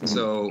 Mm-hmm.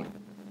 So.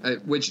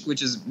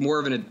 Which is more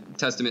of a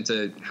testament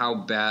to how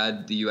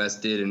bad the U.S.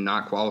 did in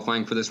not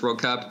qualifying for this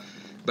World Cup.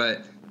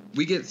 But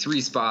we get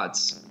 3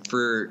 spots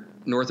for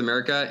North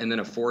America and then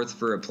a 4th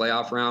for a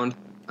playoff round.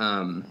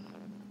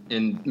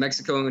 And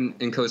Mexico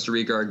and Costa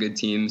Rica are good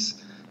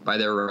teams by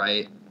their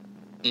right.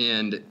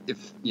 And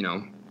if,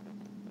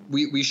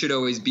 we should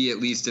always be at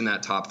least in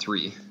that top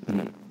 3.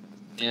 Mm-hmm.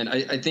 And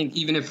I think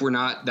even if we're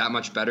not that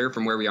much better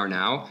from where we are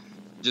now,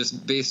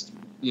 just based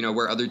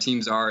where other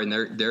teams are and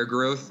their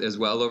growth as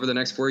well over the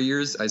next 4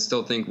 years, I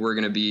still think we're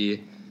going to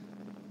be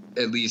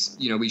at least,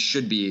 we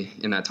should be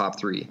in that top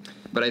 3.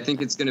 But I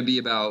think it's going to be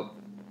about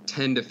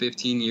 10 to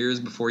 15 years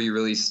before you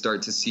really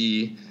start to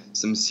see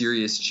some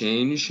serious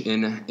change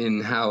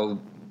in how,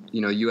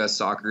 U.S.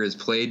 soccer is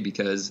played,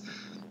 because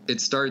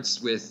it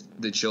starts with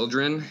the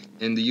children,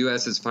 and the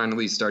U.S. is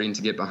finally starting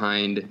to get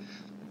behind,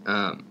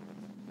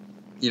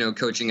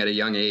 coaching at a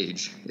young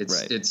age.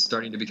 It's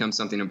starting to become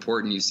something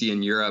important. You see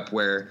in Europe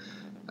where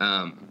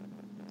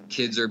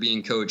kids are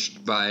being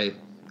coached by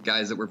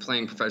guys that were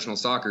playing professional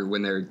soccer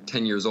when they're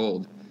 10 years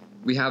old.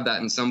 We have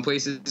that in some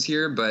places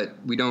here, but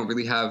we don't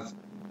really have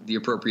the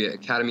appropriate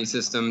academy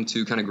system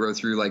to kind of grow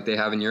through like they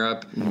have in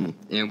Europe.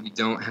 Mm-hmm. And we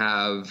don't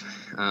have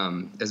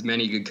as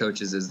many good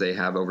coaches as they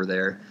have over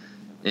there.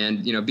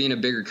 And, being a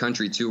bigger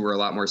country too, we're a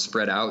lot more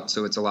spread out.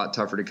 So it's a lot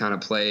tougher to kind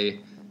of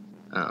play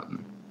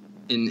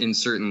in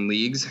certain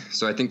leagues.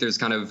 So I think there's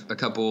kind of a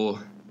couple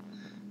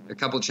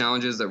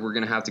challenges that we're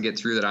going to have to get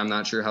through that I'm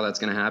not sure how that's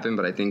going to happen,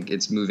 but I think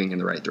it's moving in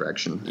the right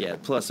direction. Yeah.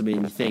 Plus,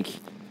 you think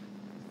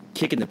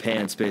kicking the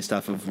pants based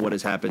off of what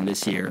has happened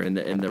this year and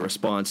the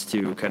response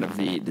to kind of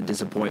the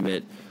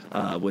disappointment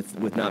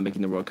with not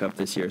making the World Cup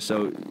this year.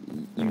 So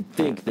you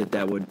think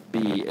that would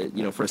be,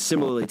 for a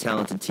similarly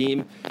talented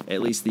team,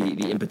 at least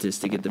the impetus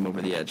to get them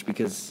over the edge,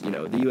 because,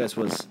 the U.S.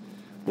 was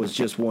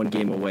just one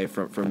game away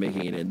from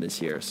making it in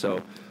this year.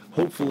 So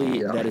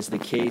hopefully that is the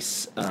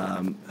case.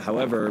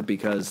 However,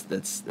 because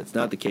that's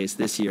not the case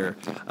this year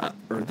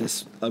or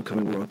this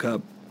upcoming World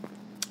Cup,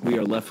 we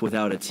are left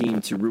without a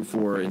team to root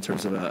for in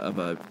terms of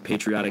a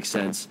patriotic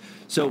sense.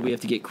 So we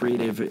have to get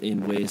creative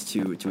in ways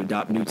to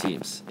adopt new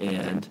teams.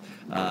 And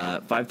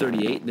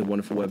 538, the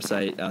wonderful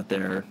website out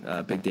there,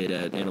 big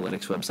data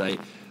analytics website,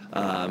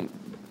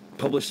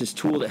 published this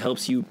tool that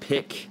helps you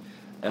pick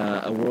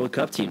a World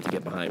Cup team to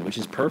get behind, which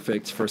is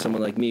perfect for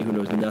someone like me who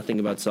knows nothing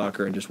about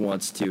soccer and just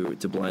wants to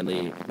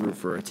blindly root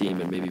for a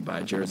team and maybe buy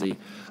a jersey.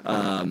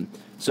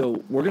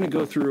 So we're going to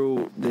go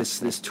through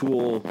this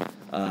tool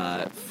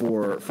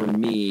for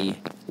me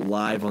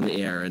live on the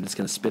air, and it's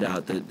going to spit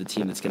out the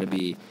team that's going to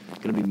be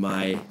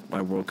my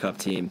World Cup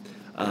team.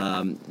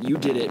 You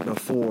did it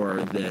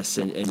before this,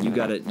 and you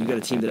got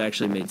a team that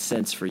actually made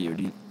sense for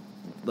you.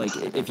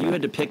 If you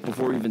had to pick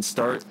before we even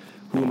start,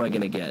 who am I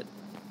going to get?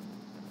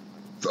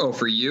 Oh,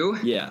 for you?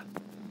 Yeah.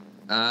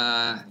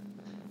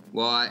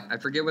 Well, I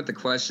forget what the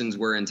questions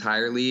were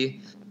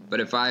entirely, but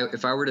if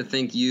I were to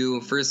think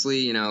you,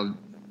 firstly,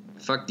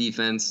 fuck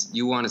defense.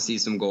 You want to see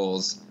some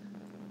goals.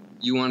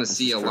 You want to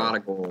see a lot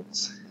of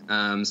goals.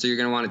 So you're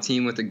going to want a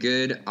team with a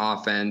good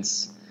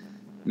offense.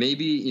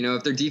 Maybe,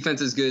 if their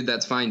defense is good,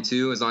 that's fine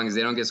too, as long as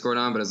they don't get scored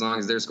on. But as long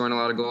as they're scoring a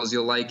lot of goals,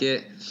 you'll like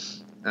it.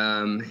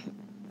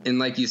 And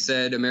like you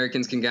said,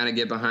 Americans can kind of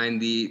get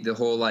behind the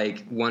whole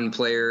one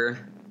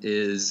player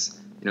is,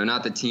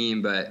 not the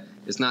team, but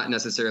it's not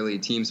necessarily a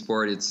team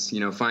sport. It's,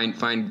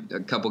 find a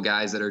couple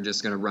guys that are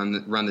just going to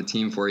run the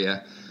team for you.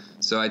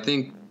 So I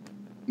think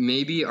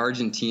maybe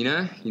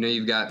Argentina.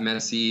 You've got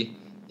Messi,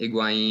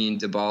 Higuain,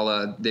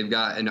 Dybala. They've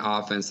got an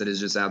offense that is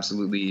just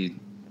absolutely,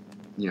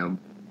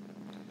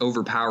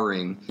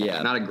 overpowering.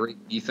 Yeah. Not a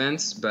great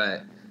defense,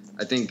 but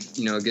I think,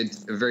 a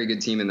very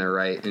good team in there,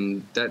 right?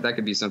 And that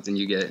could be something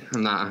you get.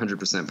 I'm not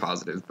 100%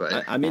 positive,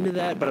 but I'm into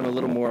that, but I'm a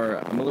little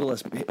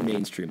less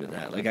mainstream than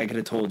that. Like, I could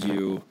have told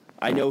you,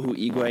 I know who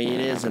Higuain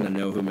is and I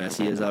know who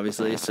Messi is,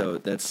 obviously. So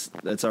that's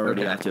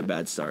already off to a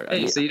bad start.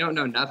 Hey, so you don't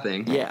know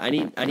nothing? Yeah, I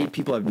need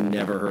people I've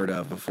never heard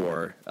of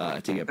before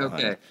to get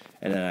behind. Okay.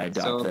 And then I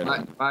adopt them. So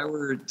if I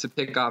were to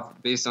pick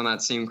off based on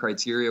that same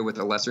criteria with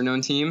a lesser known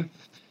team,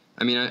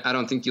 I mean, I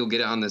don't think you'll get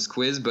it on this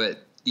quiz, but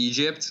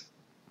Egypt.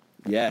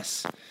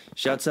 Yes.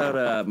 Shouts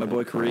out my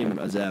boy Kareem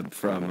Azeb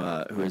from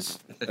who is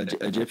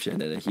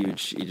Egyptian and a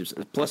huge Egypt.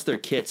 Plus their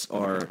kits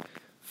are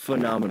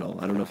phenomenal.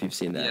 I don't know if you've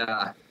seen that.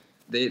 Yeah.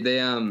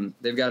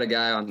 They've got a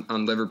guy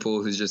on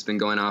Liverpool who's just been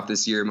going off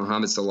this year,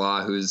 Mohamed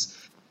Salah,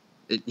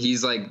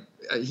 he's like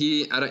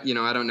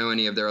I don't know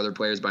any of their other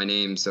players by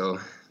name, so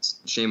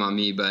shame on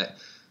me, but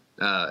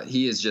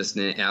he is just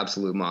an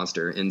absolute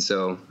monster. And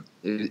so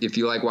if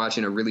you like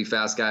watching a really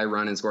fast guy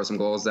run and score some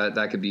goals,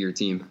 that could be your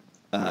team.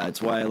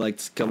 It's why I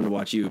liked coming to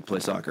watch you play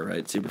soccer,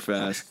 right? Super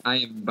fast. I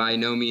am by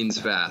no means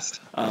fast.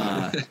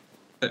 How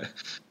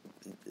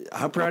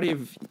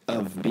proud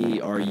of me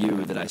are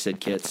you that I said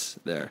kits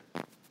there?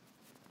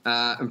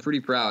 I'm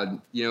pretty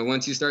proud.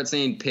 Once you start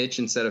saying pitch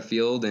instead of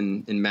field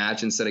and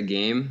match instead of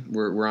game,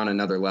 we're on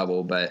another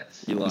level. But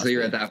until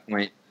you're at that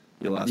point,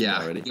 you lost me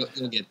already.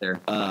 You'll get there.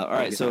 All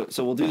right, so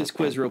we'll do this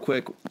quiz real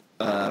quick.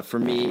 For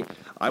me,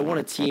 I want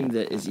a team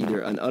that is either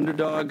an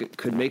underdog,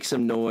 could make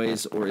some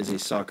noise, or is a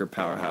soccer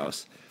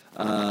powerhouse.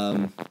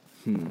 I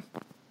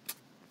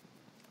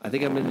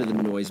think I'm into the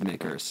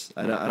noisemakers.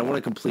 I don't want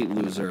a complete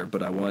loser,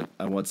 but I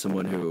want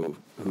someone who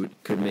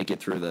could make it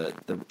through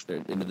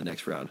into the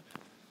next round.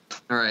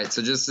 All right,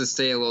 so just to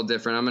stay a little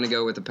different, I'm going to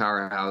go with the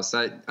powerhouse.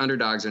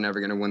 Underdogs are never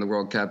going to win the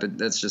World Cup.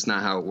 That's just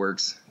not how it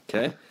works.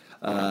 Okay.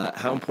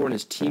 How important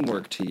is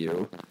teamwork to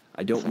you?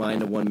 I don't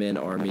mind a one-man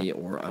army,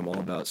 or I'm all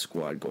about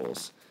squad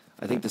goals.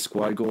 I think the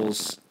squad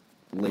goals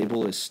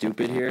label is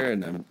stupid here,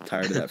 and I'm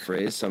tired of that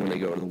phrase, so I'm going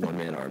to go to the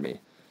one-man army.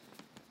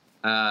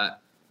 I,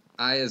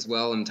 as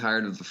well, am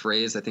tired of the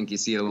phrase. I think you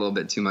see it a little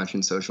bit too much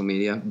in social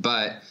media,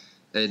 but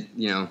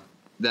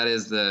that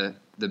is the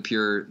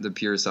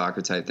pure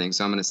soccer type thing.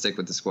 So I'm going to stick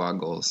with the squad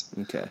goals.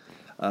 Okay.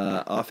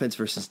 Offense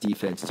versus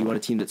defense. Do you want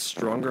a team that's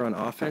stronger on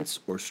offense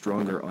or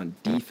stronger on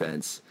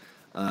defense?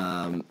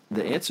 The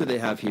answer they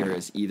have here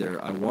is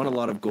either I want a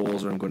lot of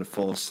goals or I'm going to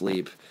fall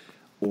asleep,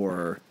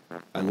 or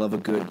I love a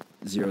good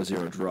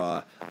 0-0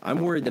 draw. I'm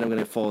worried that I'm going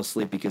to fall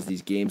asleep because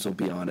these games will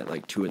be on at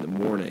like 2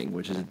 a.m,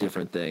 which is a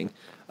different thing.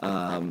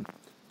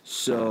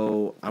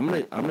 So I'm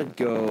gonna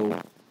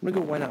go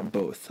why not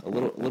both? A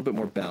little bit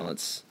more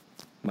balance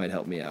might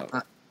help me out.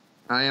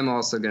 I am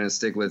also going to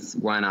stick with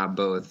why not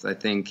both. I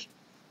think,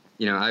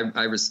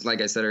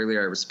 like I said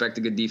earlier, I respect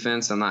a good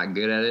defense. I'm not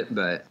good at it,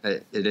 but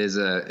it is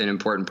an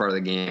important part of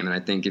the game. And I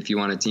think if you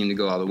want a team to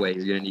go all the way,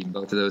 you're going to need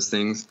both of those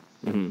things.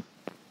 Mm-hmm.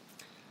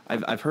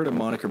 I've heard a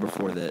moniker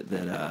before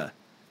that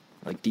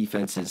like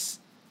defense is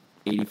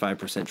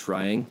 85%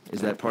 trying.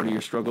 Is that part of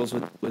your struggles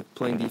with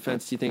playing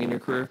defense, do you think, in your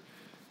career?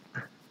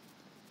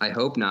 I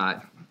hope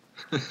not,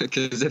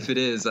 because if it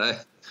is, I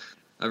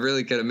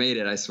really could have made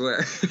it, I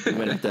swear. We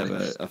might have to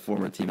have a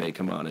former teammate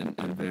come on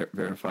and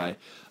verify.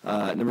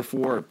 Number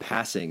 4,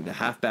 passing. The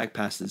halfback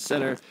pass to the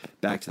center,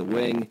 back to the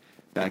wing,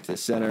 back to the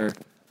center.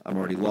 I'm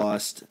already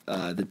lost.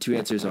 The two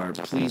answers are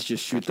please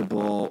just shoot the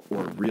ball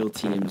or real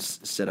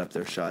teams set up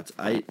their shots.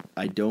 I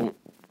don't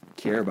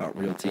care about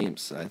real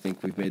teams. I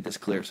think we've made this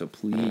clear, so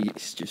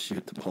please just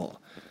shoot the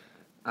ball.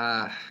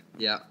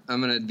 Yeah,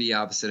 I'm going to be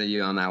opposite of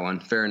you on that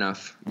one. Fair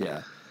enough.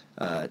 Yeah.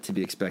 To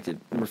be expected.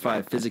 Number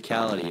 5,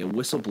 physicality. A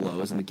whistle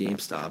blows and the game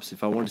stops.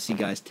 If I wanted to see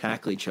guys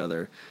tackle each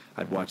other,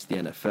 I'd watch the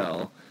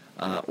NFL.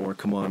 Or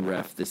come on,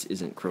 ref, this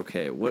isn't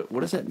croquet. What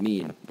does that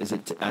mean? Is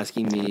it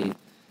asking me?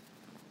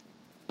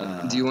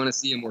 Do you want to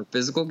see a more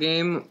physical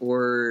game,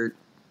 or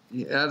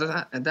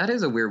that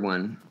is a weird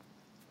one.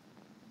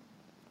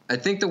 I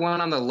think the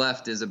one on the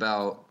left is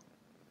about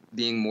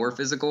being more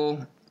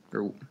physical.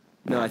 Or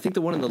no, I think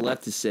the one on the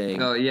left is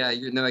saying. Oh yeah,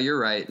 you're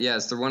right.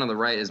 Yes, the one on the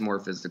right is more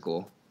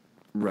physical.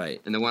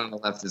 Right. And the one on the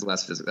left is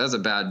less physical. That's a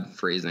bad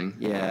phrasing.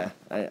 Yeah,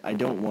 I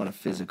don't want a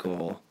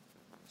physical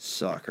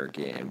soccer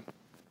game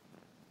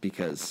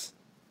because,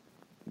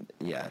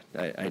 yeah,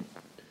 I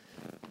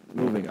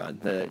moving on.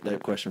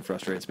 That question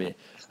frustrates me.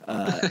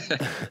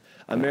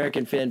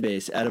 American fan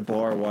base at a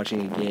bar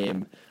watching a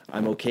game.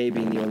 I'm okay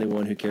being the only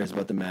one who cares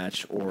about the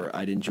match, or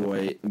I'd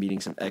enjoy meeting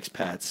some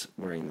expats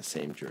wearing the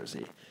same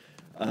jersey.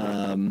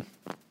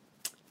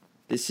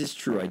 This is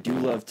true. I do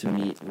love to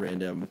meet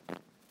random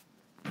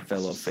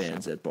fellow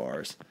fans at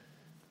bars.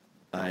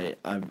 I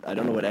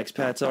don't know what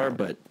expats are,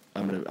 but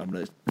I'm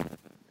gonna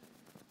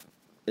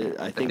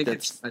I think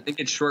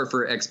it's short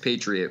for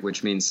expatriate,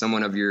 which means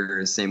someone of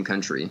your same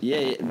country.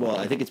 Yeah, well,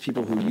 I think it's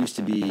people who used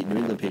to be New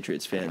England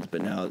Patriots fans,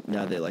 but now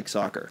they like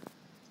soccer.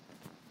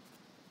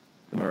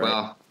 Am I right?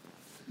 Well,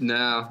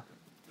 no,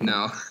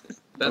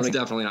 that's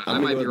definitely not. I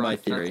might be wrong. My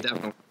theory. That's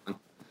definitely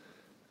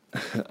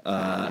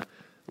wrong.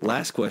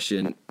 Last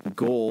question: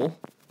 goal?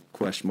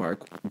 Question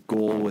mark?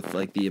 Goal with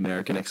like the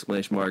American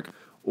exclamation mark,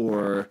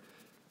 or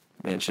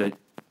man, should I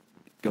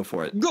go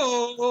for it?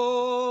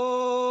 Goal!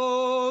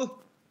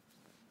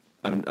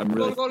 I'm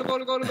really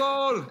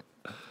Goal!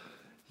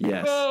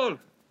 Yes. Goal!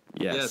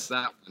 Yes. Yes,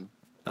 that one.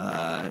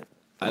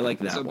 I like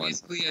that one. So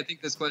basically, I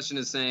think this question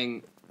is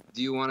saying,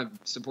 do you want to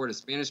support a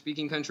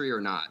Spanish-speaking country or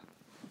not?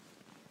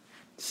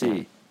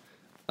 See,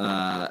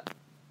 yeah,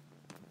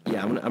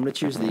 I'm gonna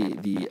choose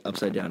the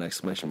upside down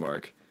exclamation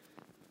mark,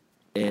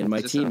 and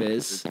my team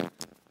is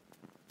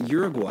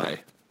Uruguay.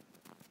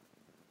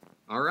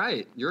 All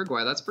right,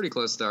 Uruguay. That's pretty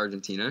close to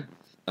Argentina.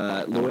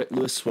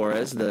 Luis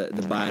Suarez,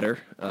 the batter.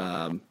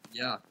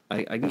 Yeah,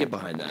 I can get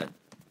behind that.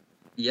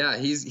 Yeah,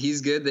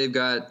 he's good. They've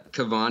got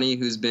Cavani,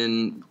 who's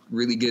been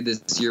really good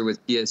this year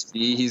with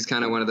PSG. He's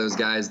kind of one of those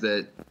guys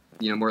that,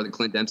 more the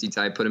Clint Dempsey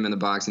type. Put him in the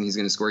box, and he's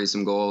going to score you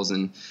some goals.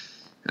 And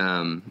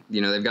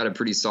they've got a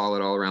pretty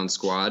solid all-around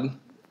squad.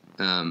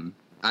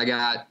 I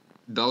got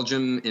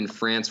Belgium and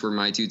France were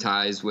my two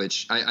ties,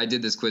 which I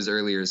did this quiz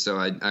earlier, so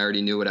I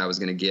already knew what I was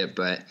going to get.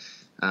 But,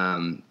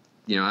 I'm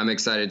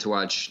excited to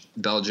watch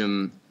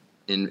Belgium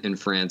and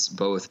France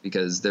both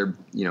because they're,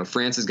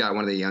 France has got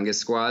one of the youngest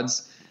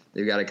squads.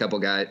 They've got a couple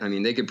guys. I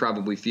mean, they could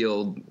probably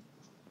field,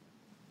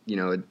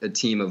 a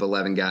team of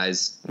 11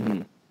 guys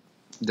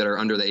that are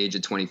under the age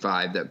of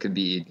 25 that could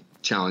be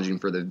challenging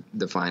for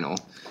the final,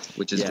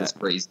 which is just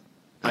crazy.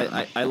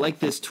 I like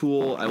this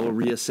tool. I will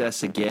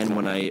reassess again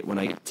when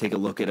I take a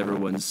look at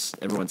everyone's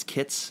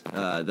kits.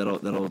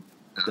 That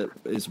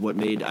is what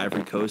made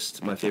Ivory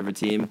Coast my favorite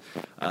team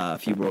a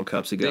few World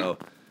Cups ago.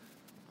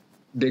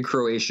 Big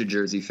Croatia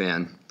jersey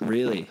fan.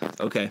 Really?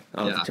 Okay,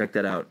 I'll have to check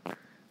that out.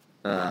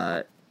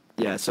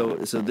 Yeah, so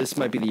this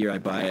might be the year I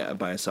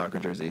buy a soccer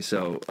jersey.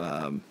 So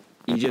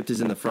Egypt is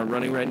in the front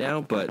running right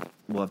now, but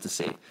we'll have to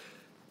see.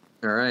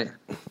 All right.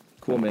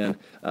 Cool, man.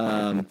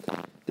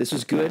 This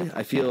was good.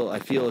 I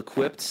feel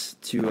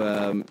equipped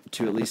to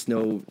at least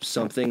know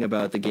something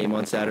about the game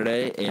on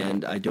Saturday,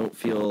 and I don't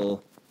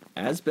feel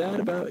as bad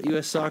about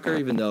U.S. soccer,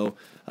 even though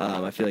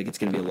I feel like it's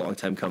going to be a long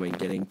time coming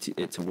getting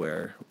it to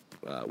where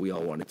we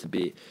all want it to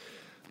be.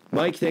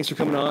 Mike, thanks for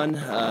coming on.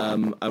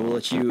 I will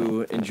let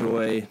you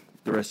enjoy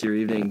the rest of your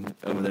evening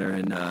over there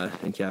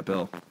in Cap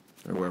Hill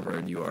or wherever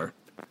you are.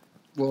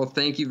 Well,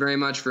 thank you very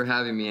much for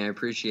having me. I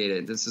appreciate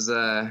it. This is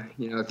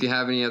if you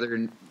have any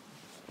other,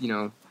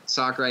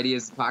 soccer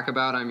ideas to talk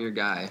about, I'm your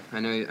guy. I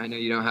know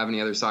you don't have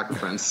any other soccer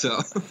friends, so.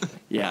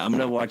 Yeah, I'm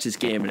gonna watch this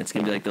game, and it's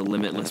gonna be like the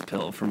limitless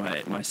pill for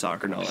my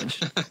soccer knowledge.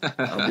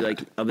 I'll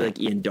be like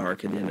Ian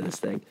Dark at the end of this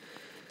thing.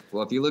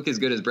 Well, if you look as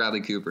good as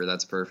Bradley Cooper,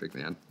 that's perfect,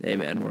 man. Hey,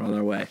 man, we're on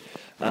our way.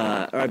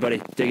 All right, buddy,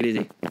 take it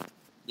easy.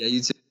 Yeah, you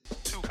too.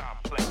 Too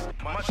complex,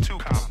 much too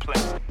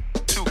complex,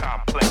 too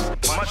complex,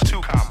 much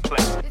too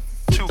complex,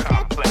 too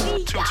complex,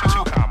 too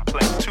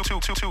complex,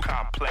 too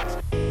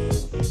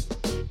complex.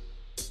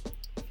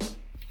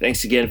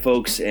 Thanks again,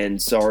 folks,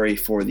 and sorry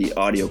for the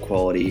audio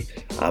quality.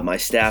 My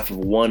staff of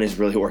one is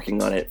really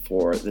working on it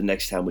for the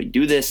next time we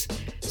do this.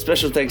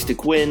 Special thanks to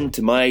Quinn,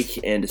 to Mike,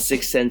 and to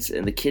Sixth Sense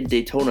and the Kid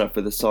Daytona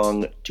for the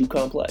song Too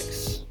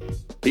Complex.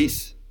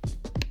 Peace.